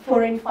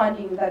foreign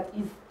funding that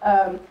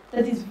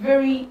is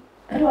very,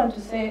 I don't want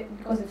to say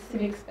because it's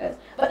civic space,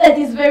 but that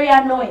is very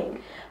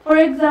annoying. For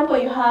example,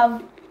 you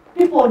have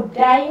people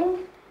dying,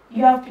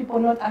 you have people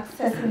not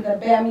accessing the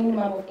bare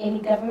minimum of any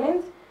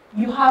government,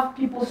 you have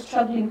people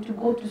struggling to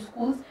go to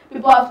schools,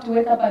 people have to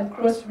wake up and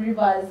cross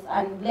rivers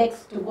and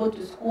lakes to go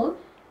to school,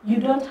 you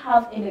don't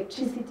have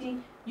electricity,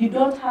 you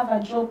don't have a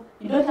job,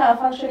 you don't have a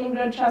functioning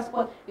road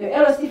transport, your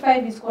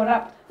LC5 is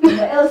corrupt, from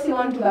the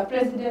LC1 to the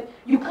president,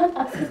 you can't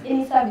access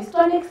any service to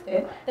an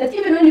extent that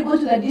even when you go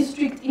to the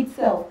district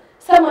itself,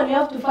 someone you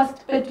have to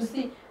first pay to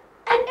see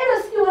an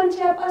LC1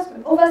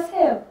 chairperson of a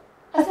cell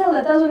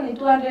that has only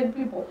 200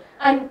 people.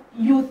 And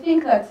you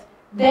think that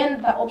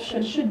then the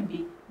option should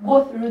be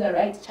go through the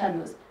right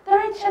channels. The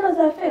right channels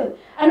have failed.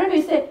 And when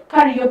we say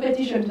carry your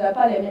petition to the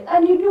parliament,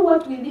 and you do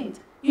what with it,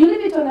 you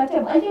leave it on the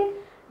table. I think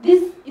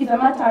this is a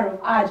matter of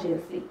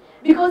urgency.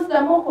 Because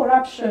the more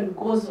corruption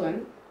goes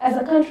on, as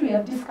a country we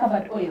have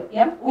discovered oil,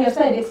 yeah? We have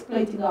started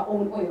exploiting our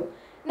own oil.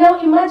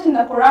 Now imagine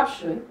the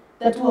corruption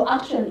that will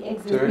actually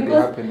exist.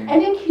 Because I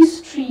think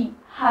history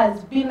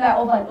has been there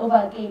over and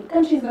over again.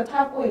 Countries that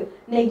have oil,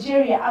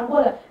 Nigeria,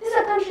 Angola, these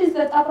are countries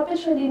that are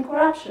perpetually in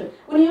corruption.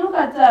 When you look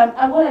at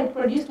Angola, it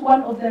produced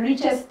one of the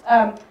richest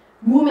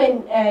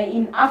women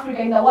in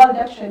Africa, in the world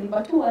actually,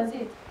 but who was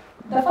it?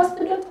 The first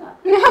daughter.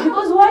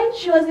 Because why?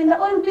 She was in the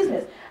oil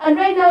business. And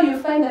right now you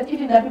find that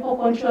even the people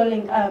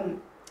controlling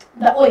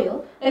the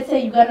oil, let's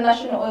say Uganda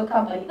National Oil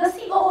Company, the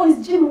CEO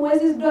is Jim, who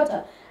is his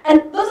daughter.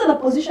 And those are the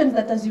positions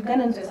that as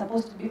Ugandans we're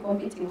supposed to be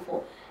competing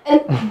for.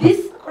 And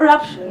this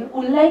corruption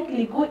will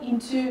likely go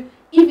into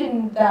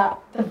even the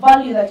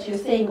value that you're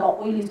saying our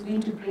oil is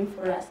going to bring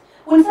for us.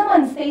 When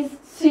someone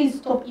says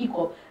stop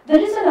ECO, the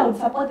reason I would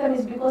support them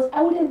is because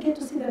I wouldn't get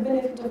to see the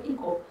benefit of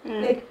ECO.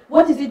 Like,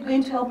 what is it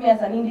going to help me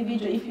as an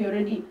individual if you're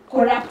already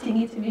corrupting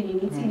it even in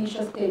its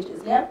initial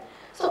stages, yeah?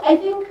 So I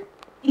think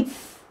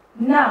it's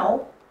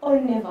now or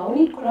never.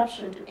 We need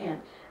corruption to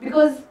end.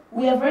 Because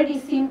we have already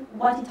seen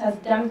what it has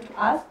done to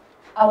us,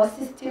 our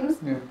systems.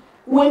 Yeah.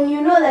 When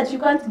you know that you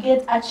can't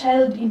get a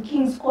child in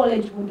King's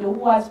College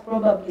who has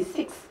probably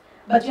 6,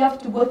 but you have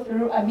to go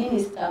through a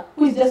minister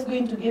who is just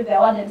going to give the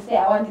award and say,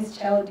 I want this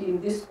child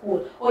in this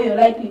school, or you're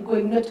likely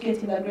going not to get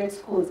in the great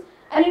schools.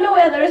 And you know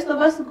where the rest of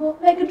us go?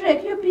 Like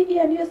Drake, UPE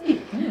and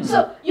USE.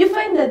 So you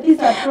find that these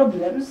are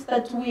problems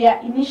that we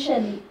are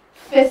initially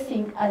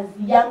facing as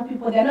young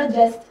people. They're not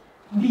just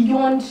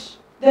beyond,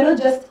 they're not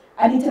just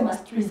Anita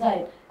must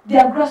resign. They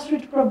are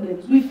grassroots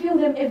problems. We feel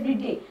them every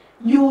day.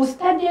 You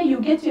study, you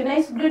get your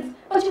nice grades,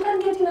 but you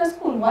can't get in a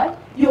school. Why?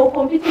 You're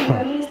competing with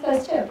a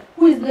minister's chair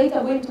who is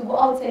later going to go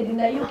outside in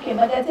the UK,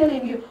 but they're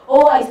telling you,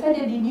 oh, I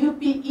studied in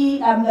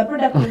UPE, I'm the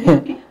product of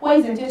UPE. Why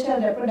isn't your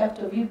child the product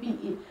of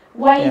UPE?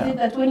 Why is it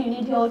that when you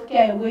need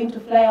healthcare, you're going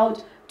to fly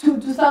out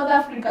to South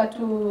Africa,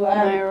 to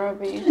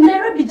Nairobi? To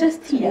Nairobi,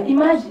 just here,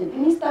 imagine,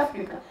 in East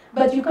Africa.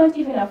 But you can't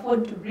even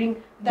afford to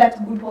bring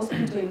that good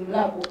hospital in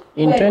Labo.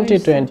 In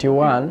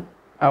 2021,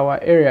 our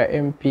area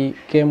MP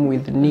came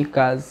with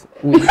knickers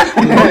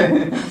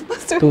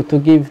to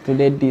give to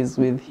ladies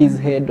with his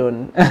head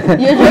on.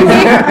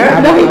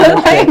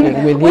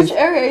 Which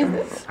area is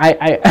this?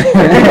 I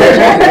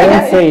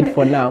won't say it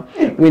for now.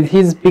 With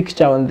his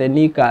picture on the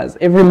knickers,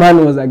 every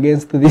man was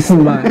against this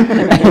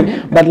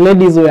man. But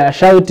ladies were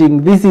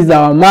shouting, this is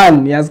our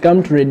man, he has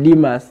come to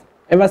redeem us.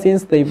 Ever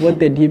since they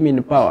voted him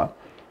in power,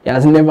 He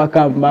has never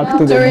come back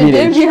to the redeem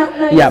village. you.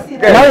 Yeah.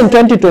 Guys, Now in do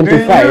you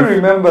 2025.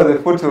 remember the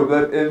photo of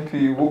that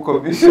MP who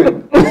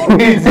commissioned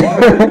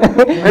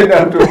made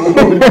out of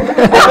wood?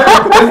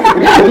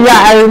 Yeah,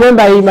 I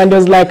remember him, and he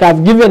was like,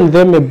 I've given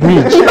them a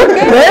bridge.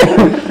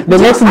 The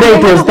next day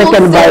it was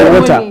taken by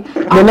water.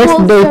 The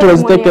next day it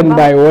was taken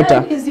by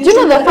water. Do you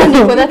know the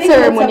funding for that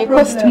ceremony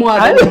cost more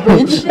than the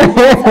bridge?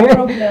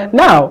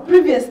 Now,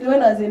 Previously,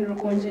 when I was in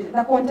Rukunji,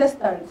 the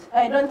contestant,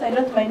 I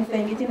don't mind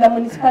saying it, in the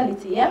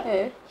municipality,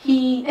 yeah,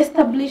 he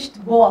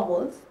established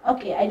boreholes.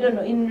 Okay, I don't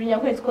know, in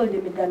Runyankwe it's called the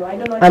Migano, I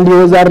don't know. and he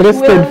was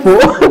arrested for.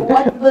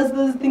 what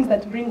those things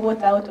that bring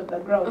water out of the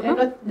ground. They're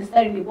not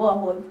necessarily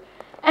boreholes.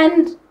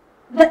 And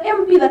the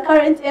MP, the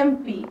current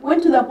MP,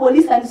 went to the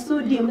police and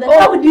sued him. That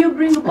how do you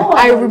bring boreholes?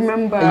 I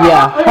remember.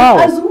 Yeah, how?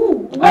 As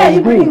who? Why are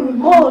you bringing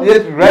boreholes?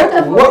 Yet,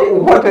 right,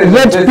 what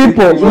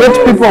is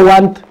Let people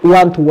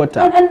want water.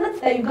 And that's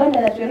the Uganda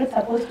that we're not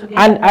supposed to get.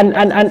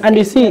 And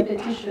you see,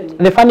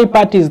 the funny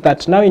part is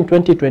that now in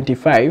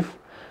 2025,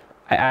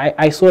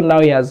 I saw now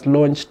he has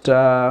launched,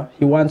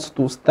 he wants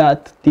to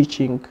start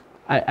teaching,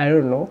 I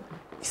don't know,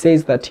 he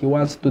says that he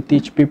wants to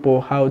teach people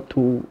how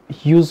to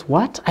use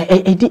what?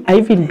 I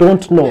even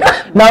don't know.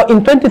 Now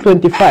in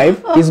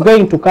 2025, he's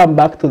going to come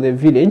back to the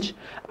village.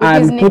 With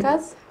and his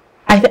knickers?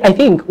 I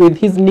think with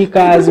his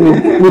knickers,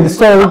 with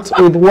salt,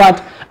 with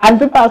what, and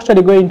people are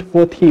actually going to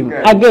vote him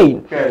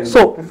again.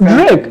 So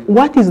Drake,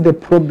 what is the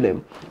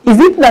problem? Is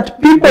it that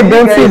people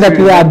don't see that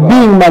they are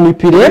being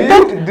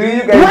manipulated? Do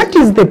you guys, what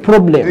is the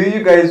problem? Do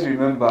you guys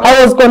remember?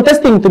 I was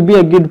contesting to be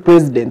a good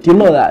president, you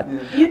know that.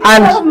 You didn't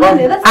have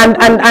money, that's the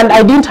problem. And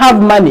I didn't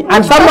have money.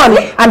 And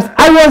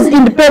I was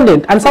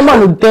independent, and someone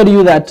would tell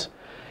you that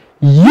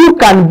you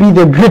can be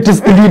the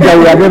greatest leader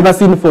we have ever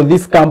seen for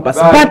this campus.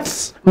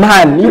 But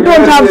man, you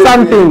don't have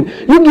something.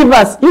 You give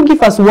us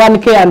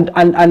 1K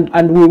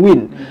and we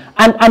win.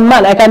 And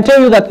man, I can tell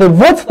you that the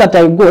votes that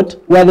I got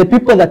were the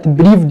people that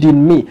believed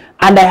in me.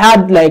 And I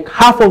had like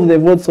half of the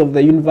votes of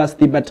the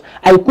university, but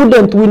I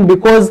couldn't win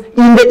because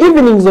in the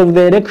evenings of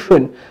the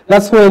election,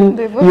 that's when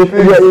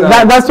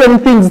that's when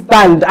things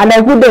stand. And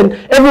I couldn't.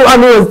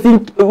 Everyone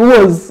who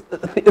was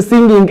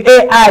singing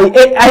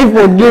AI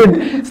for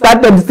good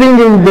started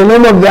singing the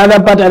name of the other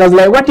party, and I was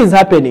like, what is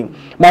happening?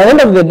 By the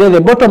end of the day,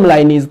 the bottom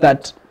line is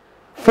that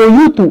for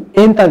you to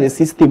enter the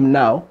system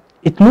now,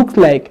 it looks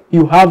like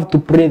you have to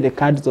play the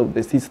cards of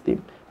the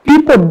system.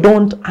 People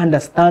don't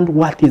understand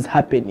what is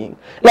happening.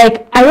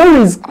 Like, I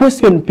always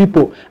question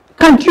people,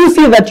 can't you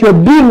see that you're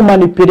being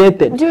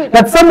manipulated?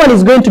 That someone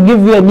is going to give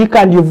you a nick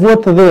and you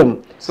vote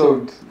them?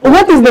 So,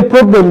 what is the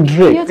problem,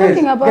 Drake? You're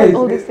talking about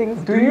all these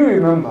things. Do you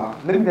remember?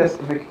 Let me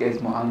just make you guys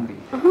more angry.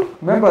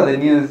 Remember the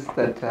news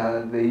that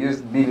they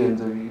used billions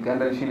of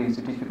Ugandan shillings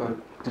to teach people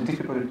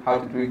how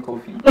to drink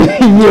coffee?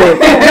 Yes.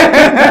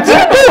 Do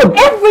you know,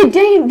 every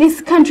day in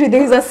this country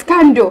there is a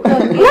scandal.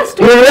 Last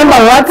week, Remember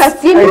what?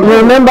 casino.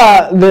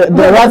 Remember the rat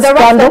the rats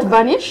scandal? that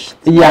vanished.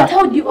 Yeah, But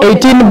how do you open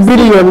 18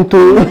 billion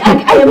to.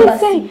 I would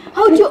say,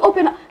 how do you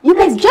open up? You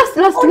guys just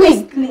last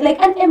week. Honestly, like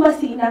an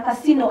embassy in a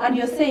casino, and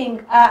you're saying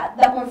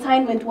the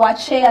consignment were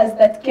shares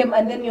that came,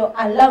 and then you're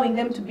allowing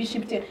them to be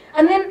shipped in,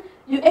 and then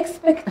you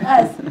expect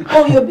us,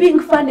 oh, you're being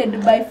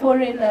funded by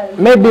foreigners.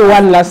 Maybe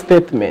one last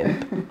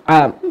statement.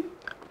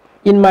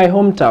 In my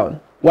hometown,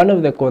 one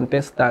of the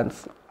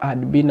contestants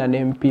had been an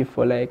MP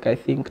for like I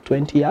think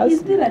 20 years.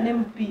 He's still an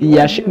MP.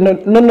 Yeah,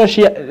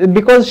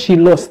 because she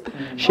lost.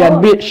 She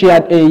had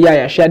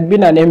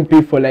been an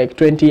MP for like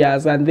 20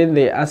 years, and then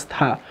they asked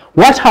her,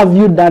 "What have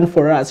you done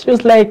for us?" She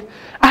was like,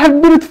 "I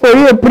have built for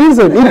you a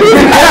prison." It is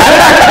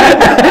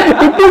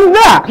it is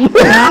there.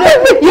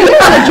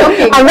 You're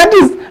joking. And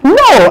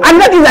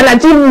that is an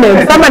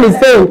achievement. Someone is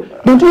saying,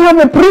 "Don't you have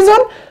a prison?"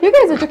 You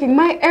guys are joking.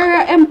 My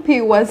area MP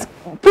was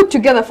put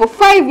together for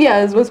 5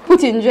 years, was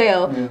put in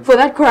jail for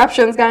that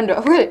corruption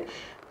scandal.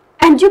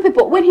 And you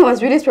people, when he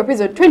was released from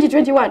prison,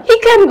 2021, he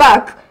came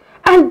back.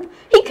 And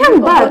he came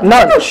back,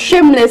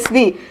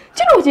 shamelessly. Do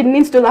you know what it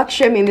means to lack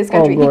shame in this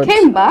country? He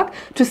came back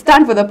to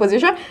stand for the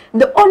position.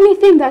 The only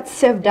thing that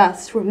saved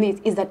us from this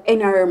is that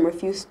NRM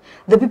refused.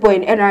 The people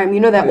in NRM,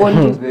 you know, their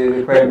own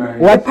the primary.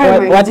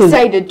 What is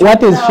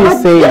she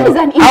saying?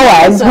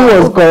 Ours, who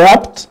was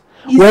corrupt,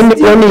 when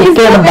he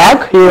came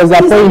back, he was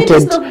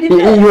appointed.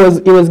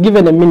 He was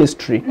given a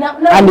ministry,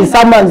 and he's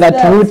someone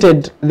that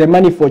rooted the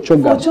money for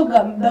Chogam. For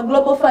Chogam, the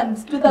global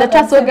funds. The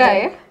Tasso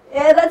guy.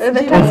 Yeah, that's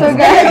the Tasso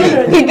guy.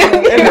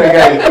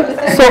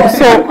 So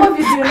COVID,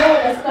 you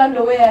know, a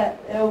scandal where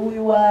we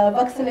were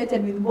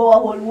vaccinated with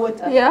borehole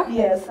water. Yeah.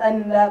 Yes,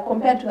 and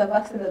compared to the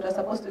vaccine that we're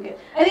supposed to get,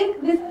 I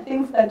think these are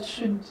things that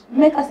should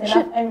make us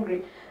enough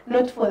angry.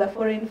 Not for the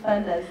foreign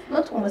funders,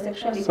 not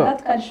homosexuality. So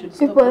that card should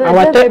stop.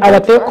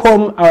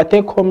 Our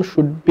take home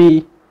should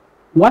be,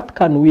 what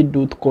can we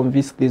do to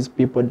convince these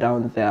people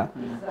down there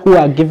who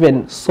are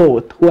given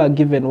salt, who are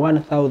given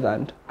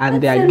 1,000,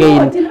 and they are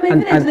again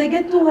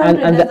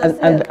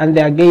and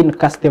they again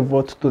cast a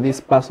vote to this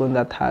person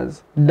that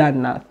has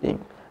done nothing.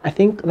 I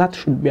think that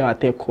should be our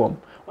take home.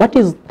 what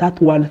is that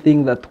one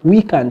thing that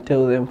we can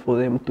tell them for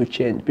them to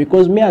change?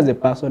 Because me as a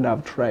person,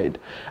 I've tried.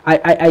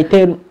 I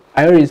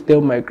always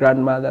tell my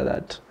grandmother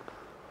that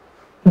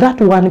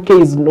 1K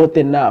is not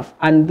enough,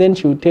 and then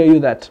she will tell you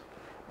that,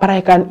 but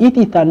I can eat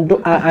it and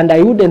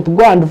I wouldn't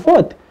go and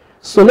vote.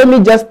 So let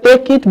me just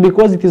take it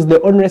because it is the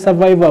only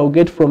survivor I'll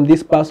get from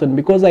this person,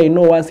 because I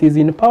know once he's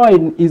in power,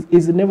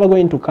 he's never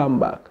going to come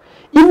back.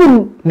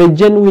 Even the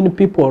genuine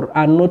people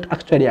are not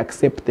actually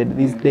accepted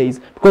these days,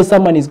 because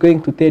someone is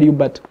going to tell you,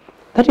 but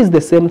that is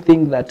the same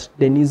thing that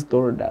Denise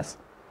told us.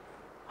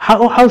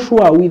 How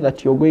sure are we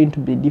that you're going to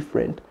be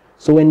different?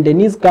 So when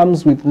Denise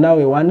comes with now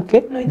a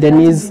 1K, no,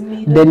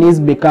 Denise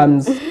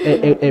becomes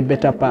a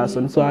better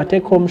person. So our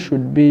take home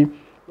should be,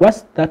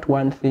 what's that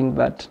one thing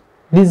that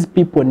these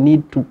people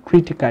need to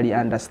critically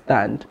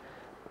understand,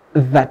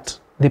 that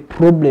the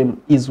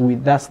problem is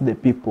with us, the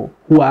people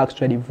who are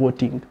actually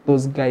voting,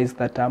 those guys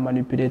that are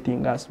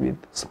manipulating us with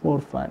small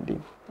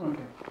funding.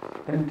 Okay.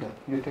 Danita,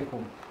 you take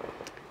home.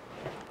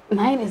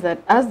 Mine is that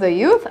as the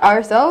youth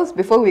ourselves,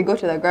 before we go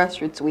to the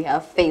grassroots, we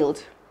have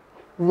failed.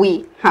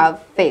 We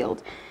have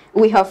failed.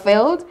 We have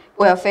failed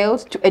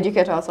to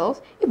educate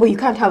ourselves. But you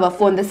can't have a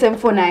phone, the same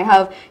phone I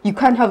have. You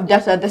can't have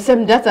data, the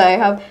same data I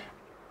have.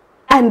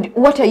 And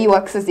what are you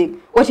accessing?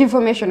 What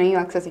information are you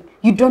accessing?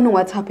 You don't know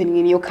what's happening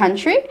in your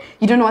country.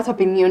 You don't know what's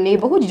happening in your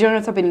neighborhood. You don't know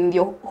what's happening in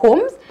your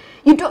homes.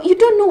 You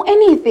don't know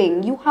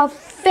anything. You have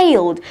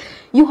failed.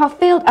 You have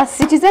failed as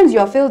citizens. You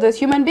have failed as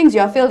human beings.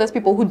 You have failed as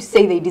people who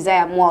say they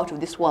desire more out of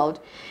this world.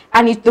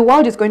 And the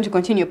world is going to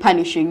continue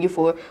punishing you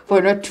for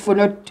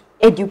not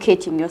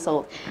educating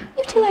yourself.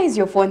 Utilize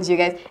your phones, you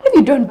guys. If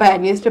you don't buy a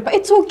newspaper,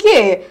 it's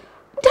okay.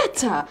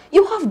 Data.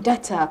 You have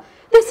data.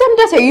 The same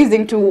data you're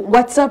using to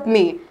WhatsApp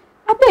me.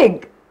 I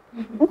beg.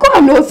 Go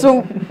and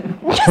also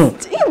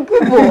just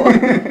people.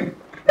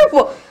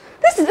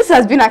 This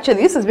has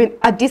been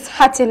a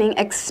disheartening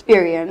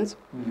experience.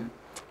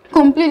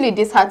 Completely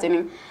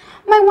disheartening.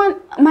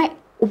 My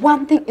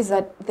one thing is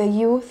that the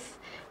youth,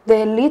 the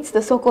elites,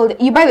 the so-called,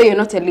 by the way, you're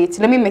not elite.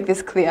 Let me make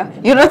this clear.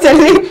 You're not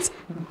elite.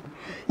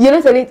 You're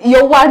not elite.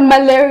 You're one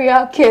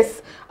malaria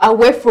case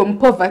away from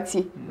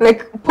poverty.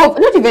 Like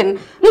not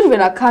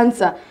even a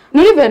cancer,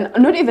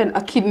 not even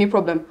a kidney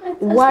problem.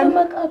 One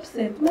stomach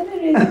upset.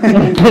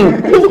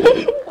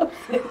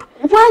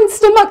 One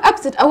stomach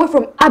upset away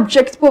from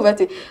abject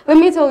poverty. Let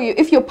me tell you,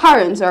 if your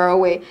parents are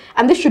away,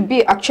 and this should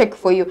be a check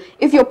for you,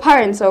 if your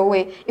parents are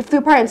away, if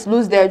your parents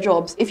lose their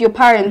jobs, if your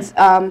parents,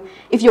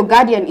 if your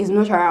guardian is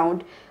not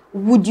around,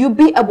 would you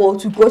be able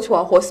to go to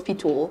a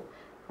hospital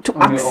to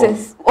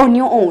access on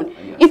your own?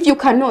 Yeah. If you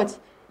cannot,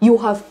 you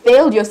have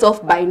failed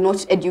yourself by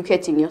not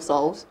educating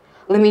yourselves.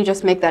 Let me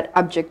just make that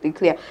abjectly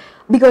clear.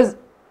 Because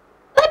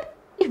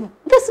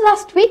this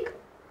last week,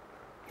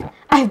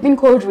 I've been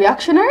called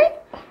reactionary,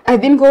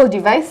 I've been called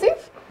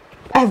divisive,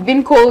 I've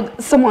been called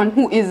someone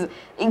who is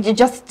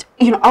just,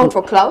 out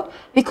for clout,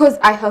 because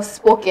I have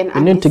spoken.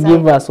 You need to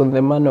give us on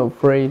the man of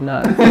prayer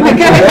now. The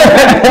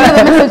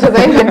messages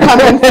are even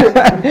coming through.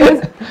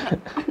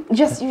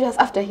 Just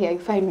after here, you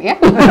find me.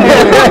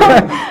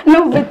 Yeah?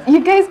 No, but you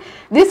guys,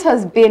 this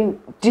has been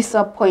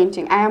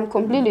disappointing. I am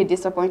completely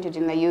disappointed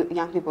in the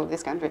young people of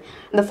this country.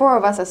 The four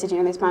of us are sitting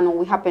on this panel.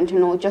 We happen to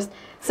know just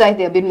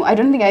slightly a bit more. I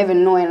don't think I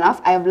even know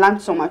enough. I have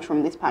learned so much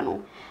from this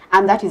panel.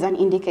 And that is an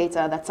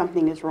indicator that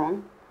something is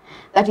wrong.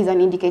 That is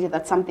an indicator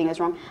that something is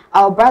wrong.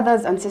 Our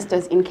brothers and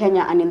sisters in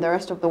Kenya and in the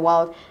rest of the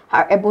world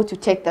are able to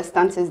take the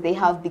stances they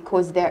have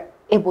because they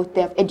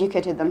have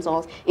educated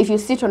themselves. If you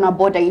sit on a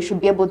border, you should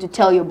be able to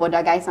tell your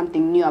border guy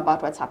something new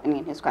about what's happening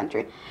in his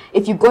country.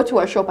 If you go to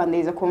a shop and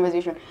there's a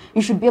conversation,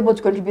 you should be able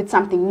to contribute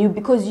something new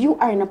because you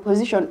are in a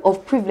position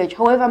of privilege,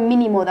 however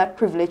minimal that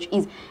privilege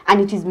is,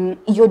 and it is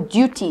your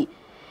duty,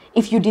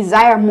 if you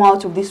desire more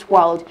out of this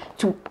world,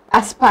 to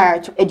aspire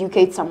to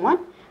educate someone,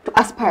 to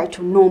aspire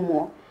to know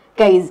more.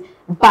 Guys,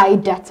 buy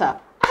data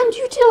and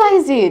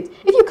utilize it.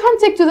 If you can't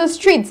take to the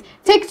streets,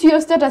 take to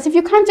your status. If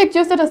you can't take to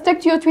your status, take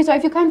to your Twitter.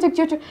 If you can't take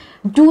to your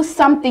do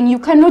something. You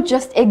cannot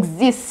just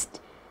exist.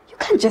 You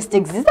can't just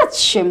exist. That's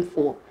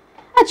shameful.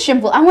 That's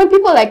shameful. And when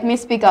people like me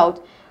speak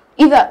out,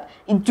 either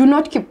do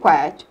not keep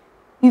quiet.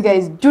 You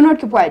guys, do not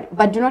keep quiet,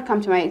 but do not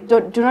come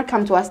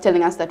to us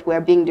telling us that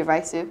we're being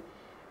divisive,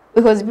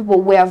 because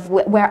people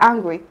we're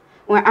angry.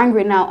 We're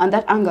angry now, and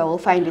that anger will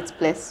find its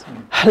place.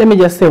 Let me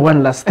just say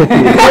one last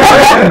statement.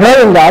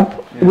 Growing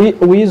up,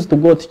 we used to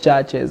go to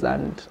churches,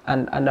 and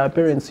our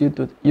parents used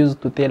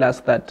to tell us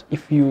that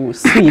if you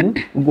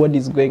sin, God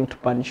is going to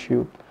punish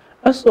you.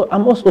 Also,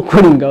 I'm also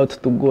calling out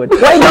to God.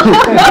 Why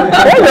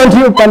don't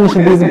you punish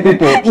these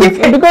people?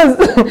 Because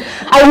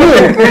I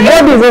mean,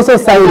 God is also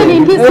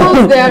silent.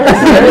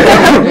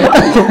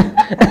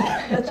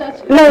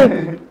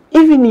 Like,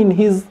 even in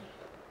his,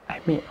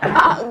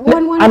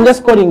 I'm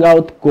just calling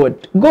out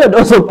God. God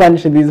also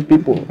punished these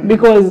people,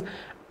 because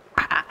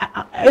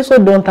I also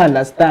don't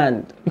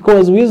understand.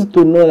 Because we used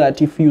to know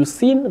that if you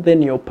sin,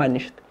 then you're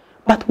punished.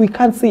 but we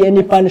can't see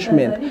any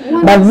punishment.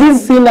 But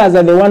these sinners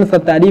are the ones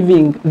that are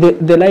living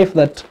the life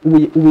that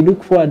we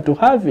look forward to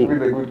having.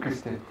 With a good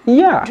Christian.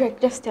 Yeah. Drake,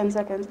 just 10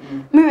 seconds.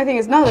 My thing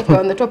is, now that we're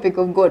on the topic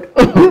of God,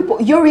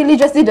 your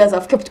religious leaders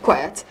have kept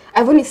quiet.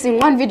 I've only seen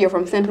one video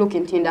from St. Luke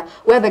in Tinder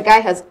where the guy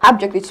has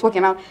abjectly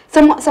spoken out.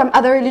 Some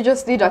other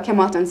religious leader came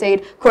out and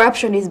said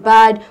corruption is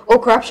bad, or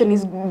corruption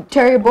is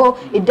terrible,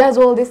 it does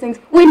all these things.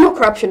 We know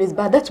corruption is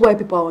bad, that's why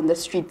people are on the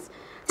streets.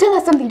 Tell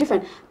us something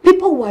different.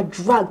 People were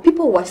drugged,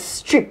 people were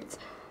stripped.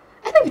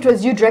 I think it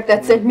was you, Drake,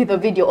 that sent me the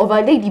video of a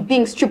lady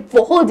being stripped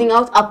for holding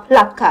out a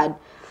placard.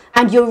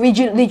 And your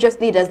religious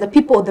leaders, the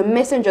people, the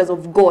messengers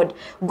of God,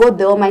 God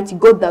the Almighty,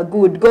 God the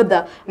Good,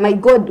 my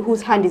God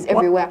whose hand is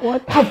everywhere,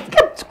 have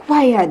kept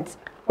quiet.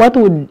 What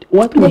would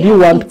you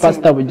want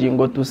Pastor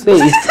Bujingo to say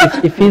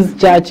if his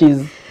church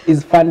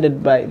is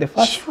funded by the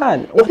first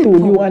son? What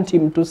would you want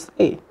him to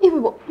say?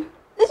 You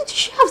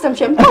should have some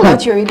shame. How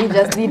about your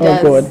religious leaders?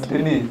 Oh God.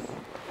 Denise.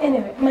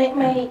 Anyway,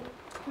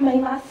 my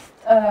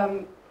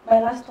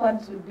last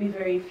words would be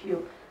very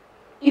few.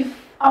 If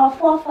our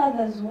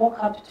forefathers woke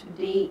up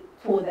today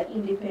for the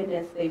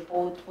independence they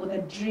fought, for the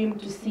dream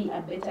to see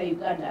a better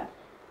Uganda,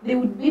 they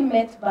would be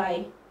met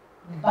by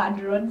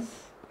bad roads,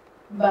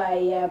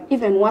 by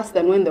even worse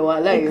than when they were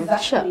alive.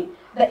 Exactly. Sure.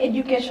 The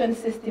education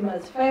system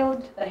has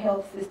failed, the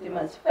health system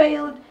has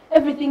failed,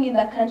 everything in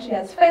the country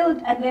has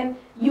failed, and then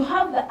you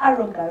have the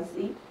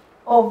arrogancy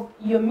of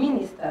your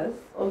ministers,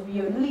 of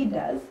your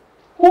leaders,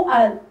 who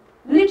are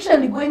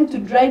literally going to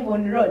drive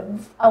on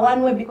roads a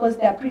one way because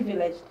they are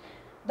privileged.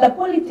 The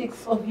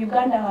politics of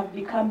Uganda have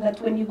become that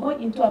when you go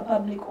into a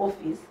public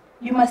office,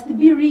 you must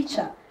be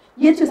richer.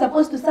 Yet you're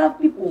supposed to serve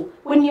people.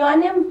 When you're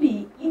an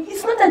MP,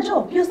 it's not a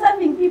job, you're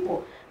serving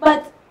people.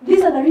 But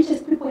these are the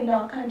richest people in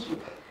our country.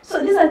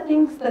 So these are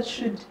things that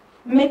should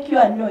make you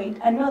annoyed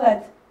and know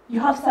that you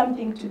have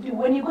something to do.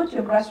 When you go to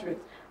your grassroots,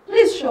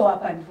 please show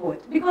up and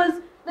vote. Because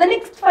the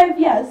next 5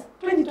 years,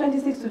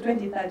 2026 to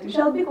 2030, you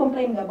shall be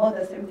complaining about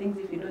the same things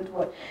if you don't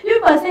vote. You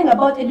people are saying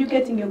about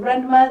educating your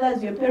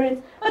grandmothers, your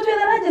parents, but we're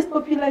the largest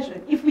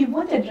population. If we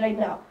voted right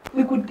now,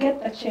 we could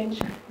get the change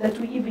that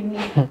we even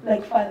need,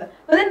 like further.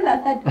 But then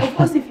that, of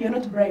course, if you're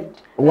not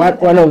bribed.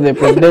 One of the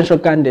presidential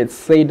candidates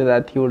said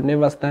that he will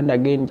never stand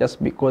again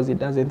just because he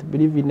doesn't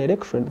believe in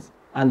elections.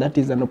 And that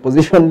is an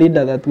opposition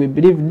leader that we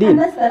believed in. And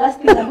that's the last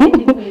thing I'm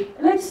ending with.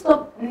 Let's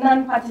stop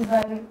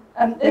non-partisan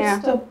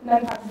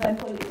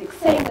politics,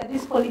 saying that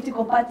this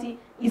political party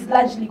is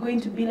largely going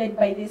to be led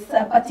by this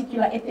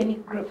particular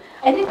ethnic group.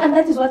 I think, and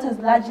that is what has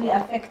largely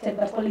affected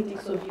the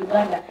politics of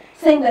Uganda,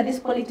 saying that this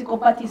political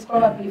party is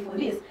probably for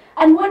this.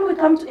 And when we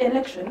come to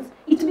elections,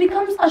 it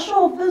becomes a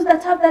show of those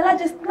that have the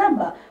largest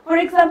number. For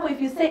example,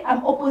 if you say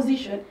I'm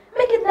opposition,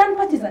 make it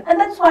non-partisan. And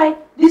that's why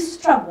this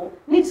struggle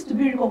needs to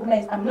be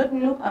recognized. I'm not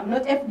NUP, I'm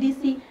not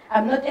FDC,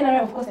 I'm not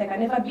NRA, of course I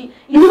can never be.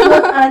 It's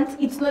not ANT,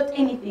 it's not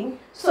anything.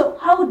 So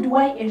how do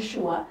I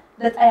ensure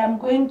that I am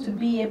going to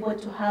be able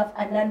to have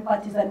a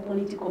non-partisan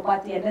political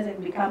party and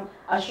doesn't become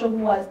a show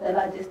who has the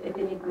largest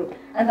ethnic group?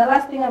 And the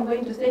last thing I'm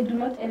going to say, do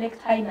not elect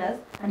hyenas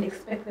and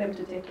expect them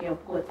to take care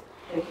of goats.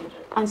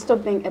 And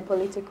stop being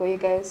apolitical, you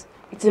guys.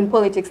 It's in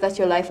politics that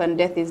your life and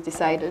death is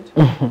decided.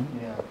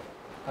 Yeah,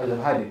 I've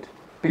had it.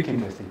 Big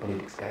interest in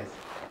politics, guys.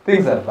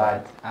 Things are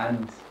bad,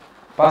 and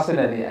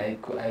personally, I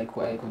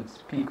could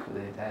speak for the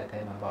entire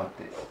time about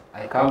this.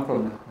 I come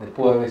from the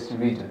poorest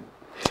region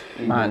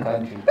in the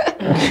country.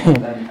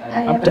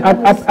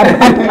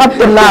 Up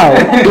to now,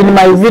 in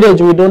my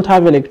village, we don't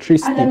have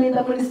electricity. And I'm in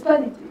the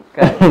municipality.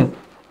 Guys,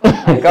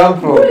 I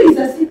come from... Who is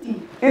a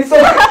city? It's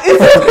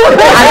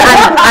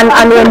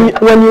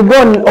and when you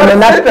go on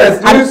an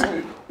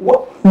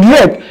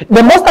Drake,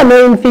 the most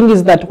annoying thing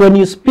is that when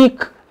you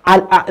speak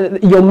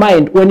your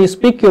mind, when you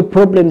speak your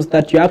problems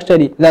that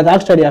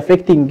actually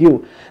affecting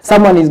you,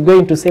 someone is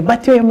going to say,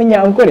 "But you're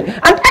uncle,"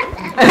 and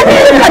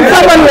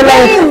someone will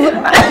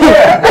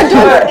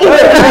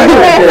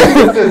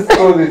let's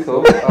call this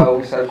off.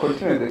 We shall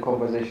continue the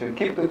conversation.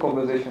 Keep the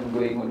conversation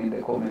going on in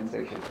the comment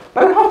section.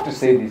 But I have to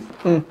say this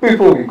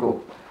before we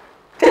go.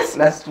 Just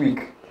last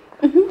week,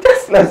 a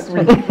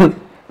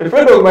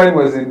friend of mine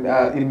was in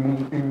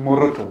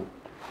Moroto.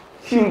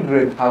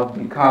 Children have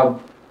become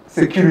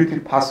security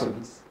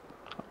persons.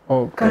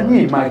 Oh, can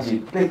you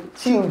imagine? Like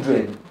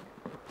children,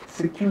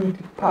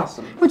 security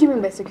persons. What do you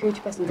mean by security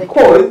persons?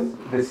 Because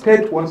the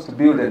state wants to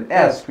build an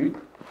airstrip,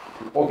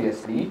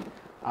 obviously.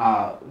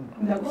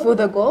 For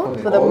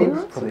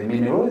the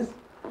minerals.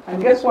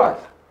 And guess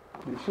what?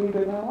 The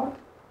children are what?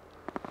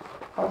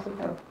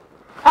 Personnel.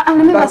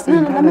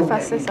 Let me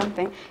first say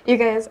something. You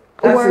guys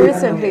were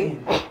recently...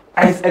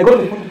 I got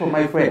a photo from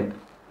my friend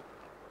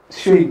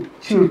showing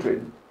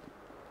children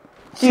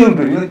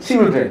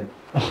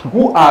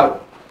who are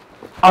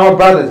our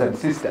brothers and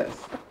sisters,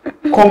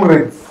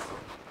 comrades.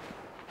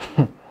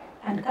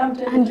 And come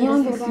to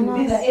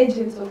the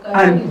agents of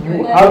and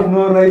you have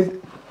no right.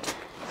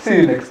 See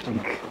you next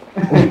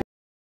week.